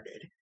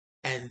started.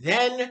 And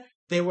then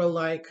they were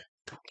like,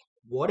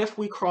 what if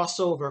we cross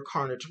over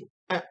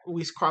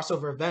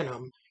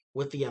Venom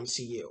with the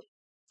MCU?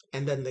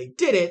 And then they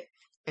did it,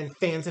 and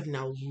fans have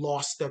now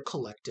lost their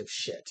collective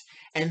shit.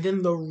 And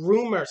then the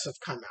rumors have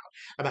come out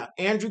about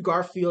Andrew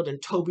Garfield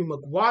and Tobey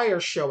Maguire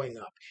showing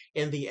up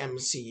in the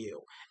MCU,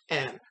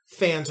 and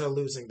fans are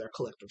losing their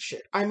collective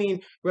shit. I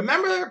mean,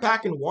 remember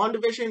back in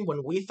WandaVision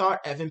when we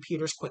thought Evan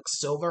Peters'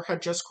 Quicksilver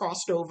had just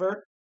crossed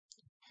over?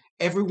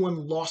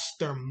 Everyone lost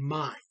their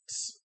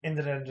minds. And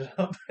it ended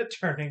up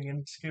turning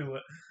into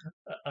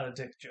a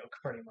dick joke,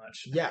 pretty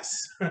much. Yes,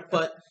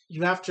 but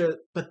you have to.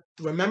 But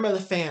remember the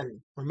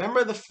fan.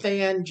 Remember the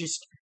fan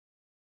just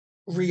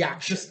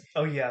reaction.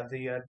 Oh yeah,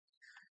 the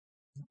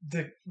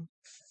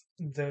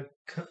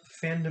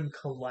fandom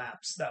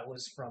collapse that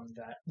was from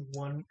that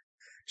one.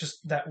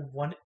 Just that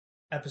one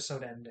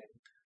episode ending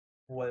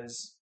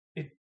was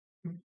it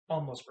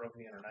almost broke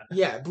the internet.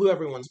 Yeah, it blew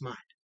everyone's mind.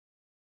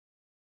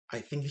 I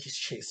think he's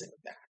chasing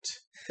that.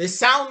 This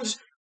sounds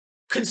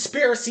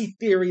conspiracy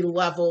theory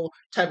level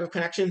type of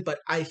connection, but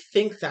I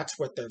think that's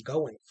what they're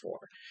going for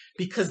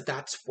because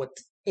that's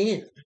what's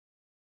in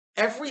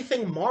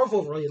everything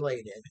Marvel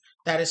related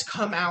that has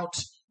come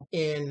out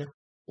in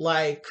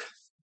like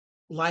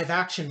live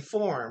action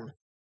form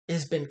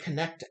has been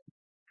connected.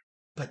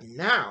 But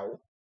now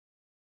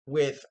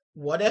with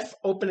What If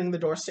opening the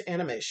doors to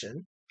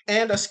animation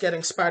and us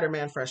getting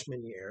Spider-Man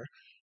freshman year,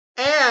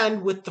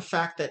 and with the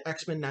fact that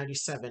X-Men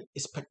 97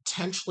 is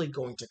potentially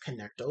going to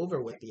connect over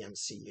with the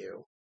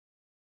MCU,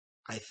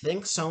 I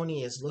think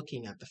Sony is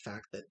looking at the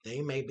fact that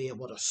they may be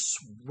able to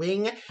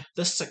swing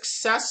the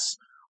success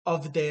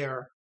of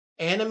their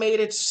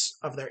animated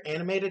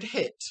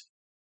hit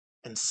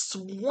and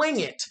swing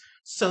it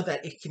so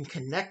that it can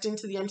connect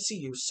into the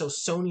MCU so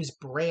Sony's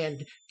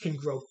brand can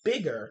grow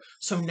bigger.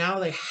 So now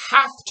they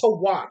have to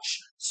watch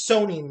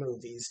Sony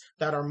movies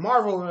that are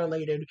Marvel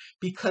related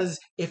because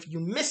if you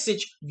miss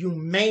it, you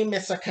may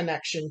miss a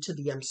connection to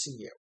the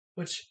MCU.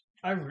 Which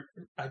I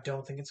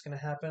don't think it's going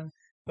to happen,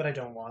 but I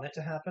don't want it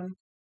to happen.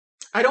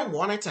 I don't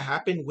want it to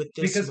happen with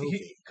this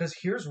movie. Because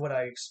here's what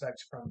I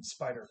expect from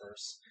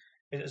Spider-Verse.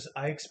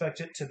 I expect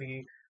it to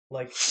be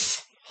like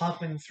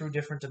hopping through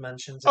different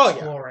dimensions,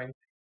 exploring,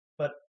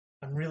 but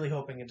I'm really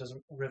hoping it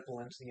doesn't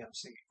ripple into the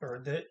MCU,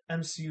 or the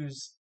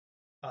MCU's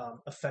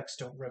effects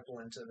don't ripple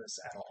into this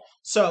at all.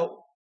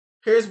 So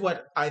here's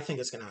what I think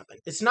is going to happen.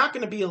 It's not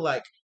going to be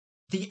like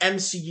the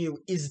MCU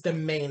is the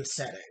main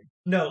setting.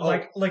 No,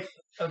 like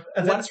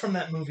events from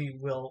that movie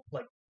will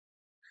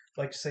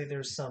like say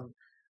there's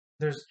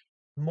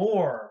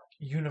more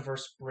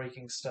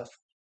universe-breaking stuff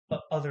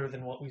other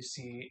than what we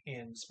see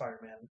in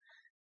Spider-Man,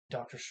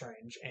 Doctor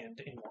Strange, and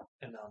in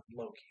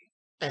Loki.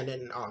 And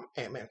in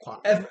Ant-Man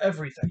Quantum.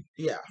 Everything.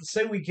 Yeah.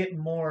 Say we get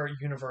more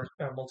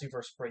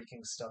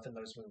multiverse-breaking stuff in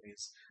those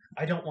movies.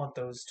 I don't want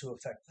those to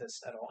affect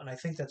this at all, and I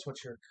think that's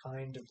what you're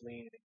kind of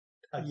leaning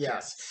against.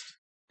 Yes.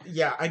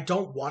 yeah, I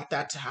don't want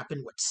that to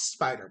happen with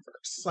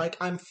Spider-Verse. Like,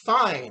 I'm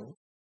fine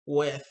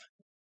with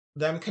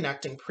them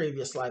connecting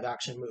previous live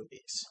action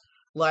movies.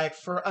 Like,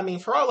 for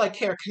all I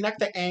care, connect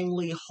the Ang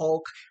Lee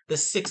Hulk, the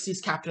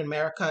 60s Captain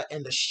America,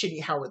 and the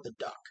shitty Howard the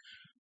Duck.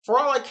 For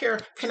all I care,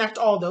 connect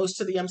all those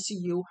to the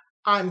MCU.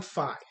 I'm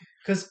fine.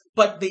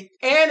 But the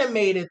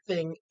animated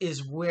thing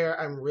is where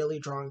I'm really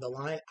drawing the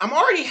line. I'm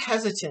already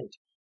hesitant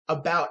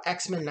about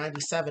X-Men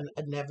 97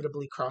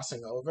 inevitably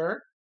crossing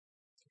over.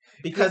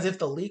 Because if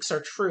the leaks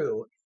are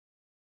true,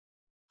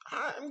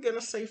 I'm going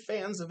to say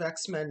fans of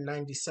X-Men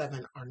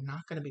 97 are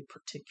not going to be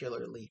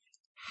particularly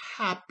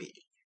happy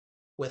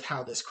with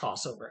how this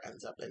crossover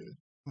ends up in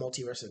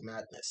Multiverse of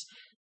Madness.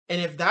 And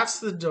if that's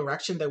the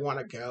direction they want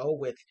to go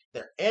with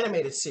their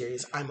animated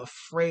series, I'm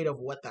afraid of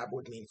what that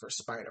would mean for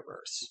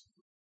Spider-Verse.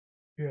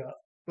 Yeah.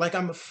 Like,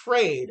 I'm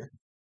afraid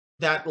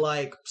that,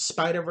 like,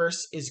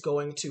 Spider-Verse is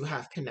going to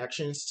have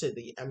connections to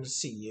the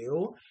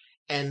MCU,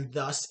 and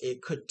thus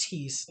it could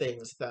tease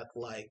things that,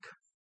 like,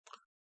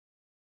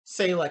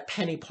 say, like,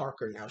 Penny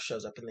Parker now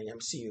shows up in the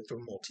MCU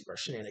through multiverse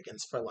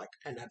shenanigans for, like,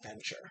 an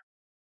adventure.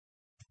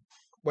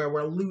 Where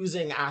we're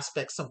losing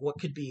aspects of what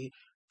could be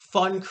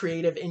fun,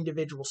 creative,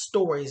 individual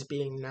stories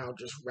being now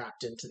just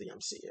wrapped into the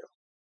MCU.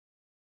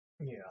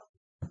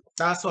 Yeah.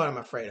 That's what I'm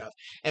afraid of.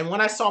 And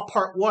when I saw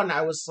part 1,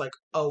 I was like,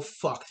 oh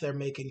fuck, they're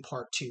making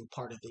part 2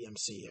 part of the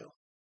MCU.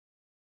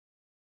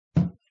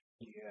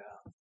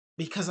 Yeah.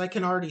 Because I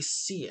can already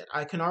see it.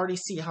 I can already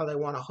see how they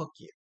want to hook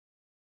you.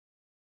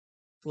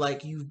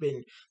 Like,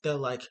 they're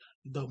like,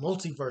 the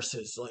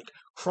multiverses, like,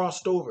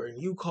 crossed over,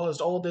 and you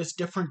caused all this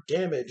different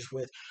damage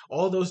with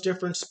all those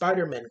different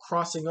Spider-Men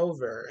crossing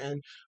over.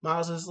 And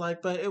Miles is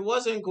like, but it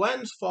wasn't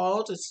Gwen's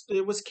fault.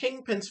 It was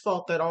Kingpin's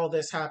fault that all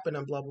this happened,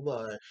 and blah, blah,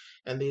 blah.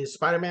 And the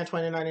Spider-Man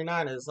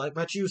 2099 is like,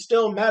 but you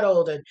still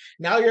meddled, and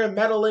now you're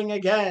meddling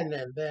again.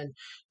 And then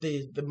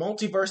the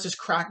multiverse is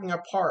cracking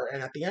apart.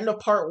 And at the end of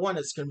part 1,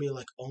 it's going to be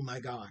like, oh my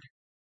god,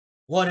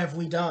 what have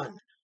we done?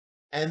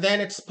 And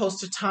then it's supposed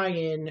to tie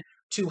in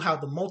to how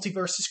the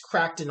multiverse is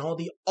cracked and all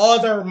the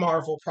other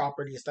Marvel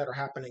properties that are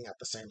happening at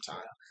the same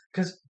time.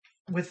 Because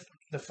with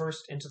the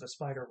first Into the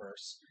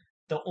Spider-Verse,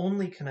 the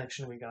only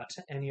connection we got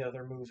to any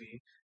other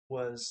movie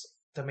was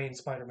the main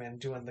Spider-Man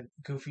doing the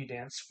goofy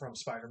dance from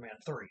Spider-Man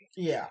 3.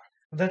 Yeah.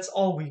 That's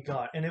all we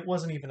got, and it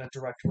wasn't even a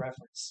direct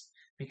reference.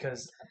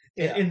 Because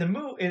in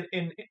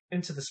the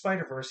Into the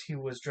Spider-Verse, he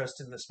was dressed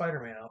in the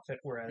Spider-Man outfit,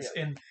 whereas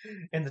in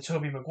the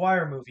Tobey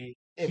Maguire movie,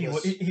 it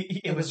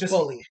was just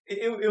Bully.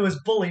 It was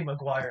Bully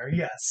Maguire,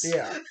 yes.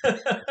 Yeah.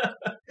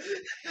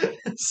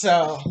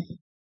 So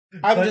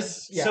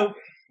So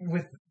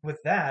with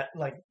that,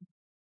 like,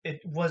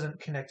 it wasn't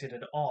connected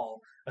at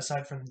all,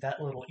 aside from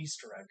that little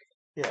Easter egg.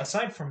 Yeah.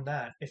 Aside from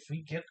that, if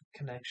we get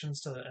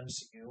connections to the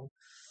MCU,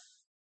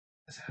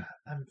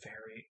 I'm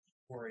very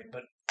worried.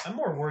 But I'm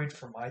more worried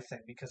for my thing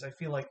because I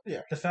feel like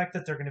the fact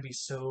that they're going to be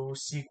so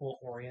sequel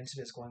oriented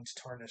is going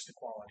to tarnish the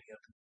quality of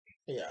the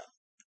movie. Yeah.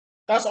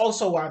 That's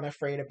also why I'm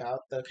afraid about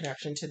the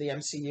connection to the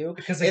MCU.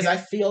 Because I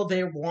feel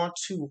they want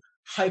to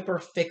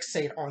hyper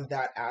fixate on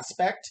that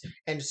aspect,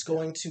 and it's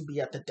going to be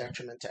at the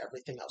detriment to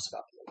everything else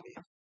about the movie.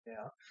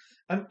 Yeah.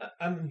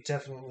 I'm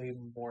definitely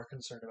more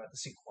concerned about the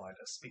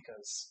sequelitis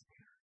because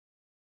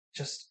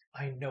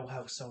I know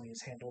how Sony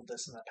has handled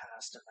this in the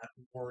past, and that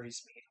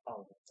worries me a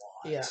lot.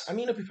 Yeah, I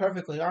mean, to be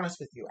perfectly honest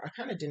with you, I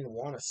kind of didn't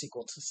want a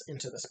sequel to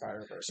Into the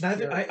Spider-Verse. I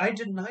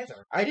didn't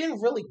either. I didn't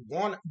really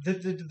want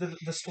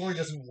the story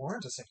doesn't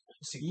warrant a sequel.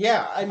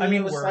 Yeah, I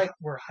mean we're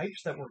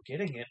hyped that we're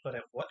getting it, but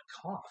at what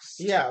cost?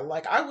 Yeah,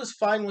 like, I was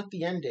fine with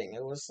the ending.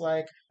 It was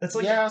like,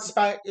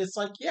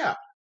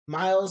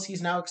 Miles,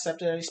 he's now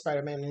accepted as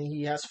Spider-Man, and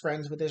he has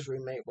friends with his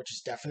roommate, which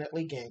is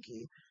definitely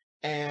Genki,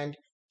 and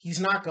he's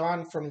not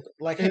gone from,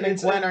 like, him and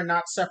Gwen are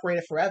not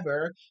separated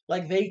forever.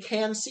 Like, they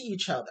can see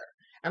each other.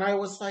 And I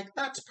was like,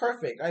 that's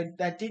perfect.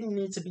 That didn't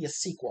need to be a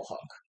sequel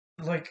hook.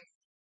 Like,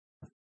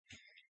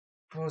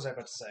 what was I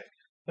about to say?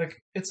 Like,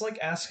 it's like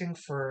asking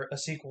for a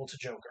sequel to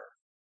Joker.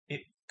 It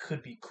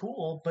could be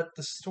cool, but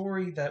the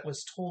story that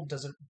was told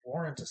doesn't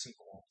warrant a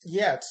sequel.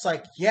 Yeah, it's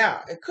like,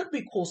 it could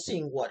be cool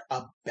seeing what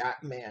a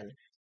Batman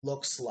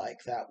looks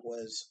like that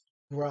was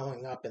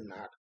growing up in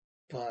that,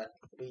 but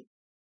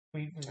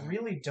we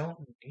really don't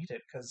need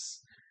it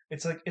because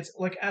it's like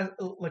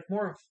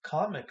more of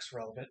comics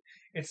relevant.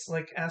 It's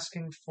like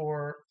asking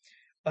for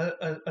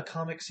a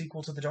comic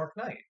sequel to The Dark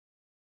Knight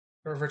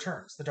or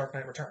Returns. The Dark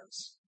Knight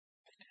Returns.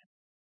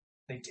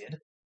 They did.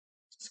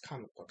 It's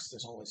comic books.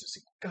 There's always a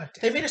sequel. God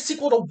damn. They made a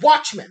sequel to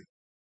Watchmen.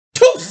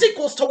 2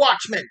 sequels to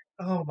Watchmen.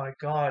 Oh my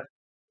god.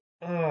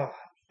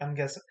 I'm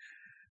guessing.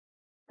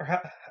 Or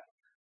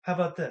how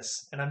about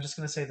this? And I'm just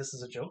going to say this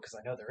is a joke because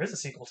I know there is a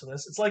sequel to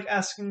this. It's like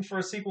asking for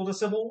a sequel to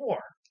Civil War.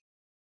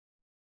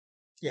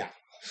 Yeah.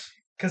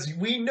 Because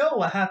we know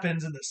what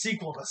happens in the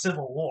sequel to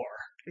Civil War.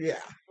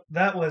 Yeah.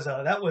 That was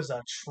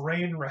a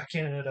train wreck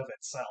in and of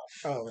itself.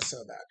 Oh, it was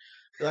so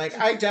bad. Like,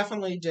 I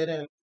definitely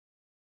didn't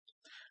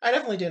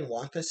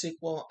want the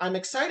sequel. I'm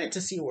excited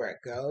to see where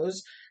it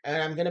goes,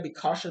 and I'm going to be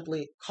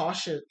cautiously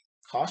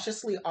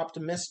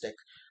optimistic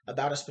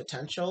about its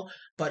potential,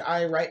 but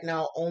I right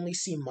now only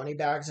see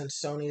moneybags in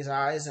Sony's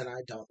eyes, and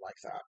I don't like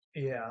that.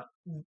 Yeah,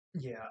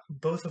 yeah.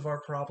 Both of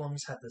our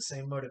problems had the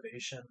same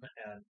motivation,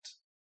 and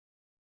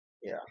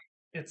Yeah,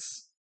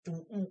 it's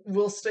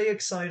we'll stay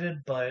excited,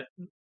 but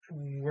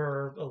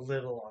we're a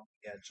little on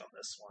the edge on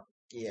this one.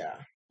 yeah.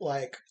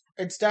 Like,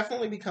 it's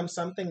definitely become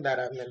something that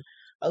I've been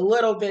a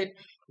little bit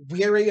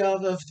weary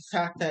of the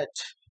fact that,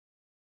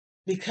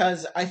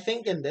 because I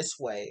think in this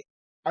way,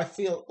 I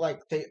feel like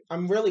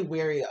I'm really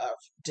weary of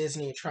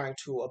Disney trying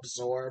to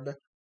absorb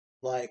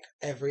like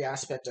every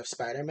aspect of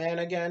Spider-Man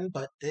again,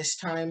 but this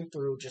time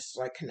through just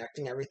like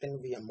connecting everything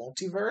via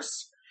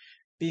multiverse,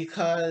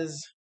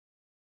 because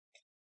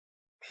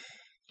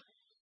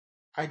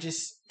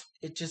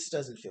it just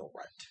doesn't feel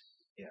right.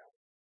 Yeah.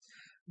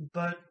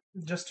 But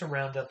just to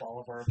round up all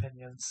of our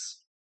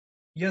opinions,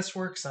 yes,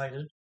 we're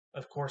excited.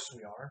 Of course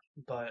we are,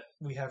 but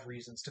we have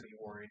reasons to be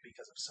worried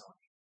because of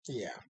Sony.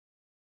 Yeah.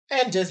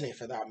 And Disney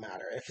for that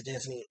matter, if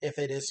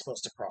it is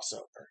supposed to cross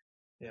over.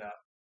 Yeah.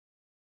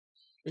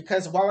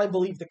 Because while I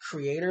believe the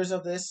creators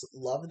of this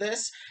love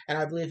this, and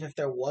I believe if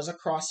there was a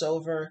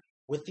crossover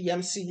with the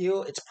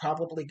MCU, it's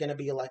probably going to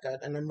be like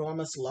an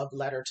enormous love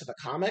letter to the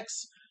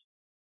comics.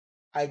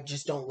 I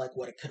just don't like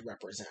what it could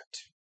represent.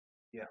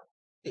 Yeah.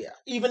 Yeah,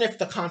 even if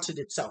the content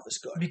itself is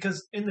good.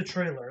 Because in the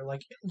trailer,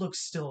 like, it looks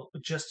still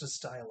just as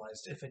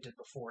stylized if it did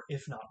before,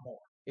 if not more.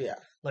 Yeah.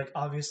 Like,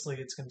 obviously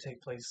it's going to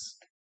take place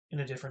in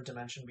a different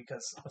dimension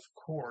because, of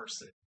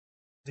course,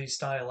 the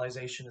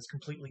stylization is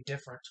completely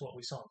different to what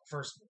we saw in the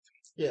first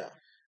movie. Yeah.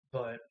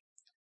 But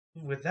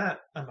with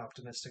that, I'm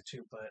optimistic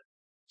too, but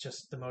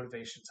just the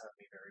motivations have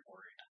me very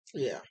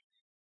worried. Yeah.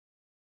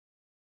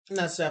 And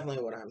that's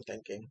definitely what I'm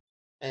thinking.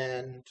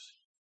 And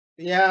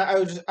yeah,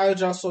 I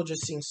was also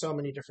just seeing so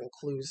many different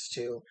clues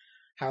to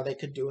how they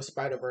could do a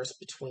Spider-Verse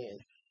between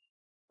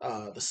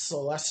the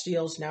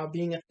Celestials now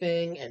being a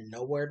thing, and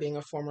Nowhere being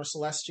a former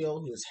Celestial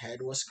whose head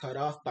was cut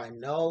off by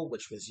No,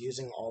 which was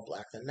using All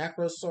Black the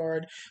Necro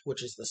Sword,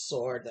 which is the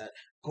sword that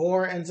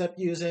Gore ends up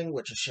using,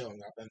 which is showing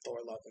up in Thor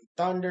Love and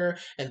Thunder,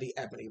 and the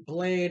Ebony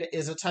Blade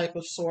is a type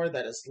of sword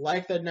that is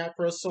like the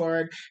Necro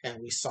Sword, and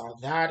we saw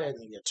that in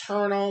the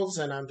Eternals,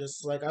 and I'm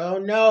just like, oh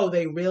no,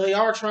 they really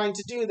are trying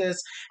to do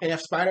this, and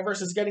if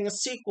Spider-Verse is getting a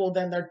sequel,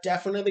 then they're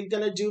definitely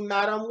gonna do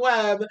Madam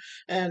Web,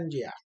 and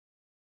yeah.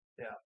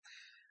 Yeah.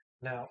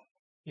 Now,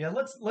 yeah,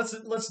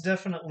 let's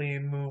definitely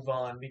move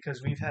on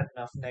because we've had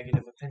enough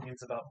negative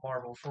opinions about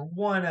Marvel for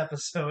one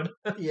episode.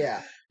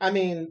 Yeah, I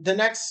mean, the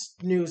next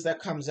news that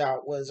comes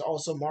out was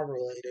also Marvel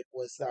related,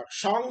 was that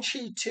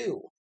Shang-Chi 2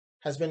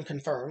 has been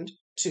confirmed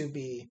to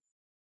be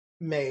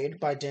made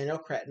by Daniel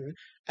Cretton,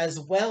 as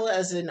well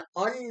as an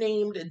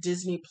unnamed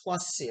Disney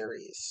Plus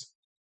series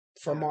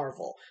for Yeah.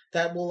 Marvel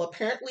that will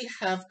apparently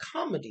have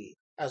comedy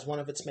as one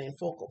of its main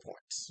focal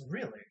points.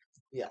 Really?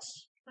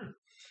 Yes. Hmm.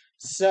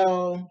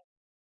 So,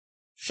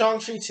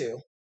 Shang-Chi 2,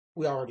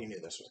 we already knew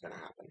this was going to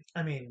happen.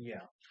 I mean,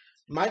 yeah.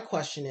 My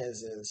question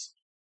is,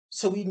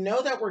 so we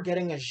know that we're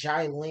getting a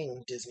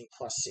Xialing Disney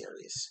Plus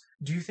series.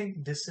 Do you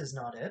think this is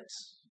not it?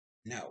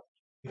 No,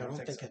 You I don't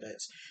don't think so? it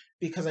is.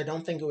 Because I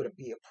don't think it would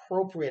be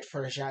appropriate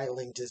for a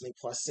Xialing Disney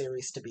Plus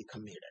series to be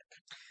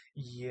comedic.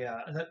 Yeah,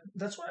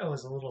 that's why I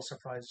was a little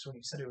surprised when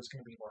you said it was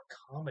going to be more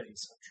comedy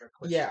centric,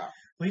 which Yeah,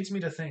 leads me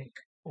to think,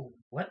 oh,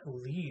 what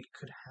lead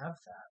could have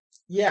that?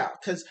 yeah,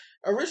 because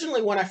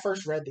originally when I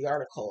first read the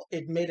article,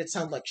 it made it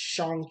sound like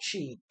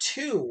Shang-Chi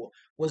 2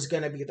 was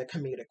going to be the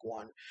comedic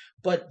one.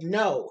 But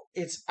no,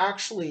 it's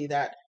actually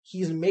that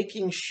he's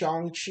making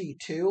Shang-Chi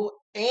 2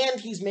 and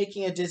he's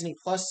making a Disney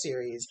Plus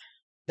series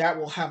that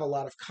will have a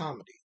lot of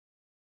comedy.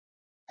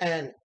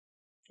 And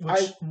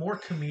Which more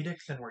comedic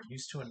than we're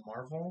used to in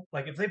Marvel.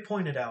 Like if they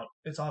pointed out,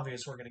 it's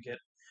obvious we're going to get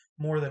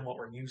more than what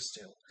we're used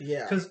to.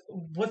 yeah, Because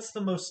what's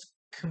the most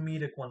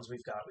comedic ones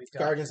we've got? We've got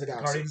Guardians of the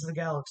Galaxy. Guardians of the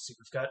Galaxy.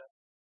 We've got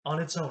on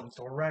its own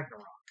Thor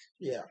Ragnarok.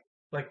 Yeah,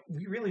 Like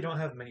we really don't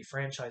have many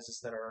franchises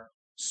that are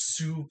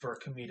super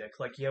comedic.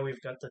 Like yeah,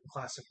 we've got the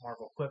classic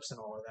Marvel quips and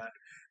all of that,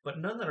 but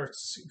none that are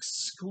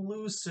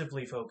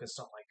exclusively focused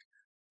on like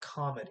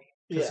comedy.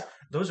 Because yeah,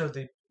 those are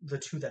the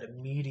two that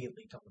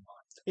immediately come to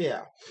mind.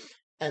 yeah.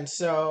 And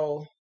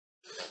so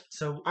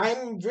So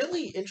I'm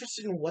really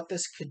interested in what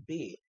this could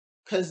be.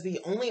 Because the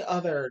only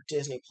other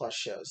Disney Plus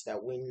shows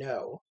that we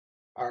know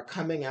are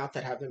coming out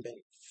that haven't been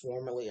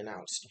formally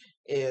announced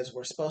is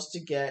we're supposed to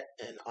get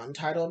an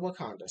Untitled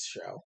Wakanda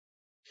show.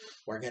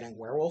 We're getting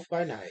Werewolf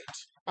by Night.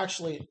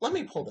 Actually, let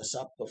me pull this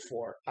up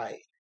before I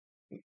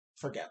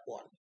forget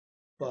one.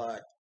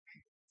 But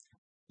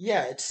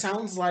yeah, it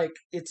sounds like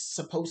it's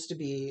supposed to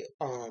be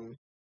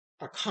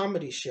a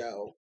comedy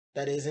show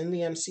that is in the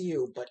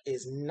MCU but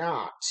is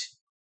not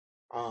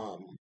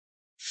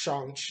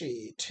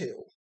Shang-Chi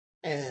 2.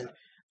 And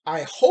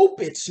I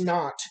hope it's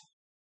not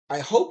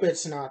the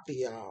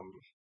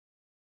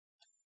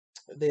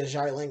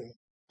Xialing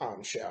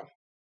show.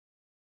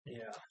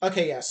 yeah.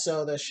 Okay, yeah,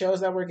 so the shows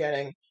that we're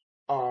getting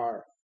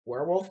are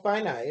Werewolf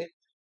by Night.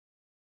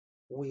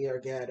 We are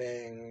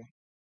getting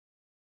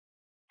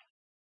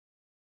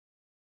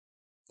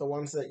The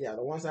ones that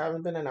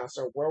haven't been announced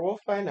are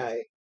Werewolf by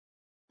Night,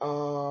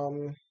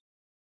 a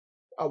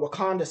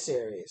Wakanda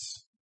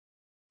series,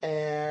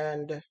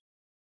 and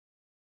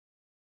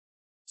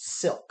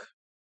Silk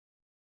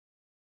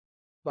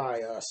by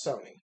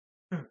Sony.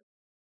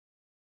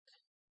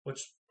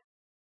 Which,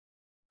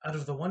 out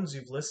of the ones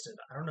you've listed,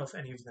 I don't know if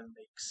any of them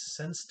make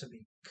sense to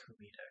be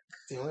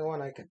comedic. The only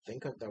one I could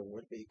think of that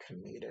would be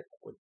comedic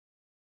would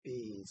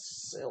be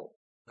Silk.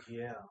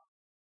 Yeah.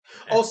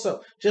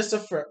 Also, just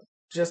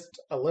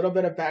a little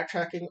bit of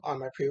backtracking on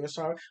my previous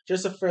talk,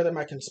 just to further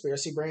my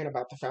conspiracy brain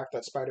about the fact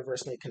that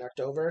Spider-Verse may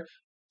connect over,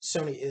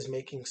 Sony is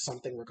making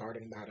something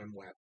regarding Madame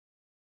Web.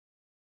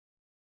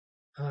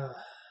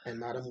 And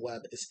Madame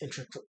Web is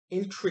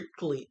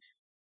intricately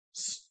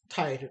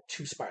tied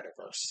to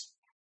Spider-Verse.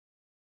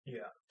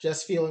 Yeah.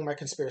 Just feeling my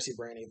conspiracy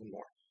brain even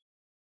more.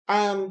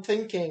 I'm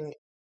thinking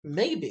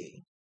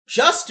maybe,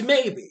 just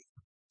maybe,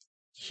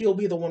 he'll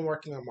be the one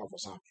working on Marvel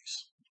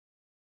Zombies.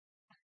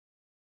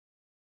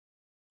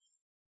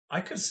 I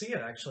could see it,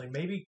 actually.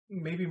 Maybe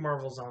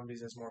Marvel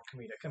Zombies is more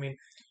comedic. I mean,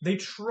 they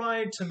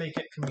tried to make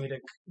it comedic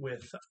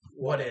with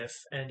What If,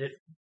 and it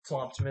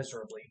flopped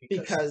miserably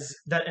because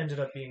that ended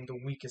up being the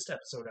weakest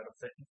episode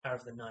out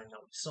of the 9 that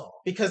we saw.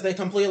 Because they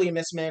completely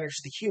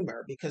mismanaged the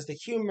humor. Because the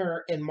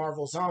humor in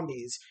Marvel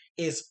Zombies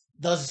is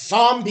the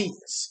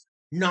zombies,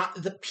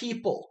 not the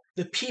people.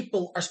 The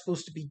people are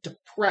supposed to be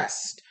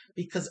depressed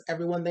because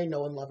everyone they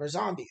know and love are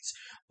zombies.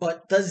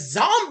 But the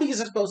zombies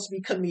are supposed to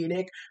be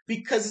comedic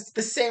because it's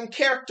the same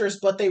characters,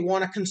 but they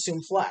want to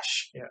consume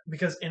flesh. Yeah,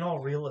 because in all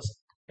realism,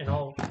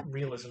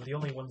 the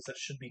only ones that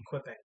should be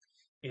quipping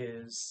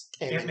is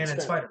Ant-Man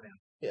and Spider-Man.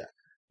 Yeah.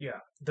 Yeah,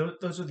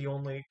 those are the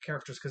only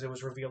characters, because it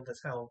was revealed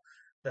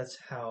that's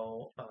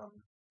how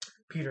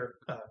Peter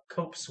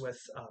copes with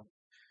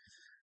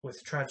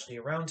tragedy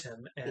around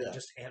him, and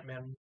just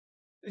Ant-Man.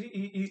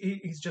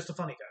 He's just a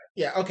funny guy.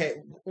 Yeah, okay.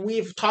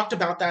 We've talked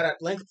about that at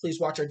length.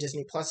 Please watch our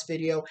Disney Plus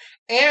video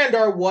and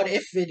our What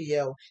If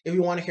video if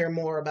you want to hear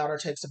more about our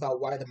takes about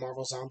why the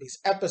Marvel Zombies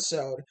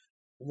episode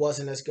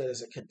wasn't as good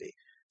as it could be.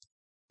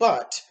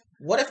 But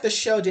what if the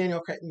show Daniel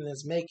Cretton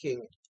is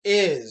making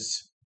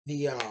is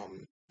the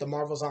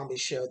Marvel Zombies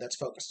show that's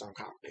focused on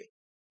comedy?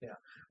 Yeah,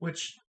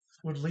 which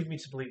would lead me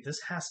to believe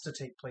this has to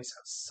take place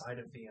outside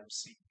of the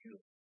MCU.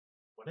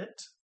 Would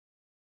it?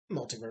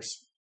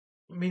 Multiverse.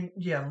 I mean,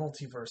 yeah,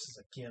 multiverse is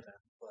a given,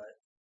 but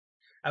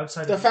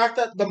outside the of fact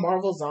that the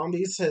Marvel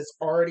Zombies is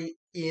already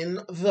in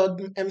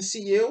the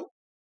MCU,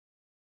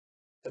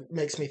 it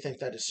makes me think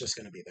that it's just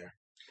going to be there.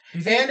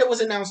 And it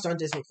was announced on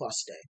Disney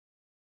Plus Day.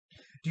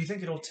 Do you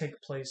think it'll take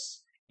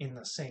place in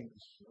the same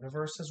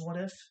universe as What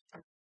If?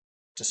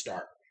 To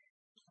start.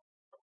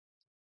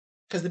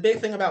 Because the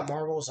big thing about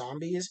Marvel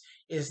Zombies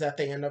is that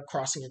they end up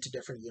crossing into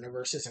different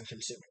universes and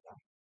consuming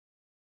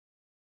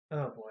them.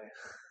 Oh boy.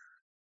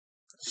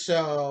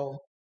 So,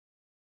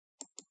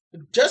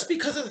 just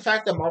because of the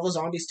fact that Marvel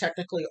Zombies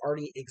technically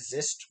already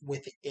exist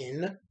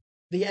within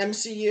the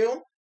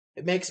MCU,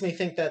 it makes me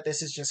think that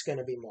this is just going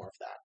to be more of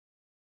that.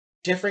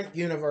 Different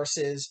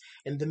universes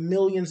and the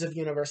millions of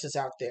universes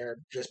out there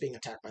just being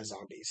attacked by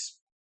zombies.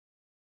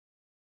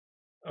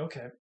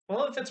 Okay.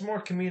 Well, if it's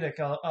more comedic,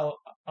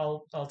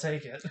 I'll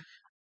take it.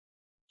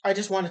 I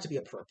just want it to be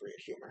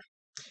appropriate humor.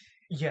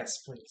 Yes,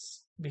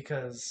 please.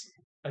 Because,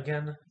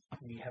 again,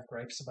 we have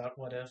gripes about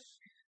What If,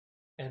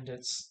 and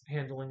its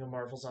handling of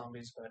Marvel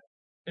Zombies, but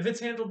if it's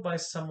handled by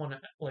someone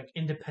like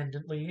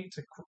independently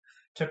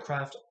to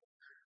craft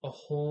a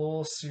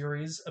whole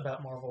series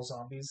about Marvel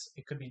Zombies,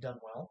 it could be done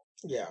well.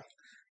 Yeah.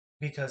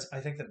 Because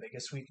I think the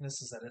biggest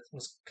weakness is that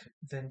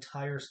the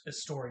entire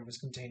story was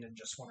contained in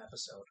just one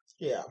episode.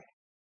 Yeah.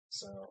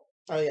 So.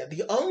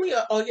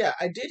 Oh yeah,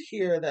 I did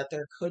hear that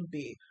there could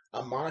be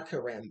a Monica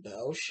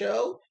Rambeau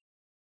show,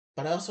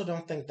 but I also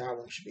don't think that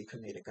one should be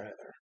comedic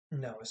either.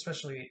 No,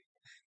 especially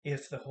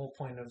if the whole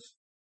point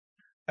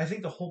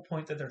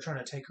that they're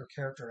trying to take her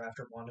character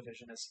after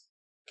WandaVision is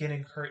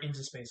getting her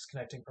into space,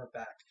 connecting her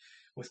back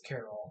with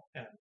Carol,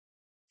 and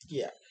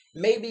yeah,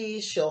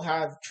 maybe she'll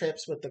have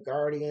trips with the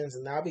Guardians,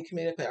 and that'll be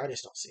comedic. But I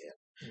just don't see it.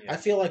 Yeah. I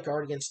feel like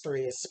Guardians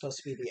 3 is supposed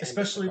to be the end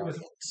of the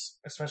Guardians.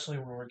 Especially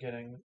when we're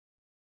getting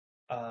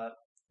Iron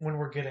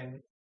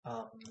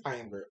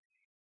Groot.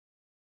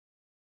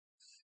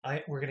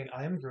 We're getting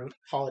I Am Groot.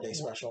 Holiday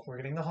special. We're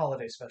getting the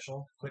holiday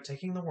special. Quit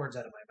taking the words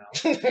out of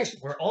my mouth.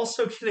 We're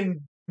also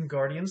getting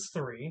Guardians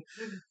 3.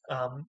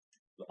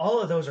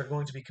 All of those are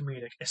going to be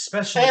comedic,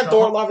 especially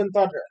Thor Love and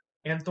Thunder.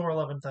 And Thor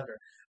Love and Thunder.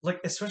 Like,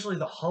 especially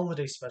the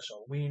holiday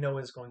special, we know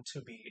is going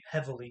to be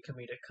heavily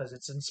comedic because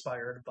it's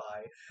inspired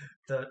by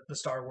the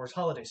Star Wars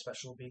holiday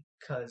special,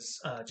 because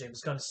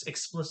James Gunn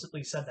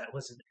explicitly said that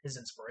was his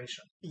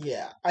inspiration.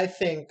 Yeah, I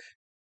think,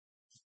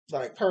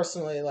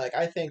 personally,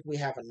 I think we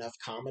have enough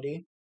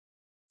comedy,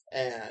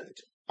 and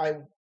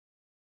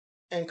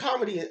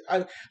comedy,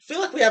 I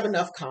feel like we have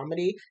enough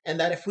comedy, and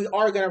that if we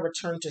are going to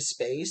return to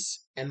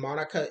space, and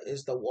Monica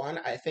is the one,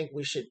 I think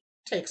we should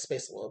take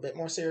space a little bit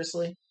more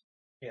seriously.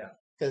 Yeah.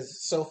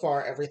 Because so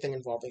far, everything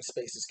involving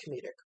space is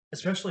comedic.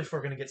 Especially if we're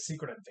going to get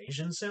Secret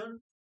Invasion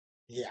soon.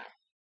 Yeah.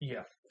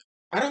 Yeah.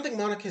 I don't think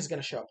Monica's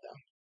going to show up, though,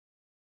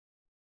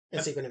 in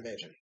I, Secret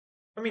Invasion.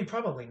 I mean,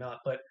 probably not,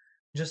 but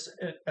just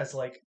as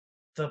like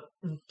the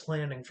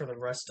planning for the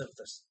rest of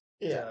this,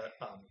 Yeah.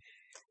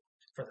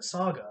 for the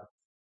saga,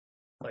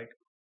 like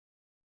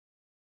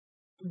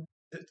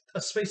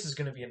a space is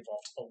going to be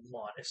involved a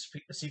lot if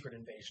a Secret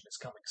Invasion is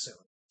coming soon.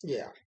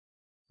 Yeah.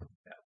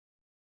 Yeah.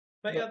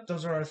 But yeah,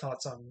 those are our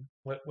thoughts on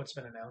what's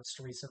been announced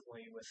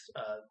recently with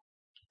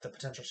the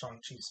potential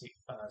Shang-Chi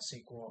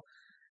sequel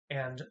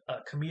and a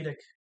comedic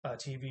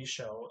TV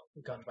show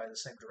gunned by the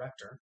same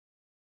director.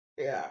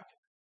 Yeah.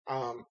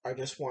 I'm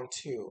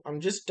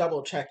just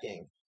double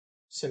checking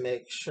to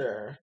make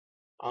sure.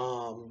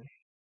 I'm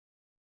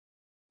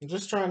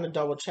just trying to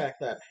double check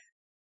that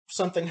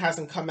something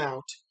hasn't come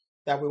out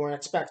that we weren't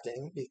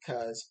expecting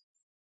because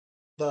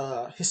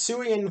the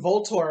HISUIAN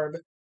VOLTORB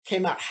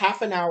came out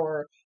half an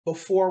hour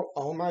before.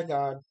 Oh my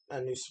god,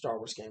 a new Star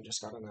Wars game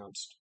just got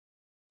announced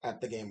at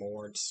the Game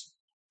Awards.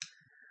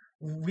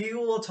 We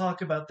will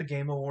talk about the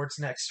Game Awards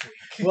next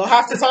week. We'll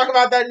have to talk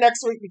about that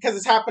next week because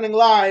it's happening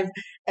live.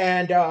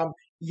 And I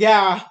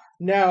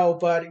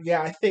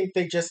think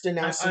they just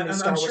announced a new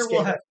Star Wars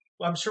game.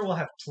 I'm sure we'll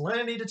have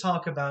plenty to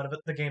talk about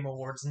the Game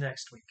Awards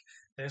next week.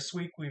 This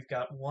week we've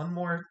got one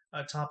more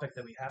topic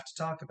that we have to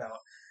talk about,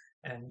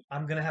 and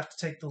I'm going to have to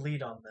take the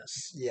lead on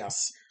this.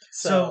 Yes.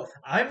 So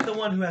I'm the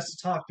one who has to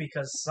talk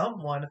because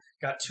someone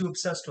got too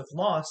obsessed with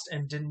Lost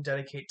and didn't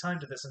dedicate time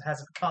to this and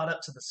hasn't caught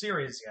up to the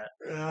series yet.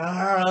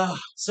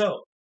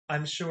 So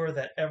I'm sure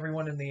that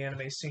everyone in the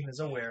anime scene is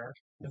aware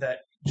that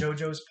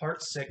JoJo's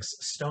Part 6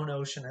 Stone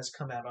Ocean has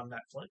come out on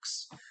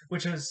Netflix,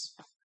 which is,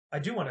 I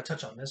do want to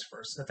touch on this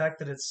first, the fact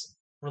that it's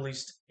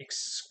released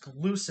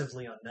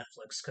exclusively on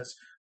Netflix, because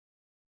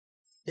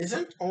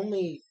isn't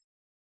only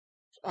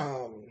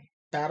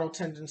Battle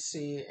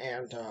Tendency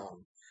and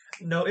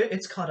no,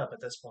 it's caught up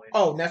at this point.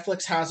 Oh,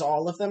 Netflix has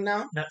all of them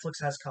now?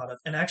 Netflix has caught up.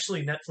 And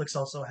actually, Netflix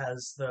also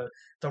has the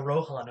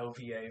Rohan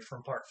OVA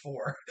from Part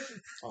 4.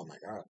 Oh my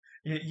god.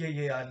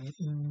 Yeah.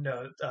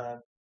 No,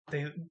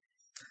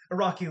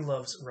 Iraqi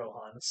loves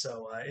Rohan,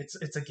 so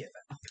it's a given.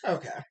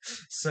 Okay.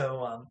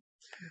 So,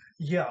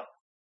 yeah.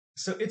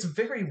 So it's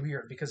very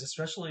weird because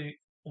especially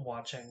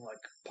watching like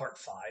Part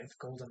 5,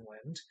 Golden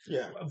Wind,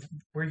 yeah,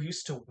 we're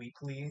used to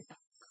weekly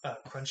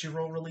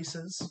Crunchyroll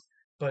releases,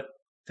 but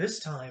this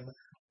time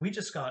we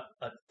just got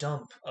a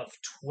dump of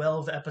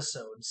 12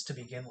 episodes to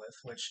begin with,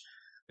 which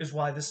is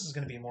why this is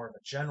going to be more of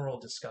a general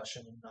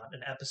discussion and not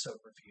an episode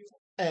review.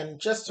 And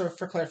just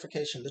for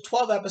clarification, the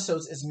 12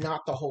 episodes is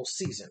not the whole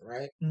season,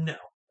 right? No.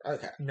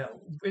 Okay.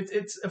 No.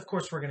 It's of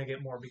course we're going to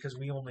get more because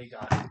we only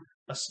got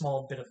a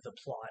small bit of the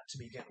plot to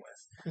begin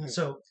with. Mm-hmm.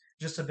 So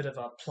just a bit of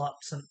a plot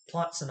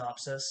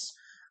synopsis.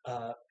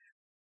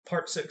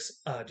 Part 6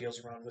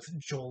 deals around with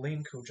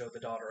Jolene Kujo,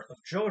 the daughter of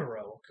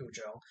Jotaro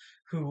Kujo,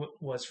 who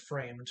was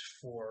framed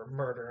for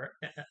murder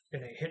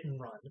in a hit and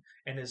run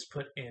and is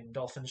put in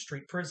Dolphin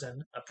Street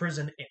Prison, a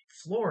prison in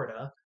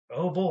Florida.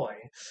 Oh boy.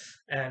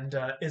 And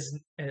is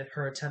in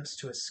her attempts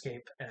to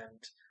escape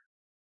and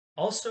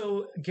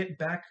also get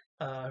back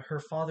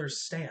her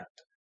father's stand.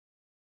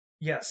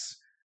 Yes,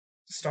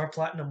 Star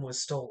Platinum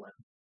was stolen.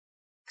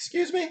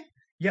 Excuse me?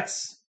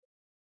 Yes.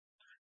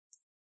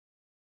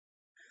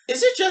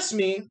 Is it just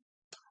me,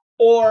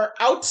 or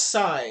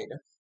outside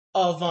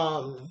of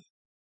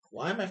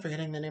why am I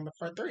forgetting the name of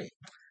Part 3?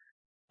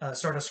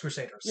 Stardust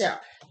Crusaders. Yeah.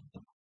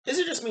 Is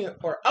it just me,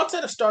 or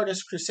outside of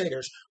Stardust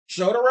Crusaders,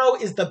 Jotaro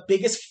is the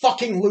biggest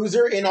fucking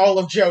loser in all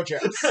of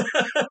JoJo's?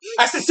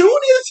 As soon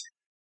as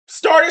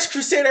Stardust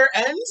Crusader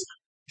ends,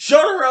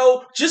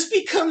 Jotaro just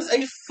becomes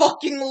a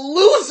fucking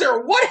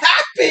loser. What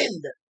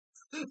happened?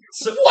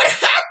 What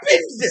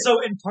happened?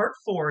 So in Part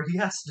 4, he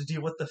has to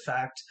deal with the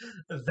fact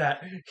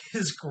that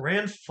his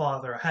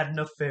grandfather had an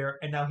affair,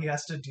 and now he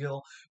has to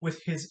deal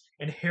with his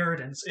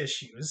inheritance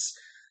issues.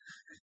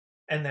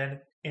 And then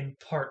in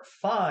Part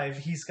 5,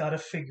 he's got to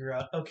figure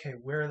out, okay,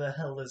 where the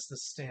hell is the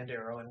Stand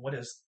Arrow, and what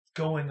is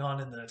going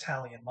on in the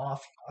Italian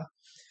Mafia?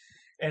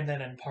 And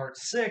then in Part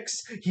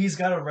 6, he's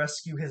got to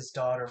rescue his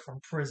daughter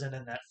from prison,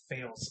 and that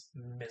fails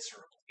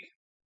miserably.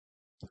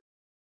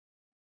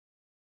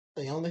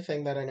 The only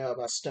thing that I know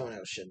about Stone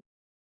Ocean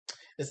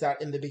is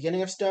that in the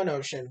beginning of Stone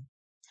Ocean,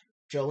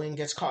 Jolene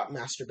gets caught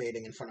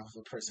masturbating in front of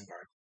a prison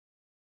guard.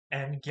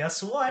 And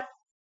guess what?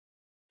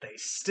 They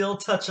still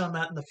touch on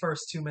that in the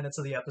first 2 minutes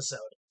of the episode.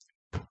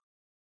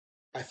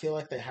 I feel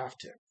like they have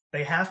to.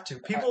 They have to.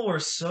 People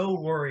were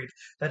so worried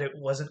that it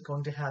wasn't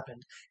going to happen,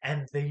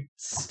 and they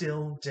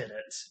still did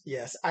it.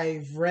 Yes,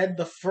 I've read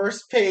the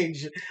first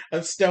page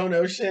of Stone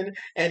Ocean,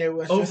 and it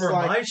was over just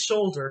like, my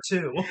shoulder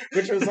too.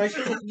 Which was like,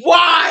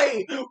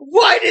 why?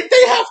 Why did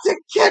they have to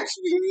catch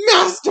me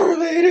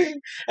masturbating?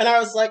 And I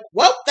was like,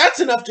 well, that's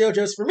enough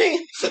JoJo's for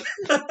me.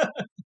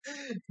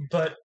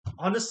 But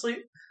honestly,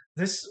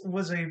 this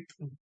was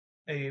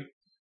a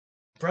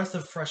breath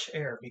of fresh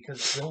air because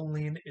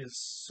Jolene is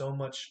so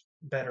much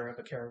better of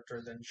a character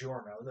than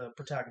Giorno, the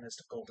protagonist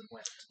of Golden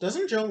Wind.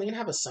 Doesn't Jolene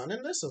have a son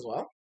in this as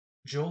well?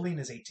 Jolene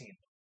is 18.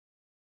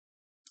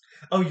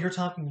 Oh, you're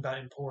talking about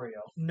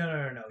Emporio.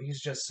 No. He's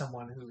just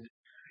someone who...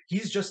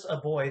 He's just a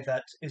boy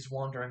that is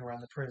wandering around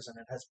the prison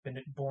and has been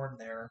born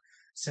there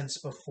since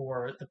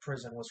before the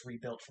prison was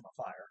rebuilt from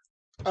a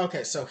fire.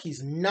 Okay, so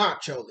he's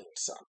not Jolene's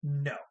son.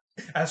 No,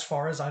 as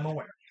far as I'm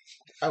aware.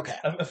 Okay.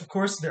 Of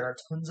course, there are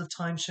tons of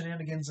time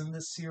shenanigans in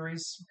this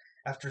series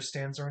after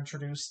stands are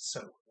introduced,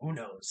 so who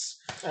knows?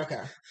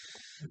 Okay.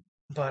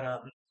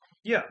 But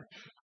yeah.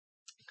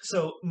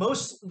 So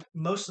most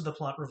of the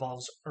plot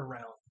revolves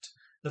around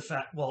the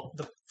fact. Well,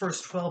 the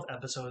first 12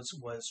 episodes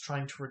was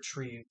trying to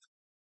retrieve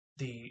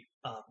the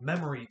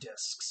memory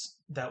discs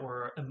that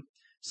were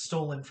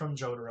stolen from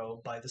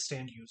Jotaro by the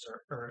stand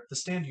user, or the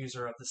stand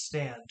user of the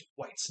stand,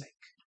 White Snake.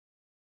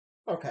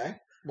 Okay.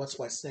 What's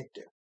White Snake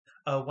do?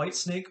 White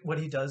Snake, what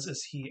he does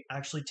is he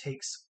actually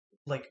takes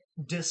like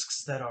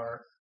discs that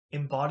are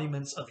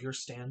embodiments of your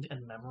stand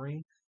and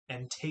memory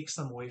and takes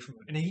them away from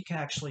you. And he can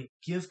actually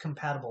give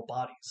compatible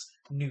bodies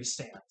new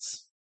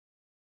stands.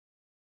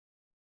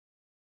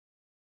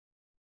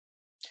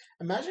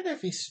 Imagine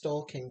if he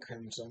stole King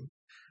Crimson.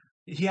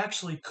 He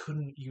actually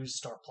couldn't use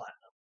Star Platinum,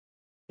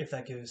 if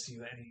that gives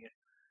you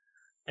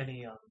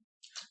any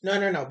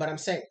No, but I'm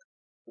saying,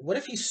 what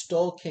if he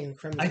stole King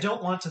Crimson I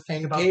don't want to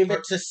think and about gave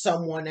it to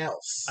someone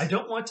else? I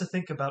don't want to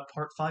think about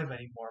part 5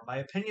 anymore. My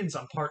opinions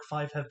on part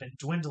 5 have been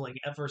dwindling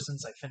ever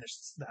since I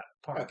finished that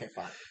part. Okay,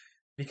 fine.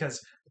 Because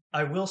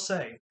I will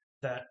say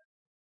that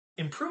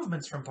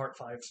improvements from part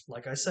 5,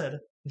 like I said,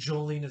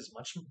 Jolene is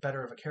much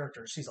better of a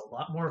character. She's a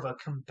lot more of a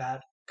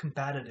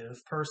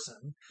combative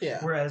person. Yeah.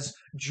 Whereas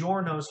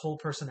Giorno's whole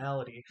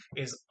personality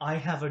is, I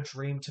have a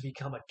dream to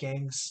become a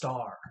gang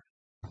star.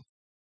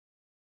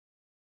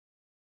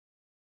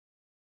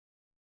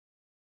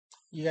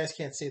 You guys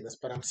can't see this,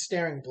 but I'm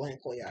staring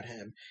blankly at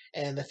him.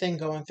 And the thing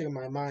going through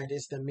my mind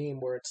is the meme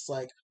where it's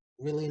like,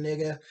 really,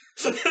 nigga?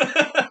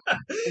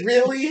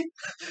 Really?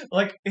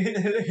 Like,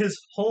 his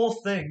whole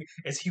thing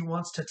is he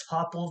wants to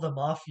topple the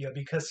mafia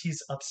because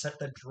he's upset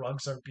that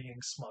drugs are being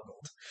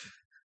smuggled.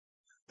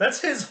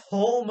 That's his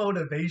whole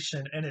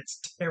motivation, and it's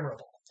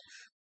terrible.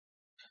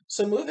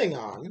 So moving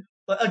on.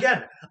 But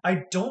again,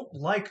 I don't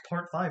like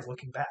part 5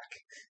 looking back.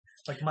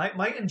 Like,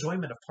 my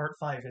enjoyment of part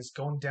 5 is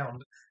going down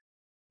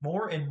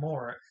more and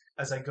more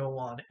as I go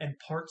on, and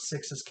part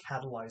 6 is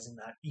catalyzing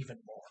that even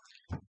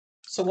more.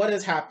 So what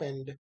has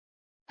happened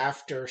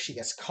after she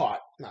gets caught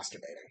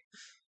masturbating?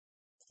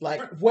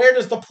 Like, where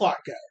does the plot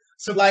go?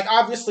 So, like,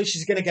 obviously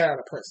she's gonna get out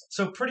of prison.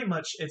 So pretty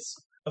much it's,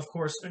 of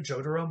course,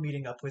 Jotaro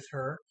meeting up with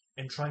her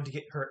and trying to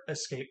get her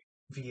escape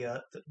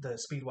via the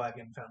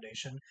Speedwagon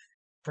Foundation,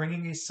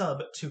 bringing a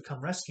sub to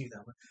come rescue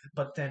them,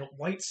 but then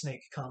White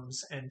Snake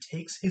comes and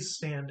takes his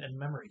stand and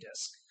memory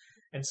disk.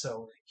 And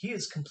so he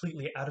is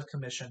completely out of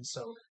commission,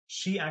 so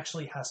she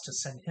actually has to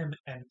send him,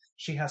 and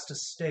she has to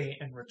stay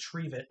and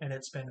retrieve it, and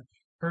it's been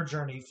her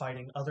journey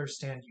fighting other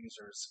stand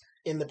users.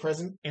 In the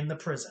prison? In the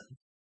prison.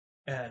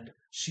 And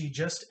she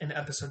just, in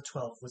episode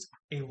 12, was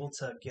able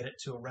to get it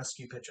to a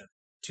rescue pigeon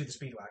to the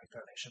Speedwagon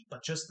Foundation,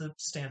 but just the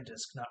stand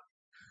disc, not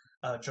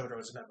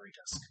Jotaro's memory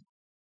disc.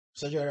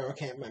 So Jotaro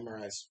can't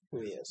memorize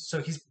who he is.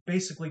 So he's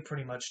basically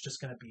pretty much just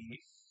going to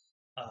be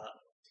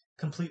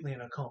completely in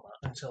a coma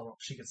until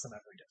she gets the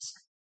memory disc.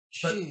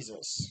 But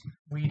Jesus.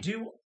 we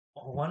do,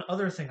 one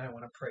other thing I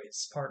want to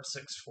praise part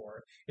 6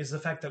 for is the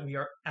fact that we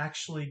are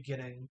actually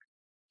getting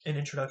an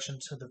introduction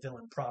to the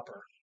villain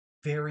proper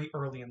very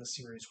early in the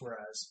series,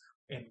 whereas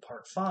in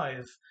part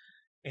 5,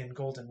 in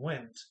Golden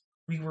Wind,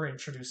 we were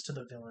introduced to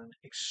the villain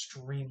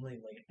extremely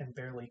late and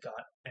barely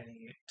got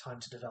any time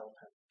to develop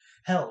him.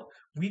 Hell,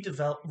 we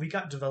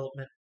got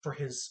development for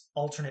his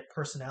alternate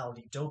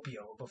personality,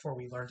 Doppio, before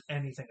we learned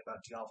anything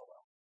about Diavolo.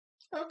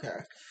 Okay.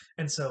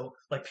 And so,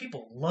 like,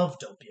 people love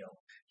Doppio.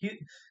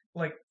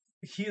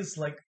 He is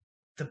like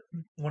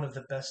one of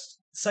the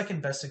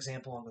second best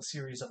example on the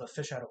series of a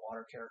fish out of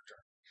water character,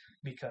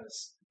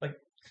 because like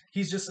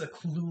he's just a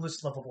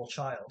clueless, lovable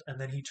child,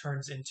 and then he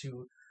turns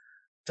into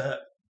the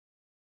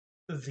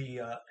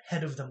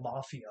head of the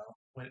mafia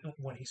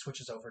when he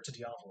switches over to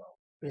Diavolo.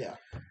 Yeah.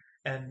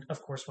 And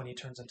of course, when he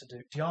turns into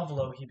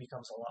Diavolo, he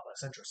becomes a lot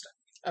less interesting.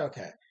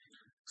 Okay.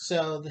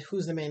 So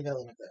who's the main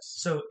villain of this?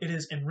 So it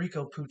is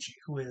Enrico Pucci,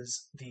 who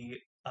is the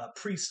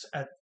priest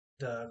at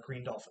the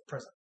Green Dolphin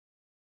prison.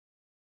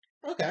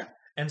 Okay.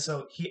 And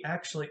so he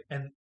actually,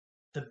 and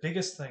the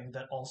biggest thing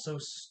that also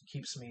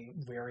keeps me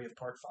wary of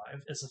part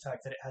 5 is the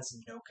fact that it has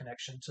no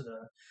connection to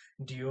the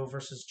Dio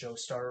versus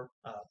Joestar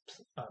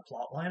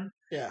plotline.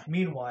 Yeah.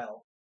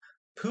 Meanwhile,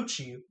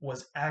 Pucci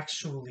was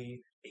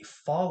actually a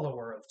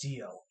follower of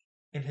Dio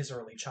in his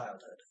early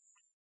childhood.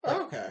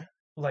 Okay.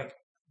 Like,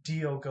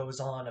 Dio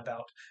goes on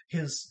about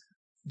his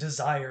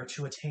desire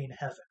to attain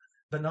heaven,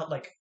 but not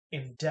like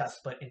in death,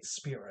 but in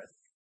spirit.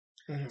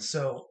 Mm-hmm.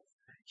 So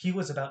he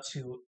was about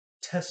to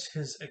test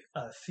his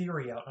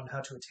theory out on how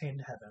to attain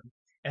heaven,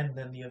 and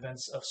then the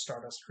events of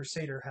Stardust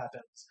Crusader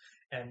happens,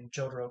 and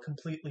Jotaro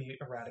completely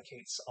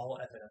eradicates all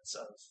evidence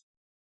of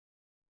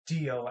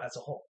Dio as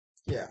a whole.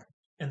 Yeah.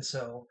 And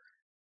so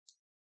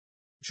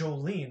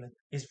Jolene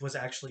was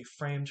actually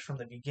framed from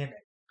the beginning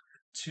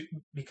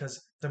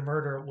because the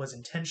murder was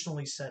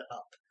intentionally set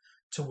up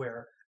to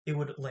where it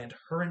would land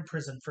her in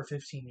prison for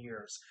 15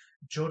 years.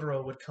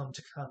 Jotaro would come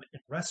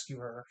and rescue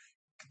her,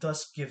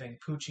 thus giving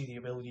Pucci the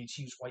ability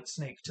to use White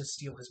Snake to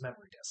steal his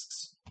memory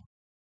discs.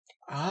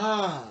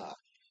 Ah,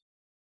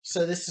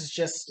 so this is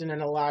just an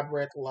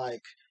elaborate,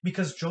 like,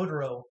 Because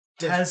Jotaro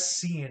has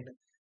seen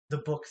the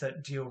book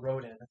that Dio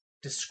wrote in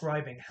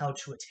describing how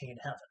to attain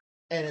heaven.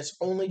 And it's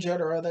only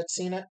Jotaro that's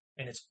seen it?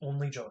 And it's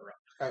only Jotaro.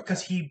 Okay.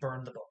 Because he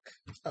burned the book.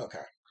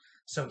 Okay.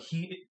 So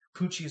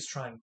Pucci is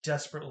trying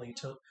desperately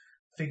to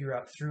figure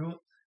out through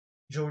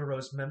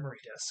Jotaro's memory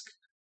disk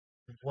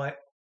what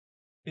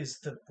is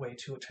the way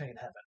to attain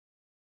heaven.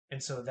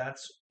 And so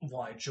that's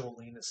why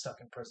Jolene is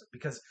stuck in prison.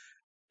 Because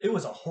it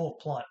was a whole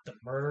plot. The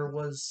murder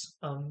was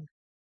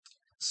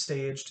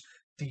staged.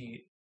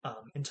 The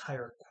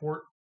entire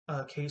court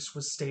case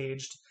was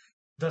staged,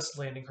 thus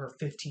landing her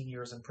 15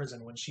 years in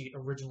prison when she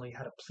originally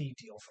had a plea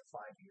deal for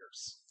 5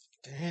 years.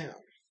 Damn.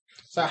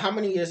 So how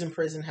many years in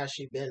prison has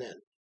she been in?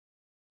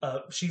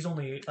 She's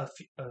only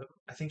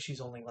I think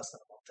she's only less than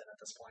a month in at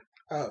this point.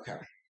 Oh,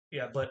 okay.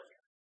 Yeah, but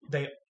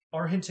they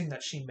are hinting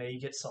that she may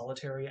get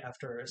solitary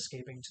after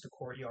escaping to the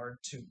courtyard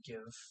to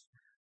give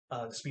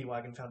the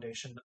Speedwagon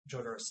Foundation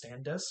Jotaro a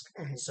stand disc.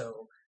 Mm-hmm.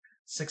 So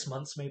 6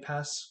 months may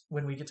pass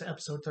when we get to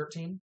episode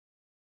 13.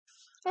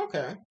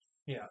 Okay.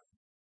 Yeah.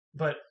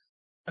 But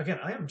again,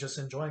 I am just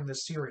enjoying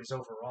this series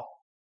overall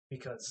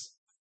because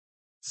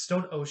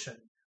Stone Ocean,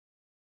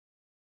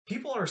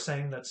 people are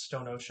saying that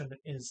Stone Ocean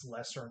is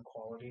lesser in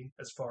quality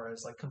as far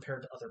as like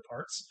compared to other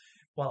parts.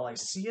 While I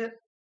see it,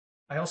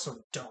 I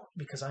also don't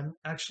because I'm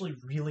actually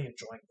really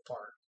enjoying the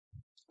part.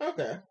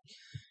 Okay.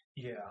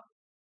 Yeah.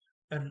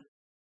 And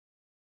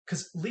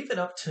because leave it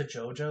up to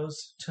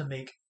JoJo's to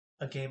make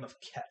a game of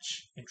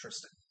catch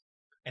interesting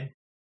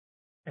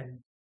and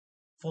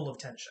full of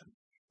tension.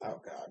 Oh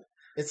god.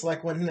 It's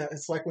like when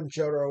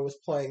Jotaro was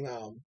playing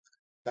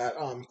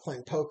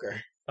playing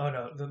poker. Oh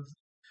no,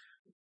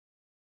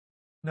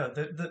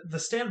 the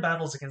stand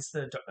battles against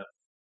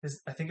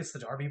I think it's the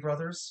Darby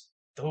brothers.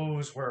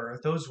 Those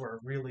were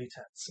really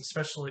tense,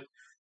 especially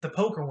the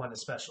poker one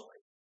especially.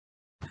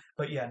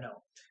 But yeah,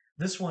 no.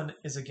 This one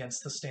is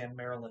against the stand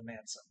Marilyn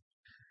Manson.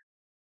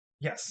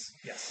 Yes.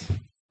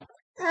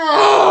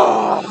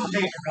 Oh!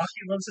 Hey,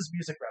 Rocky loves his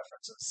music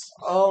references.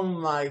 Oh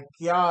my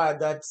god,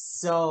 that's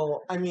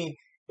so... I mean,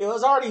 it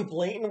was already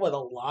blatant with a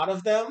lot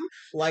of them,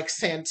 like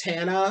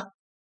Santana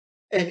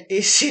and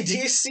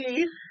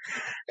AC/DC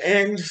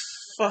and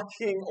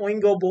fucking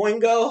Oingo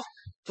Boingo,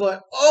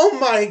 but oh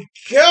my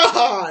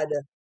god!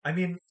 I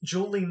mean,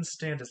 Jolene's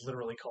stand is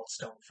literally called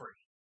Stone Free.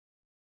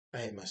 I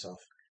hate myself.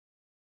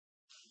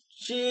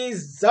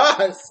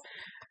 Jesus!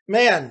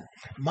 Man,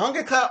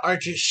 mangaka are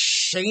just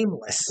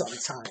shameless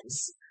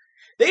sometimes.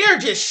 They are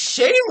just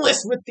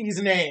shameless with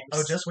these names.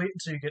 Oh, just wait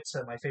until you get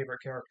to my favorite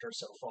character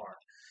so far.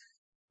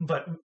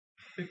 But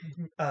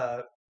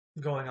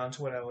going on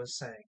to what I was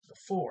saying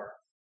before,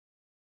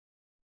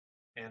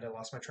 and I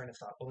lost my train of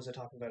thought. What was I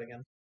talking about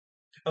again?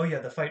 Oh yeah,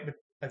 the fight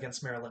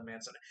against Marilyn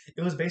Manson.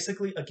 It was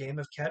basically a game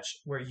of catch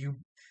where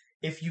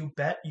if you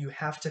bet, you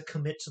have to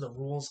commit to the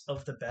rules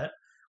of the bet.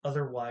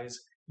 Otherwise,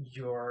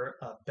 your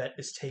bet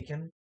is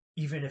taken,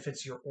 even if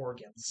it's your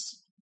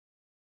organs.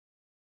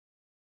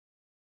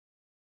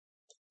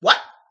 What?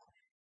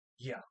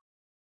 Yeah.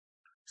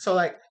 So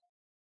like,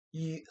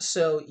 you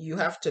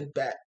have to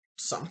bet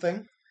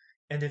something,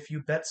 and if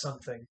you bet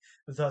something,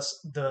 thus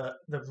the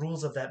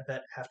rules of that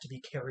bet have to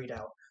be carried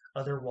out.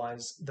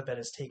 Otherwise, the bet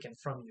is taken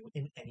from you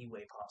in any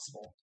way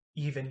possible,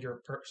 even your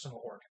personal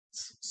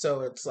organs.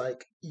 So it's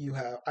like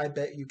I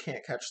bet you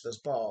can't catch this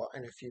ball,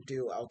 and if you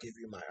do, I'll give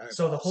you my eyeballs.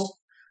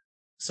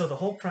 So the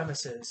whole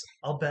premise is,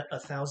 I'll bet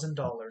 $1,000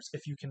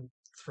 if you can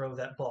throw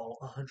that ball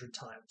 100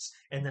 times,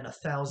 and then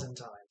 1,000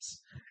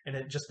 times, and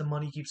the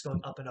money keeps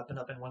going up and up and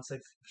up. And once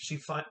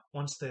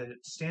the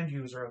stand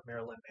user of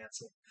Marilyn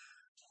Manson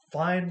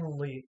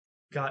finally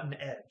got an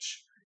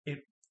edge,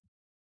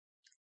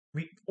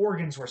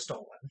 organs were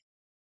stolen.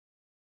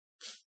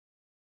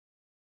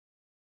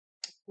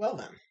 Well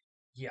then.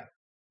 Yeah.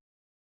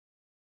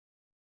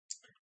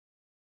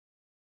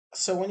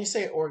 So when you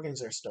say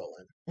organs are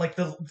stolen,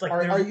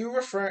 are you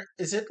referring?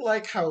 Is it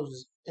like how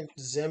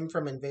Zim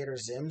from Invader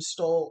Zim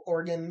stole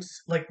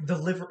organs? Like the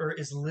liver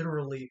is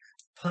literally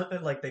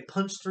like they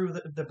punch through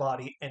the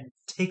body and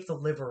take the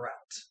liver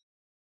out.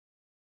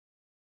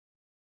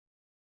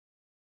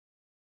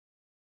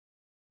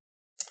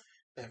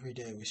 Every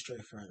day we stray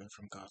further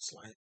from God's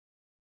light.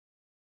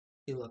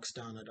 He looks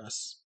down at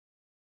us,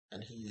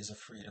 and he is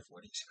afraid of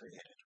what he's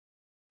created.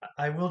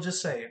 I will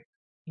just say,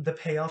 the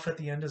payoff at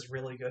the end is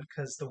really good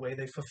because the way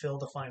they fulfill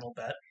the final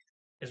bet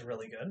is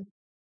really good.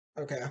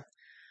 Okay.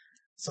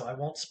 So I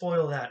won't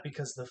spoil that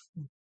because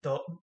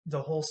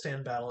the whole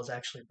stand battle is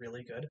actually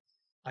really good.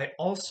 I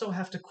also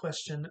have to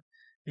question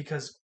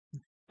because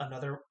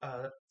another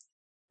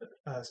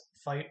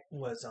fight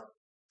was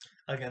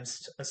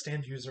against a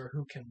stand user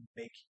who can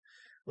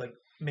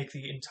make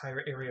the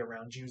entire area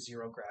around you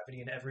zero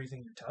gravity and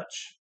everything you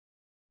touch.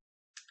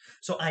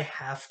 So I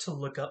have to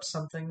look up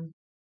something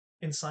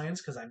in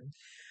science because I'm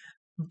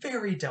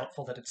very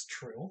doubtful that it's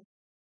true.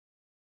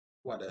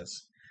 What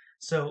is?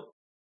 So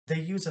they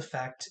use a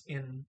fact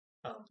in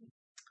um,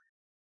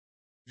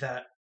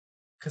 that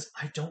because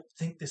I don't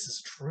think this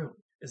is true.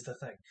 Is the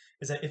thing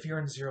is that if you're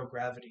in zero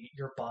gravity,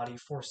 your body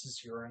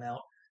forces urine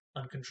out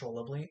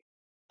uncontrollably.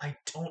 I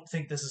don't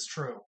think this is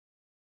true.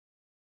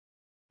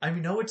 I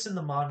know it's in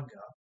the manga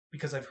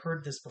because I've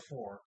heard this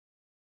before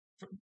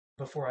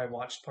I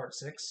watched part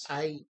six,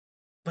 I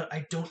but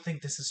I don't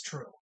think this is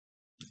true.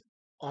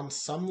 On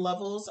some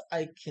levels,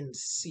 I can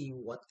see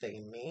what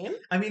they mean.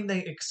 I mean, they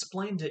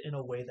explained it in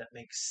a way that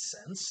makes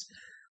sense.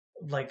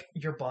 Like,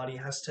 your body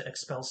has to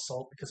expel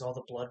salt because all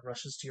the blood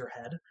rushes to your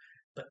head,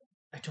 but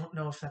I don't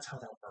know if that's how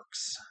that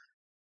works.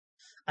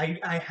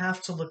 I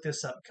have to look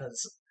this up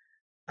because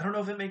I don't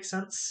know if it makes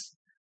sense,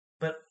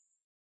 but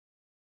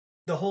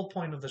the whole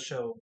point of the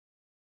show,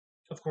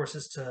 of course,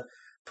 is to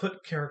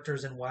put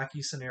characters in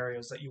wacky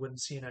scenarios that you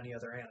wouldn't see in any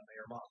other anime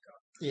or manga,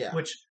 Yeah.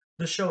 which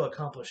the show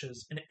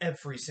accomplishes in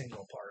every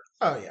single part.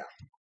 Oh yeah.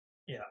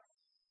 Yeah.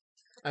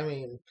 I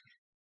mean,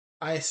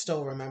 I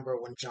still remember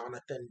when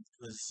Jonathan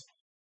was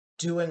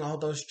doing all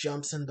those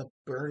jumps in the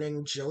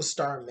burning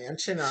Joestar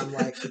mansion. I'm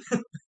like,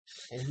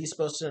 and he's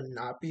supposed to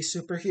not be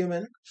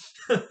superhuman?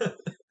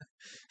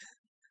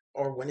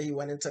 Or when he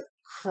went into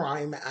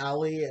Crime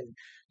Alley and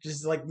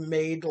just like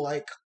made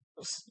like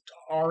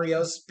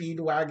Ario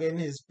Speedwagon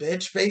his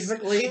bitch,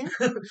 basically.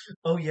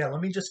 Oh yeah,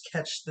 let me just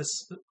catch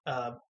this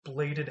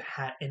bladed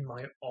hat in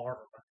my arm.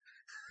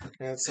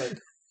 And it's like,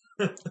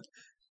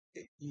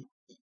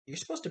 you're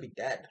supposed to be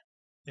dead.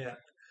 Yeah.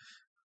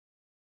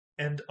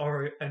 And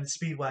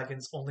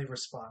Speedwagon's only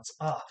response,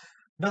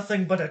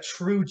 nothing but a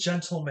true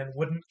gentleman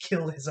wouldn't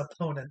kill his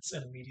opponents,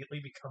 and immediately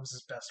becomes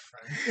his best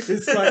friend.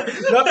 It's like,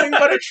 nothing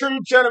but a true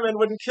gentleman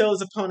wouldn't kill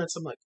his opponents.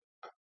 I'm like,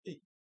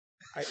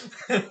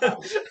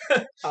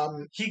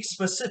 he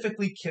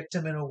specifically kicked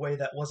him in a way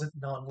that wasn't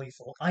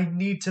non-lethal. I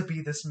need to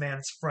be this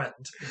man's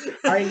friend.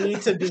 I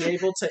need to be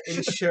able to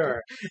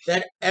ensure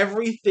that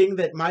everything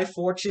that my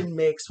fortune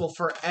makes will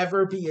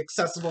forever be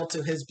accessible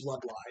to his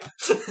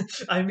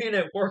bloodline. I mean,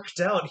 it worked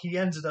out. He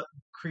ended up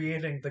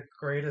creating the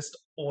greatest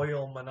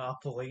oil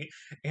monopoly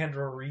and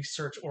a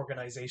research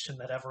organization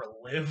that ever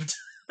lived.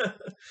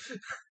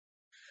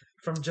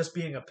 From just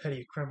being a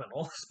petty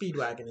criminal.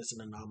 Speedwagon is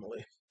an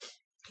anomaly.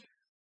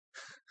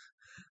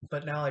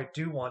 But now I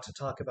do want to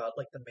talk about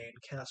like the main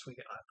cast we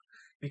got,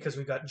 because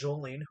we got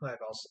Jolene, who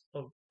I've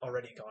also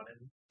already gone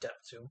in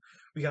depth to.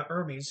 We got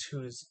Hermes,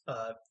 who's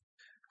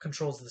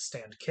controls the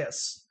stand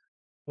Kiss,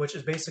 which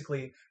is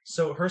basically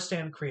so her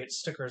stand creates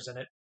stickers in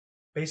it.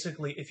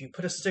 Basically, if you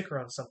put a sticker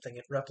on something,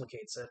 it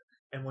replicates it,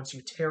 and once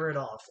you tear it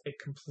off, it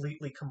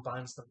completely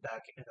combines them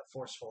back in a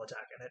forceful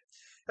attack. And it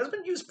has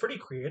been used pretty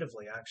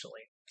creatively,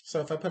 actually.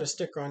 So if I put a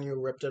sticker on you,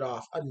 ripped it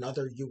off,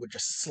 another you would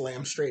just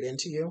slam straight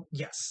into you?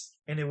 Yes,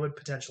 and it would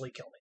potentially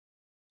kill me.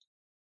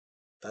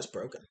 That's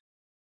broken.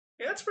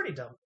 Yeah, that's pretty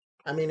dumb.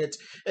 I mean,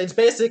 it's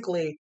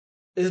basically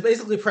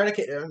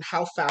predicated on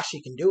how fast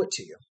she can do it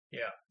to you.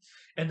 Yeah,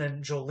 and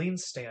then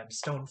Jolene's stand,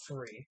 Stone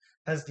Free,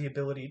 has the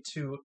ability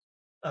to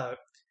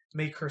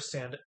make her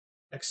stand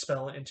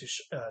expel into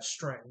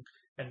string,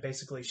 and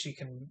basically she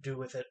can do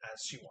with it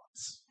as she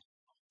wants.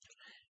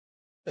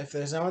 If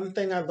there's one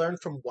thing I learned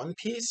from One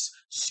Piece,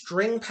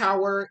 string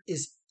power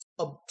is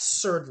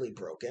absurdly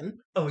broken.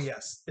 Oh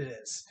yes, it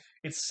is.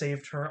 It's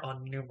saved her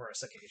on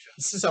numerous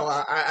occasions. So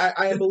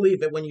I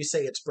believe it when you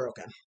say it's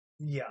broken.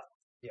 Yeah,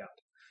 yeah.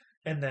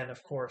 And then,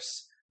 of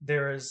course,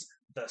 there is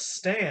the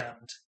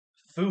stand,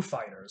 Foo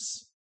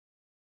Fighters,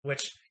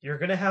 which you're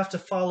going to have to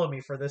follow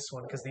me for this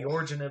one because the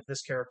origin of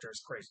this character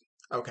is crazy.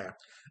 Okay.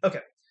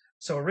 Okay,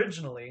 so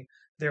originally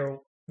there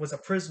was a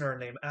prisoner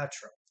named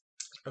Atro.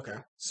 Okay.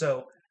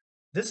 So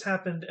this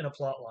happened in a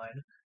plot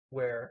line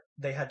where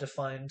they had to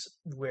find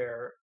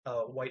where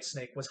White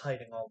Snake was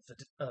hiding all of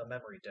the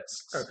memory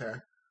discs. Okay.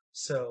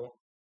 So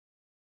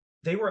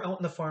they were out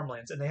in the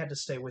farmlands and they had to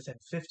stay within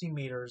 50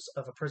 meters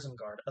of a prison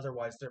guard,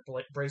 otherwise their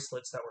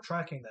bracelets that were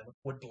tracking them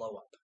would blow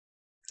up.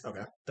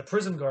 Okay. The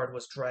prison guard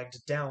was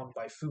dragged down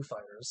by Foo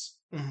Fighters,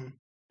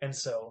 and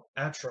so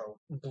Atro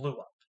blew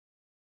up.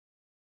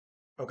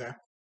 Okay.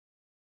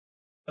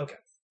 Okay.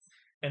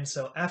 And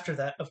so after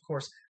that, of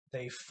course,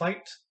 they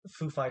fight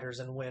Foo Fighters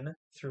and win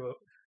through,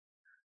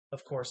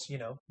 of course,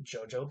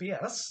 JoJo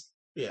BS.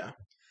 Yeah.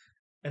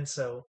 And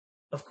so,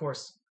 of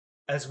course,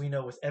 as we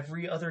know with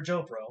every other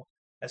JoBro,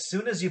 as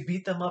soon as you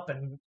beat them up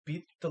and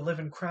beat the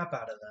living crap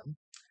out of them,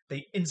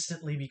 they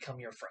instantly become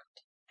your friend.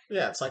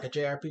 Yeah, it's like a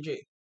JRPG.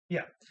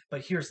 Yeah,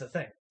 but here's the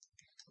thing.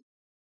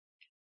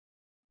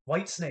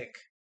 White Snake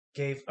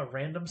gave a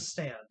random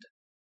stand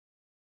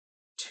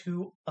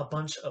to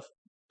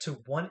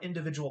one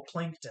individual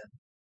plankton,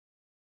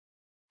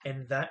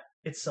 and that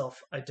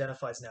itself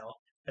identifies now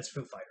as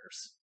Foo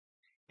Fighters.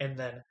 And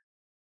then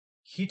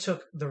he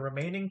took the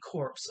remaining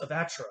corpse of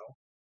Atro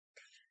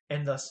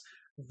and thus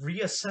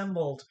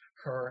reassembled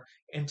her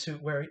into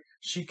where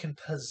she can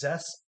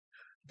possess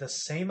the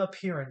same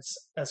appearance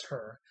as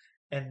her,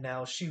 and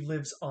now she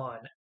lives on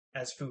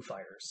as Foo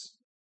Fighters,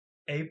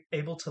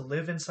 able to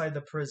live inside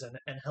the prison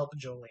and help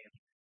Jolene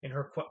in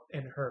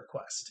her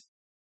quest.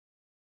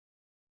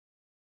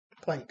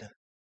 Plankton.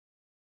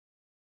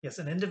 Yes,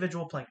 an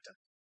individual plankton.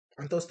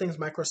 Aren't those things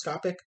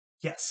microscopic?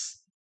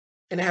 Yes.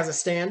 And it has a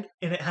stand?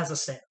 And it has a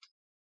stand.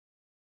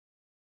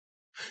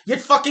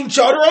 Yet fucking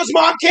Jotaro's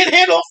mom can't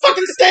handle a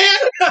fucking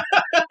stand!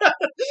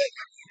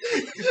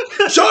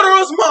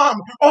 Jotaro's mom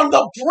on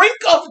the brink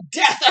of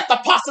death at the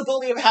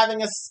possibility of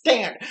having a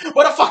stand,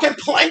 but a fucking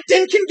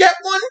plankton can get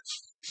one?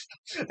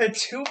 And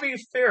to be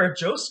fair,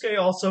 Josuke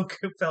also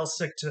fell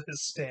sick to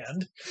his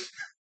stand.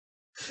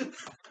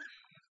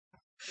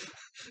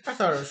 I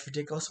thought it was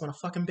ridiculous when a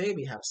fucking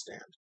baby had a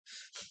stand.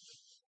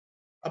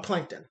 A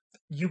plankton.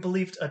 You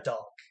believed a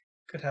dog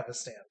could have a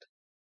stand.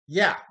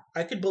 Yeah,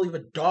 I could believe a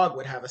dog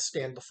would have a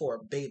stand before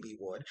a baby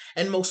would.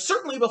 And most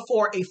certainly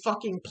before a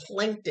fucking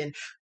plankton.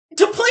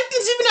 Do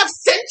planktons even have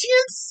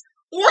sentience?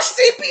 Or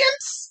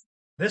sapience?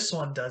 This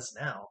one does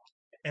now.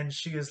 And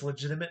she is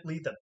legitimately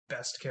the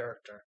best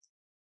character.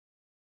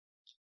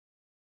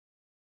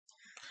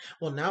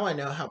 Well, now I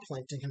know how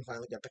Plankton can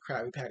finally get the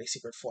Krabby Patty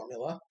secret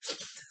formula.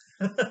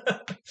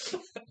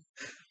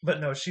 But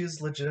no, she is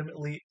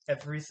legitimately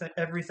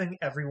everything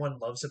everyone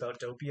loves about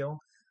Doppio,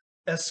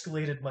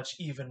 escalated much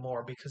even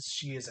more because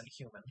she isn't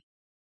human.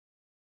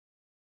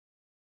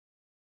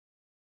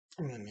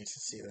 I'm gonna need to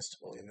see this to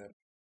believe it.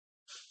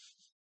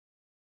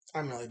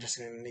 I'm really just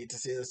gonna need to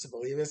see this to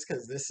believe this,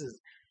 because this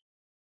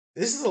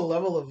is a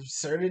level of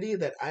absurdity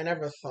that I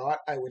never thought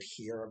I would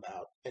hear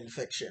about in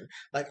fiction.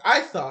 Like,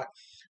 I thought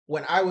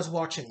when I was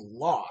watching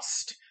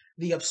Lost,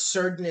 the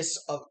absurdness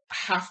of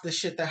half the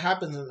shit that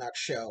happens in that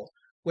show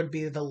would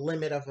be the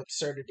limit of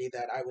absurdity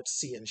that I would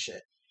see in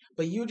shit.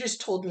 But you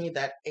just told me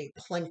that a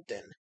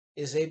plankton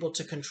is able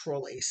to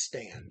control a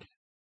stand.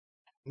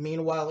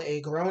 Meanwhile, a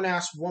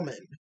grown-ass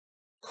woman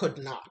could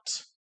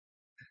not.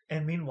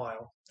 And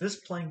meanwhile, this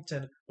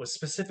plankton was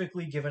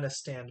specifically given a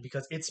stand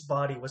because its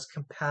body was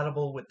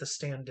compatible with the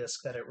stand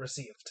disc that it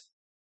received.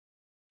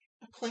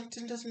 A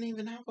plankton doesn't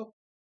even have a...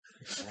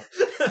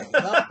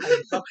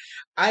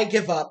 I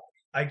give up.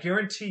 I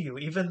guarantee you,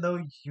 even though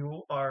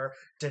you are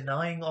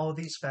denying all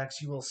these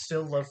facts, you will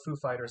still love Foo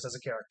Fighters as a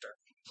character.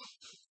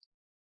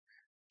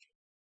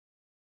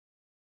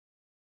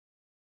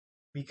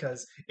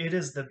 Because it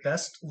is the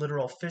best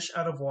literal fish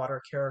out of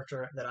water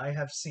character that I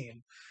have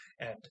seen,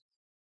 and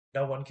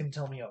no one can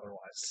tell me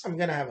otherwise. I'm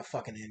gonna have a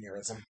fucking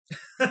aneurysm.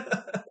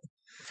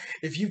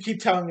 If you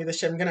keep telling me this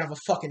shit, I'm gonna have a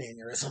fucking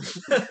aneurysm.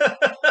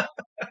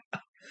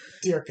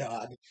 Dear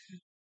God.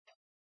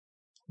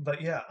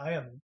 But yeah, I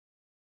am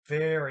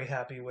very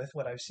happy with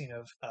what I've seen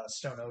of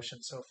Stone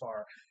Ocean so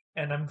far,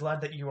 and I'm glad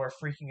that you are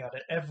freaking out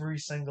at every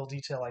single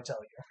detail I tell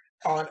you.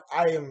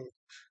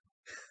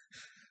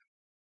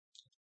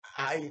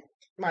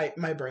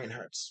 My brain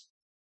hurts.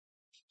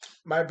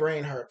 My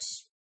brain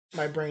hurts.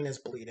 My brain is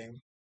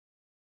bleeding.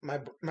 My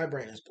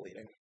brain is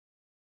bleeding.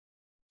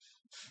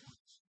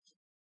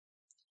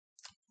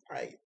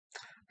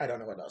 I don't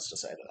know what else to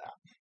say to that.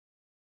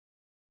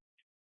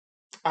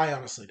 I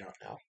honestly don't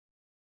know.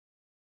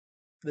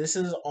 This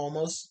is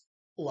almost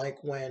like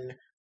when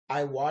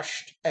I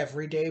watched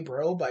Everyday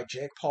Bro by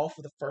Jake Paul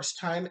for the first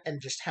time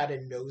and just had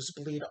a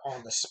nosebleed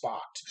on the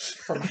spot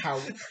from how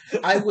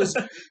I was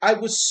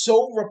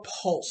so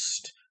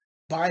repulsed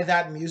by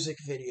that music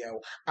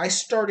video. I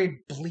started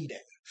bleeding.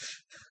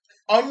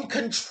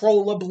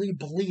 Uncontrollably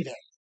bleeding.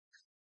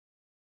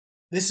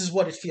 This is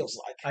what it feels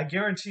like. I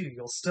guarantee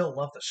you'll still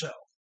love the show.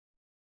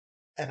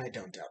 And I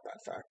don't doubt that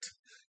fact.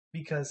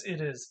 Because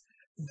it is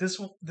this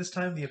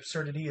time the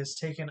absurdity is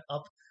taken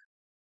up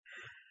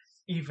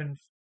even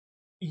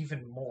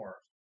more.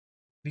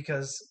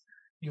 Because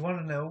you want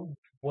to know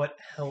what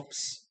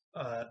helps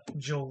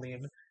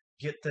Jolene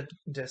get the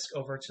disc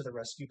over to the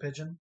rescue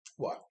pigeon?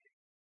 What?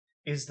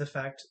 Is the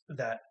fact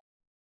that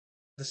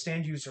the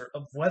stand user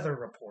of Weather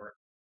Report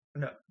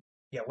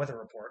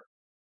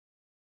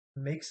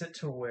makes it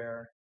to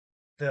where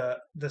that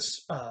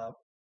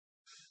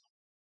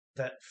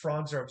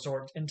frogs are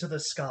absorbed into the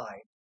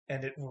sky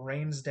and it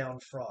rains down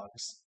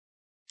frogs.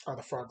 Are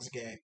the frogs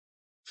gay?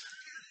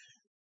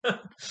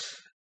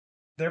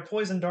 They're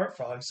poison dart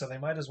frogs, so they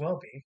might as well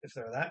be if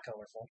they're that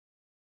colorful.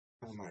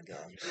 Oh my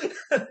God.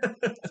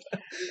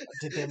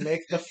 Did they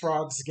make the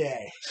frogs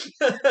gay?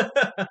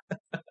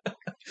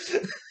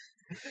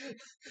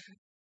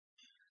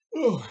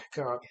 Oh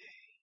God.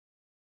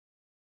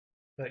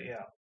 But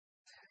yeah,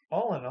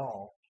 all in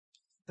all,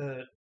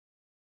 the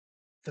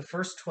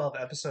first 12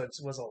 episodes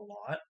was a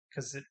lot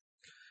because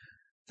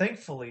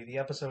thankfully the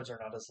episodes are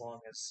not as long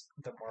as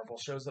the Marvel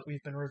shows that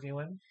we've been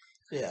reviewing.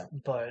 Yeah.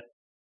 But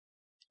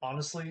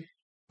honestly,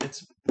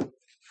 it's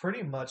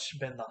pretty much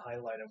been the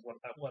highlight of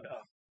what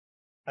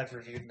I've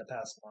reviewed in the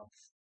past month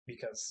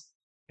because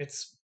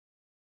it's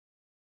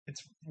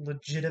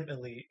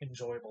legitimately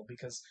enjoyable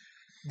because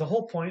the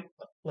whole point,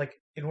 like,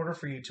 in order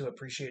for you to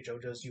appreciate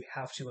JoJo's, you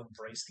have to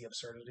embrace the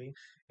absurdity,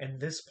 and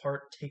this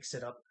part takes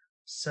it up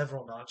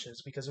several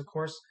notches because, of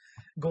course,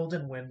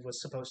 Golden Wind was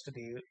supposed to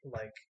be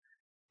like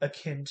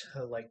akin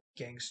to like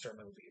gangster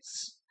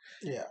movies.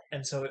 Yeah.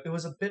 And so it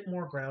was a bit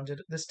more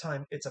grounded. This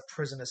time it's a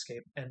prison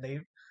escape, and they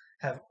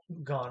have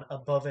gone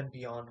above and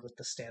beyond with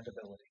the stand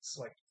abilities.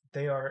 Like,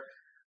 they are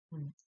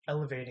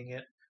elevating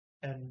it,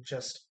 and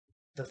just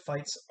the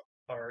fights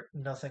are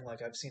nothing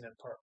like I've seen in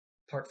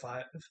part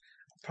 5.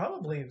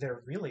 Probably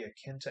they're really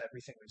akin to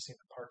everything we've seen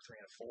in part 3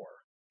 and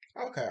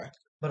 4. Okay.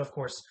 But of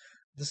course,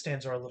 the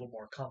stands are a little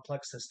more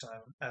complex this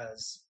time,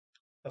 as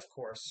of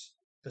course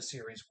the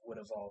series would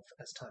evolve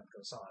as time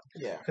goes on.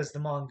 Yeah. Because the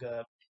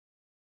manga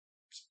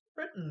was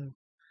written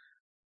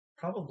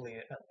probably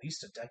at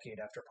least a decade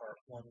after part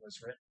 1 was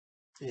written.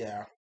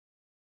 Yeah.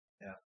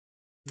 Yeah.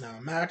 Now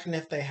imagine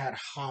if they had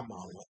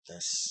Hamon with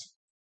this.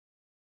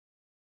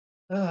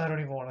 I don't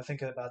even want to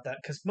think about that,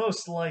 because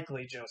most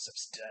likely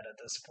Joseph's dead at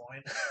this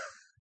point.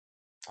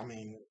 I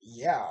mean,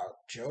 yeah,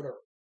 Jotaro.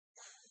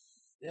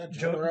 Yeah,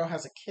 Jotaro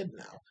has a kid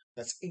now.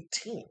 That's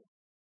 18.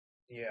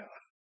 Yeah.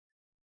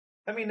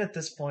 I mean, at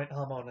this point,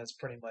 Hamon has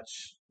pretty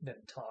much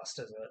been tossed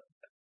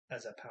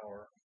as a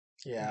power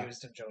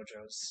used in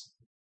JoJo's.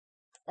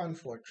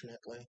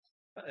 Unfortunately.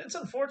 It's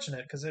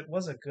unfortunate because it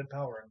was a good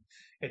power,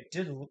 and it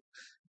did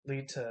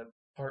lead to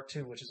part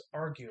 2, which is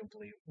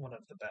arguably one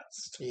of the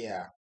best.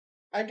 Yeah.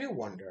 I do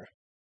wonder.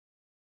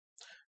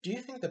 Do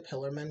you think the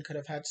Pillarmen could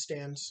have had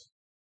stands?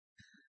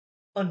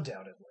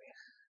 Undoubtedly.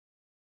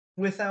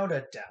 Without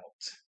a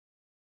doubt.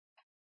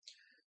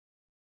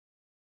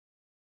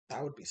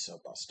 That would be so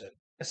busted.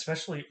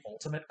 Especially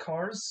Ultimate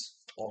Cars.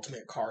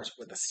 Ultimate Cars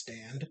with a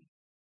stand.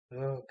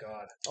 Oh,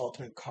 God.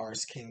 Ultimate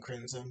Cars King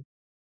Crimson.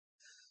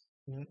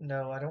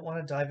 No, I don't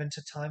want to dive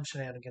into time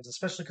shenanigans,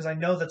 especially because I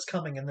know that's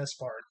coming in this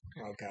part.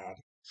 Oh, God.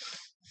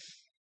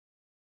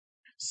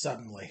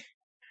 Suddenly,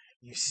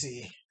 you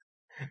see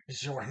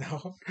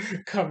Giorno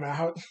come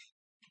out.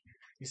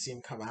 You see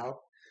him come out.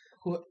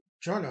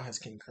 Giorno has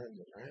King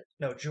Crimson, right?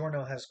 No,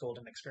 Giorno has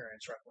Golden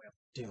Experience Requiem.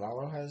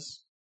 Diavolo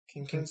has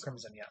King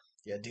Crimson, yeah.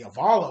 Yeah,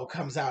 Diavolo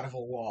comes out of a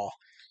wall.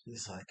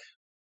 He's like,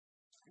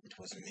 it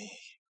was me.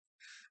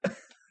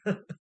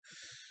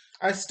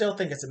 I still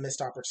think it's a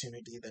missed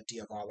opportunity that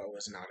Diavolo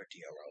was not a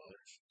Dio roller.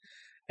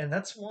 And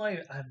that's why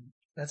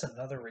that's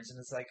another reason.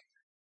 It's like,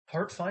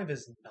 part 5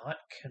 is not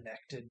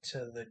connected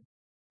to the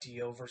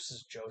Dio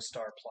versus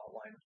Joestar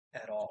plotline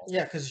at all.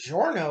 Yeah, because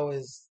Giorno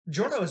is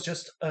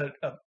just a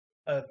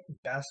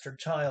bastard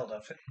child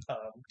of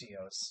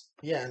Dio's.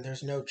 Yeah, and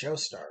there's no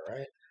Joestar,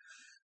 right?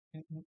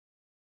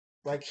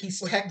 Like,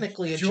 he's Like,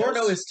 technically a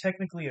Giorno is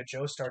technically a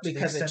Joestar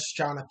because it's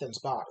Jonathan's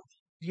body.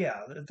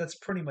 Yeah, that's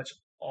pretty much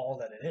all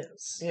that it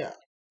is. Yeah.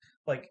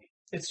 Like,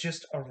 it's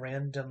just a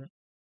random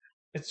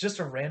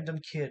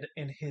kid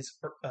in his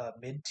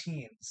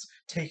mid-teens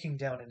taking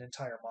down an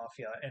entire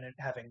mafia, and it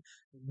having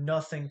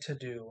nothing to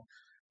do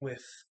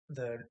with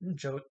the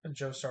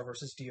Joestar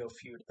versus Dio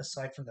feud,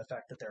 aside from the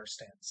fact that there are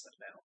stands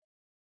now.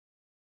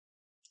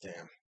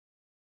 Damn.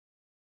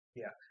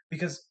 Yeah,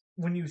 because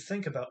when you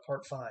think about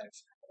part 5,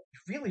 you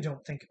really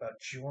don't think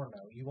about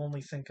Giorno. You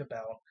only think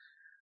about,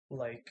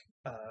 like,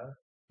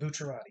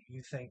 Bucciarati.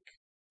 You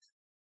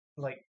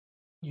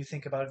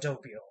think about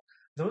Doppio.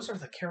 Those are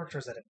the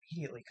characters that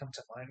immediately come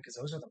to mind because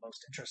those are the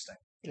most interesting.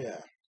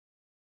 Yeah.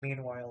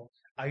 Meanwhile,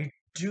 I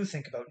do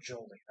think about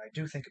Jolene. I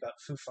do think about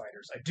Foo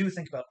Fighters. I do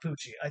think about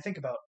Pucci. I think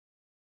about,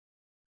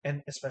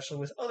 and especially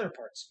with other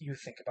parts, you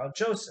think about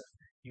Joseph.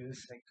 You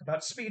think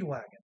about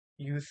Speedwagon.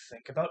 You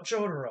think about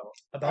Jotaro.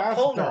 About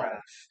Polnareff.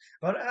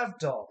 About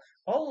Avdol.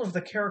 All of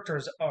the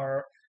characters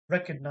are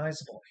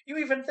recognizable. You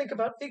even think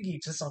about Iggy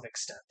to some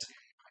extent.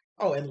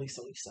 Oh, and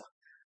Lisa.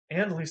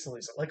 And Lisa.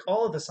 Like,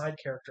 all of the side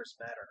characters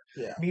matter.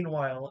 Yeah.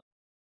 Meanwhile,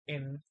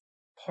 in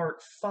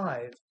part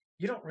 5,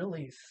 you don't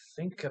really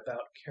think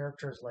about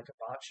characters like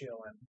Abaccio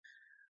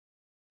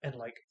and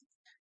like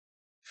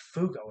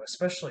Fugo,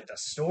 especially the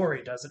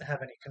story doesn't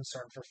have any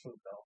concern for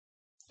Fugo.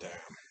 Damn.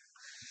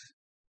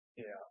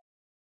 Yeah.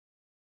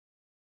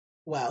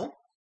 Well,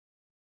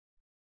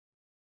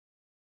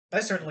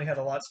 I certainly had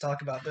a lot to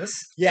talk about this.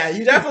 Yeah,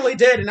 you definitely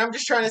did, and I'm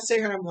just trying to sit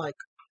here and I'm like,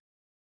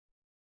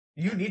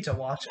 you need to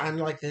watch it. I'm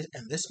like this,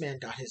 and this man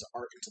got his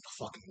art into the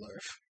fucking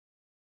live.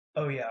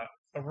 Oh yeah,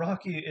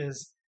 Araki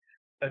is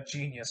a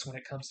genius when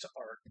it comes to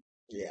art.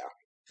 Yeah.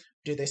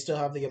 Do they still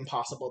have the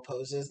impossible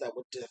poses that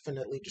would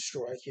definitely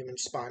destroy a human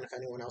spine if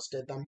anyone else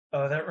did them?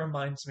 Oh, that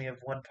reminds me of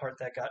one part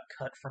that got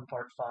cut from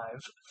part 5,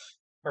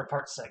 or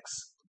part 6.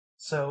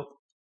 So,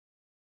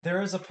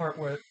 there is a part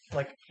where,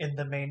 like, in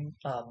the main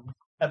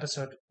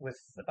episode with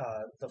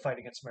the fight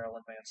against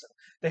Marilyn Manson,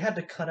 they had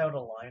to cut out a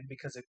line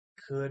because it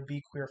could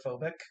be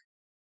queerphobic.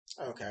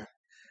 Okay.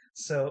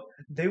 So,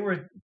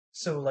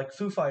 like,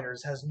 Foo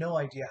Fighters has no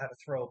idea how to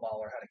throw a ball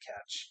or how to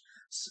catch,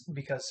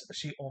 because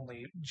she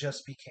only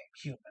just became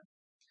human.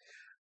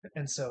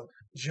 And so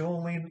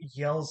Jolene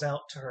yells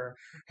out to her,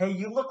 "Hey,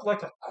 you look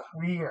like a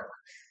queer."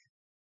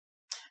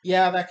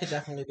 Yeah, that could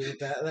definitely be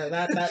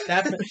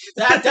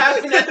that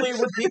definitely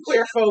would be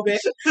queerphobic,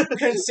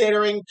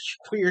 considering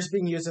queers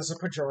being used as a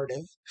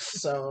pejorative.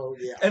 So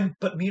yeah.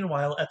 But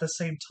meanwhile, at the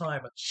same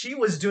time, she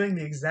was doing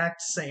the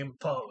exact same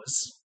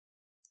pose.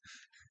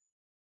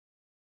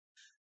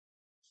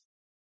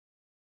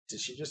 Did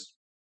she just?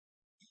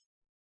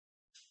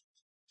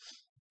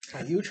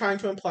 Are you trying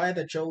to imply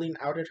that Jolene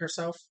outed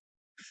herself?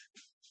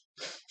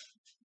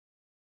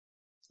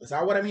 Is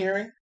that what I'm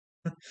hearing?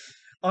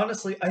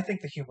 Honestly, I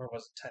think the humor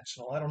was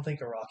intentional. I don't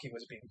think Araki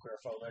was being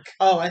queerphobic.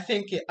 Oh, I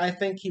think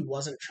he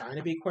wasn't trying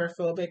to be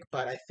queerphobic,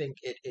 but I think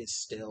it is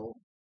still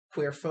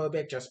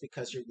queerphobic just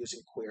because you're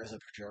using queer as a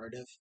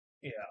pejorative.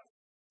 Yeah.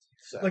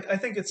 So Like, I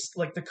think it's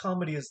like the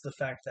comedy is the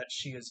fact that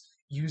she is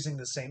using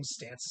the same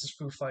stance as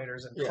Foo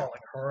Fighters and yeah,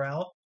 calling her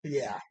out.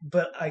 yeah,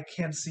 But I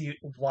can see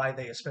why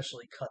they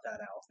especially cut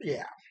that out.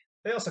 yeah.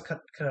 They also cut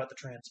out the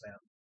trans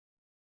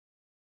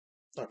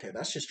man. Okay,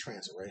 that's just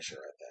trans erasure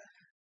right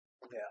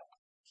there. Yeah.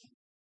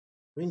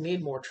 We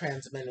need more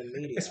trans men in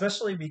media.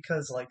 Especially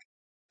because like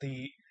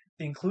the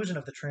the inclusion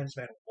of the trans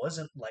man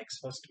wasn't like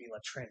supposed to be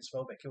like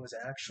transphobic. It was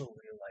actually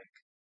like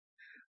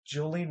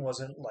Jolene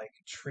wasn't like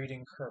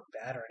treating her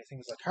bad or anything.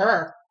 It was like, oh,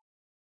 Her.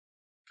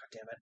 God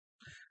damn it,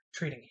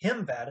 treating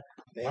him bad.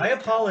 There My you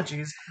go.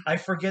 apologies. I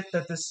forget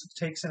that this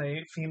takes in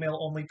a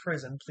female-only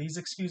prison. Please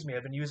excuse me.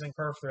 I've been using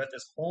her throughout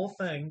this whole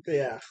thing.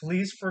 Yeah,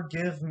 Please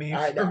forgive me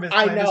I for know. my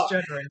I know.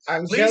 misgendering.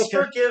 I'm Please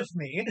joking. forgive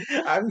me.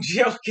 I'm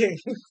joking.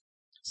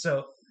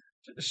 So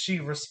she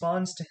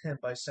responds to him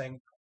by saying,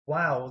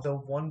 wow, the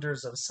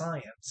wonders of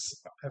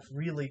science have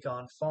really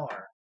gone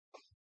far.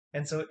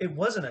 And so it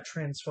wasn't a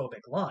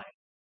transphobic line.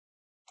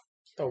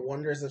 The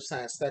wonders of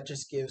science. That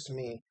just gives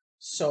me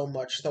so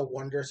much the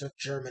wonders of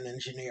German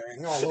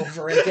engineering all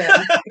over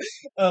again.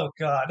 Oh,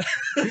 God.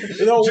 The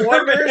German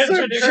wonders of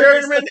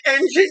engineering German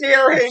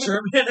engineering.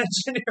 German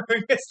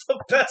engineering is the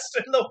best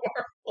in the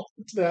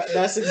world.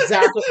 That's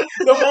exactly.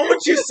 The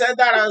moment you said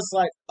that, I was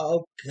like,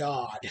 oh,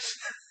 God.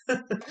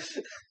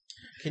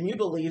 Can you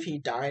believe he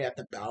died at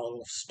the Battle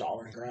of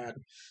Stalingrad?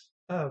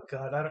 Oh,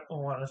 God. I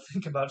don't want to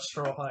think about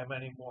Stroheim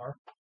anymore.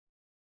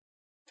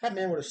 That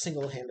man would have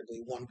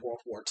single-handedly won World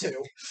War II.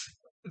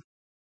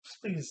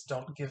 Please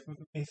don't give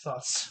me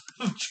thoughts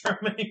of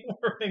Germany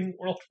winning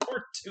World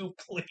War II,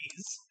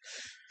 please.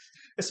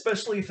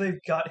 Especially if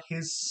they've got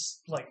his,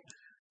 like,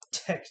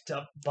 teched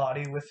up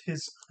body with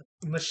his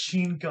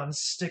machine gun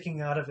sticking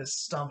out of his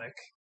stomach.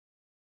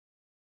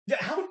 Yeah,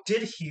 how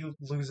did he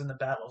lose in the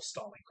Battle of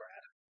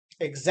Stalingrad?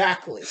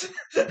 Exactly.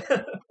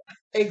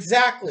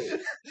 Exactly.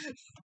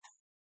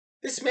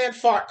 This man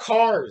fought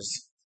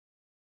cars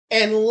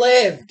and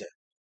lived.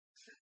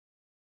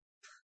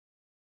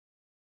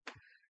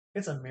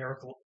 It's a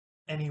miracle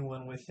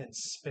anyone within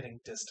spitting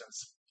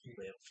distance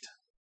lived.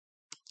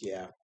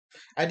 Yeah.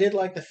 I did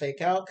like the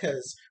fake out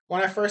because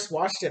when I first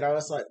watched it, I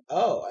was like,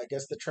 oh, I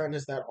guess the trend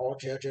is that all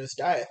JoJo's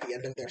die at the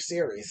end of their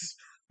series.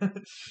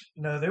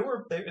 No, they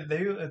were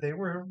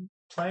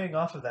playing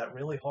off of that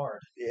really hard.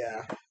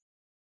 Yeah.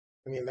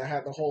 I mean, they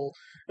had the whole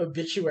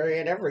obituary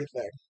and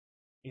everything.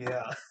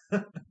 Yeah.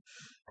 I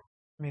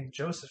mean,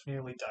 Joseph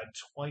nearly died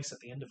twice at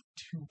the end of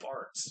 2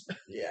 parts.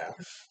 Yeah.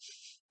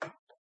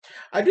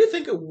 I do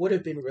think it would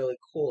have been really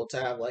cool to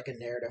have like a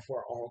narrative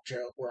where all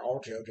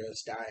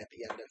JoJo's die at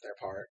the end of their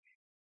part.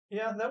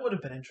 Yeah, that would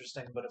have been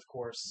interesting, but of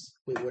course,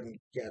 We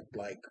wouldn't get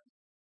like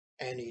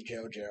any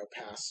JoJo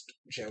past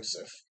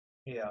Joseph.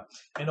 yeah.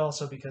 And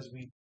also because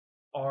we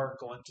are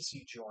going to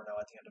see Giorno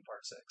at the end of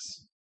part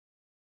 6.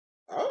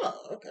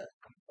 Oh, okay.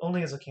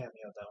 Only as a cameo,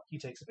 though. He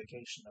takes a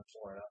vacation in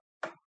Florida.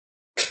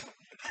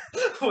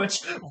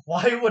 Which,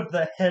 why would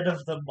the head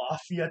of the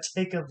mafia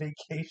take a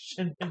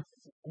vacation in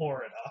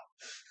Florida?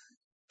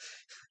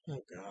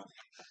 Oh god.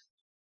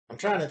 I'm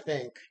trying to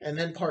think. And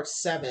then part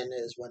 7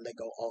 is when they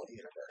go all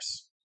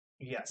universe.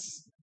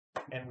 Yes.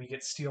 And we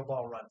get Steel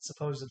Ball Run,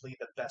 supposedly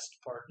the best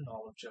part in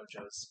all of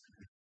JoJo's.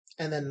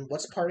 And then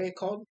what's part 8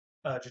 called?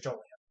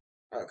 JoJolion.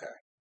 Okay.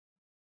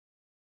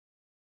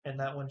 And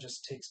that one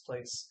just takes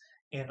place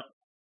in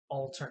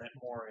alternate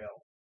Morio.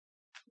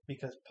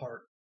 Because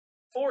part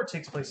 4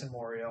 takes place in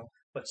Morio,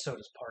 but so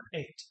does part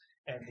 8.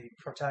 And the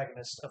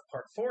protagonist of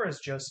part 4 is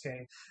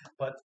Josuke,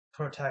 but the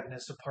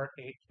protagonist of part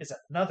 8 is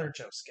another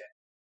Josuke.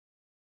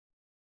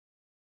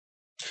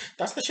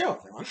 That's the show,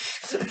 everyone.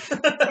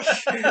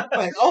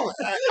 Like, oh,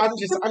 I'm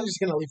just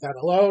gonna leave that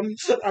alone.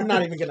 I'm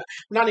not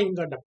even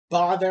gonna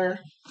bother.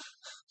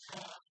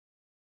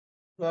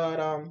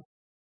 But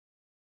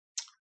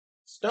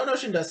Stone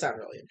Ocean does sound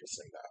really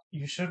interesting, though.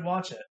 You should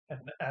watch it, and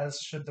as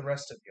should the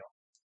rest of you.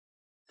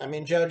 I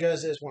mean,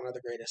 JoJo's is one of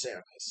the greatest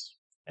animes.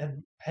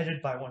 And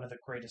headed by one of the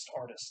greatest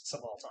artists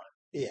of all time.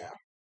 Yeah.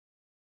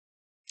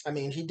 I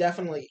mean, he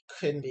definitely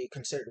can be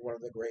considered one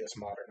of the greatest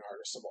modern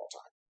artists of all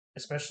time.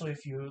 Especially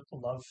if you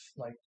love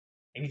like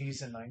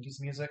 80s and 90s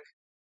music,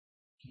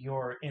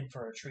 you're in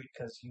for a treat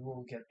because you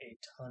will get a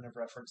ton of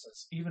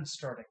references, even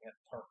starting at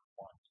part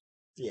 1.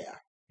 Yeah.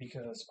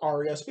 Because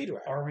REO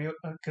Speedwagon.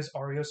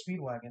 REO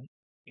Speedwagon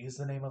is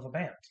the name of a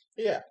band.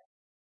 Yeah.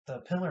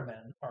 The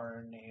Pillarmen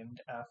are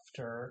named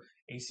after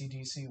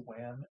AC/DC,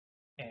 Wham,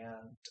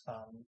 and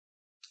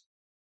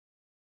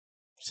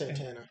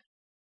Santana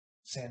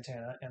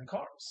and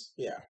Cars.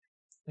 Yeah.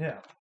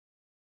 Yeah.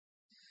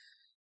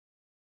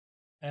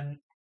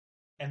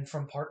 And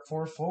from part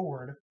 4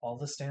 forward, all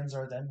the stands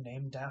are then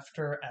named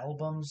after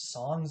albums,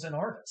 songs, and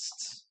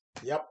artists.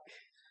 Yep.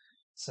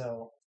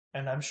 So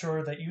And I'm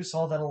sure that you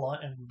saw that a lot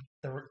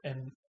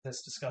in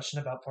this discussion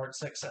about Part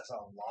 6, as a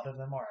lot of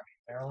them are. I mean,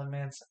 Marilyn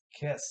Manson,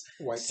 Kiss,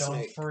 White Stone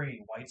Snake.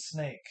 Free, White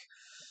Snake.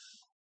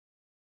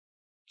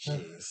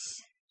 Jeez.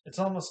 It's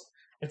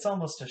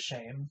almost a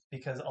shame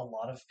because a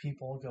lot of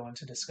people go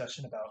into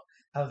discussion about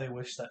how they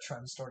wish that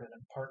trend started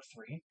in Part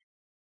 3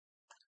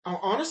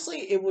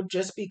 Honestly, it would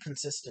just be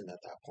consistent at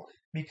that point.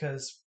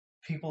 because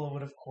people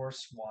would, of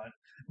course, want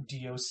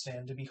Dio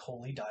Stan to be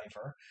Holy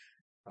Diver,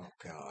 Oh,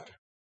 God.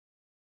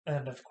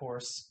 and of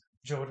course,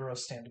 Jotaro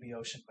Stan to be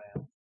Ocean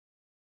Man.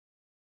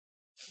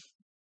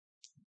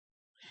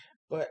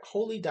 But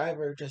Holy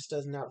Diver just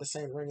doesn't have the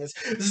same ring as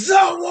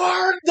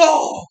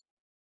Zawardo!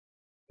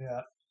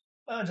 Yeah.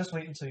 Just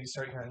wait until you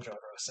start hearing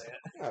Jotaro say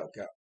it. Oh,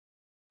 God.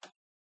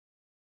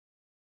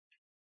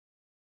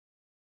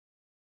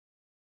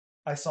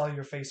 I saw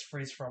your face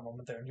freeze for a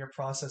moment there, and you're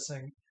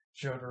processing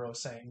Jotaro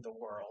saying the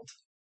world.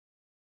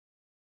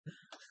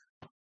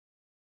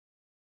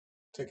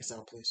 Take us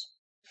out, please.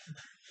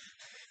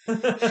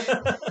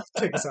 Yeah,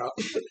 Take us out.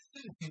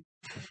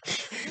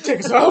 Take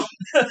us out!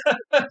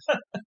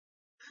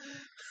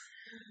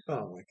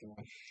 Oh, my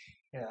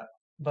God.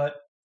 but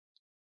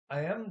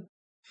I'm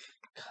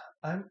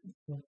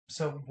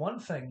so one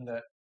thing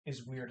that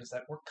is weird is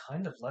that we're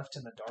kind of left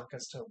in the dark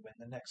as to when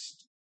the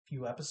next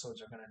few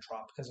episodes are going to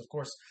drop because of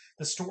course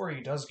the story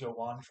does go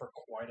on for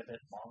quite a bit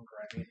longer.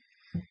 I mean,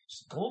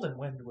 Golden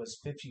Wind was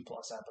 50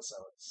 plus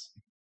episodes.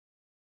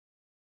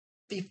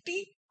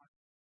 50?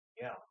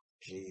 Yeah.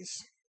 Jeez.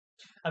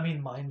 I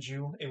mean, mind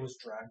you, it was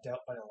dragged out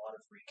by a lot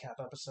of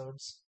recap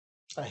episodes.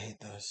 I hate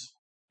those.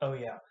 Oh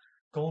yeah,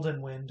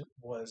 Golden Wind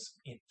was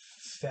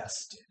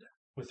infested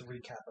with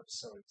recap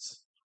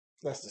episodes.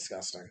 That's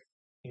disgusting.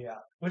 Yeah,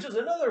 which is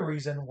another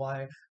reason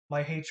why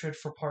my hatred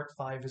for Part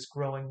 5 is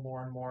growing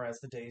more and more as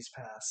the days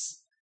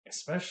pass,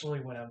 especially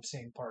when I'm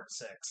seeing Part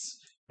 6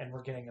 and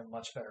we're getting a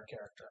much better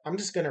character. I'm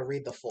just gonna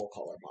read the full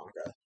color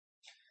manga.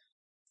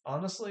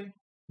 Honestly,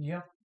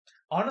 yeah.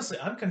 Honestly,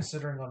 I'm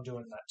considering on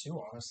doing that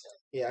too, honestly.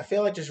 Yeah, I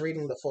feel like just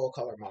reading the full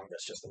color manga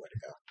is just the way to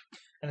go.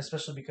 And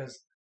especially because,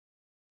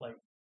 like,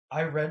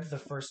 I read the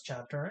first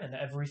chapter and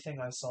everything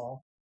I saw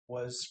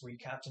was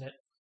recapped in it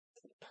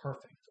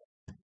perfect.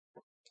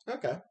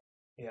 Okay.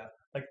 Yeah,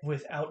 like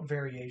without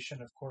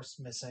variation, of course,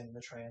 missing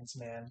the trans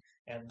man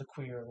and the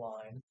queer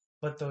line,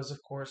 but those, of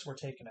course, were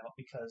taken out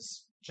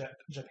because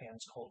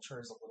Japan's culture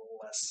is a little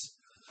less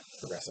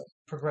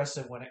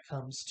Progressive. when it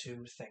comes to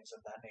things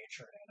of that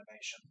nature in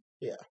animation.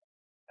 Yeah.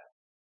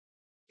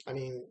 I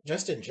mean,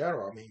 just in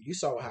general, I mean, you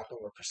saw what happened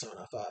with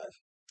Persona 5.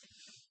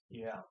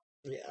 Yeah.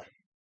 Yeah.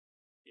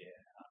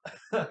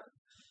 Yeah.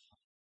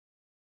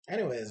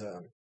 Anyways,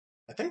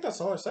 I think that's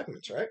all our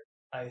segments, right?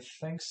 I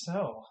think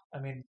so. I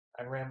mean,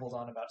 I rambled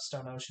on about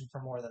Stone Ocean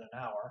for more than an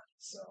hour,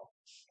 so.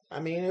 I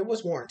mean, it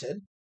was warranted.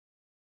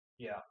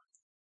 Yeah.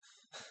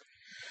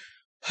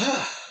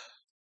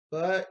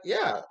 But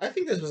yeah, I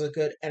think this was a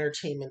good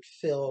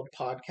entertainment-filled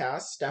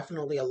podcast.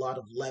 Definitely a lot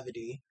of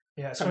levity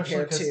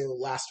compared to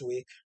last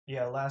week.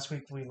 Yeah, last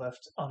week we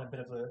left on a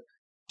bit of a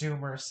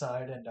doomer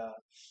side, and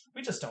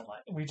we just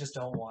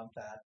don't want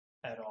that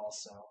at all.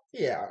 So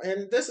yeah,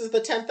 and this is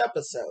the 10th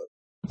episode,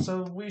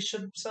 so we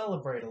should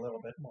celebrate a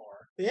little bit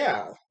more.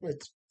 Yeah,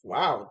 it's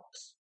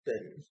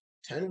been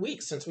 10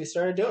 weeks since we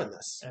started doing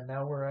this, and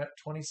now we're at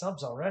 20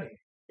 subs already.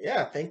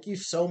 Yeah, thank you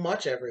so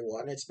much,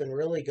 everyone. It's been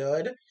really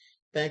good.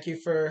 Thank you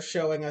for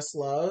showing us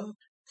love.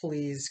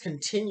 Please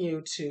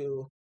continue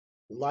to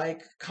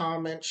like,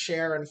 comment,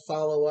 share, and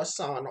follow us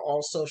on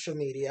all social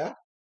media.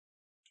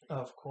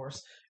 Of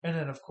course. And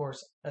then, of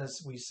course,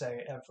 as we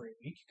say every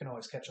week, you can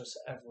always catch us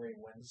every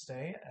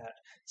Wednesday at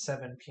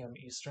 7 p.m.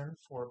 Eastern,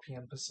 4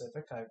 p.m.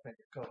 Pacific. I've been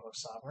your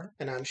co-host, Sovereign.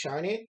 And I'm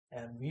Shiny.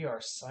 And we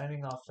are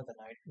signing off for the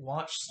night.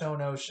 Watch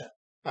Stone Ocean.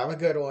 Have a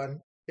good one.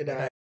 Good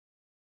night.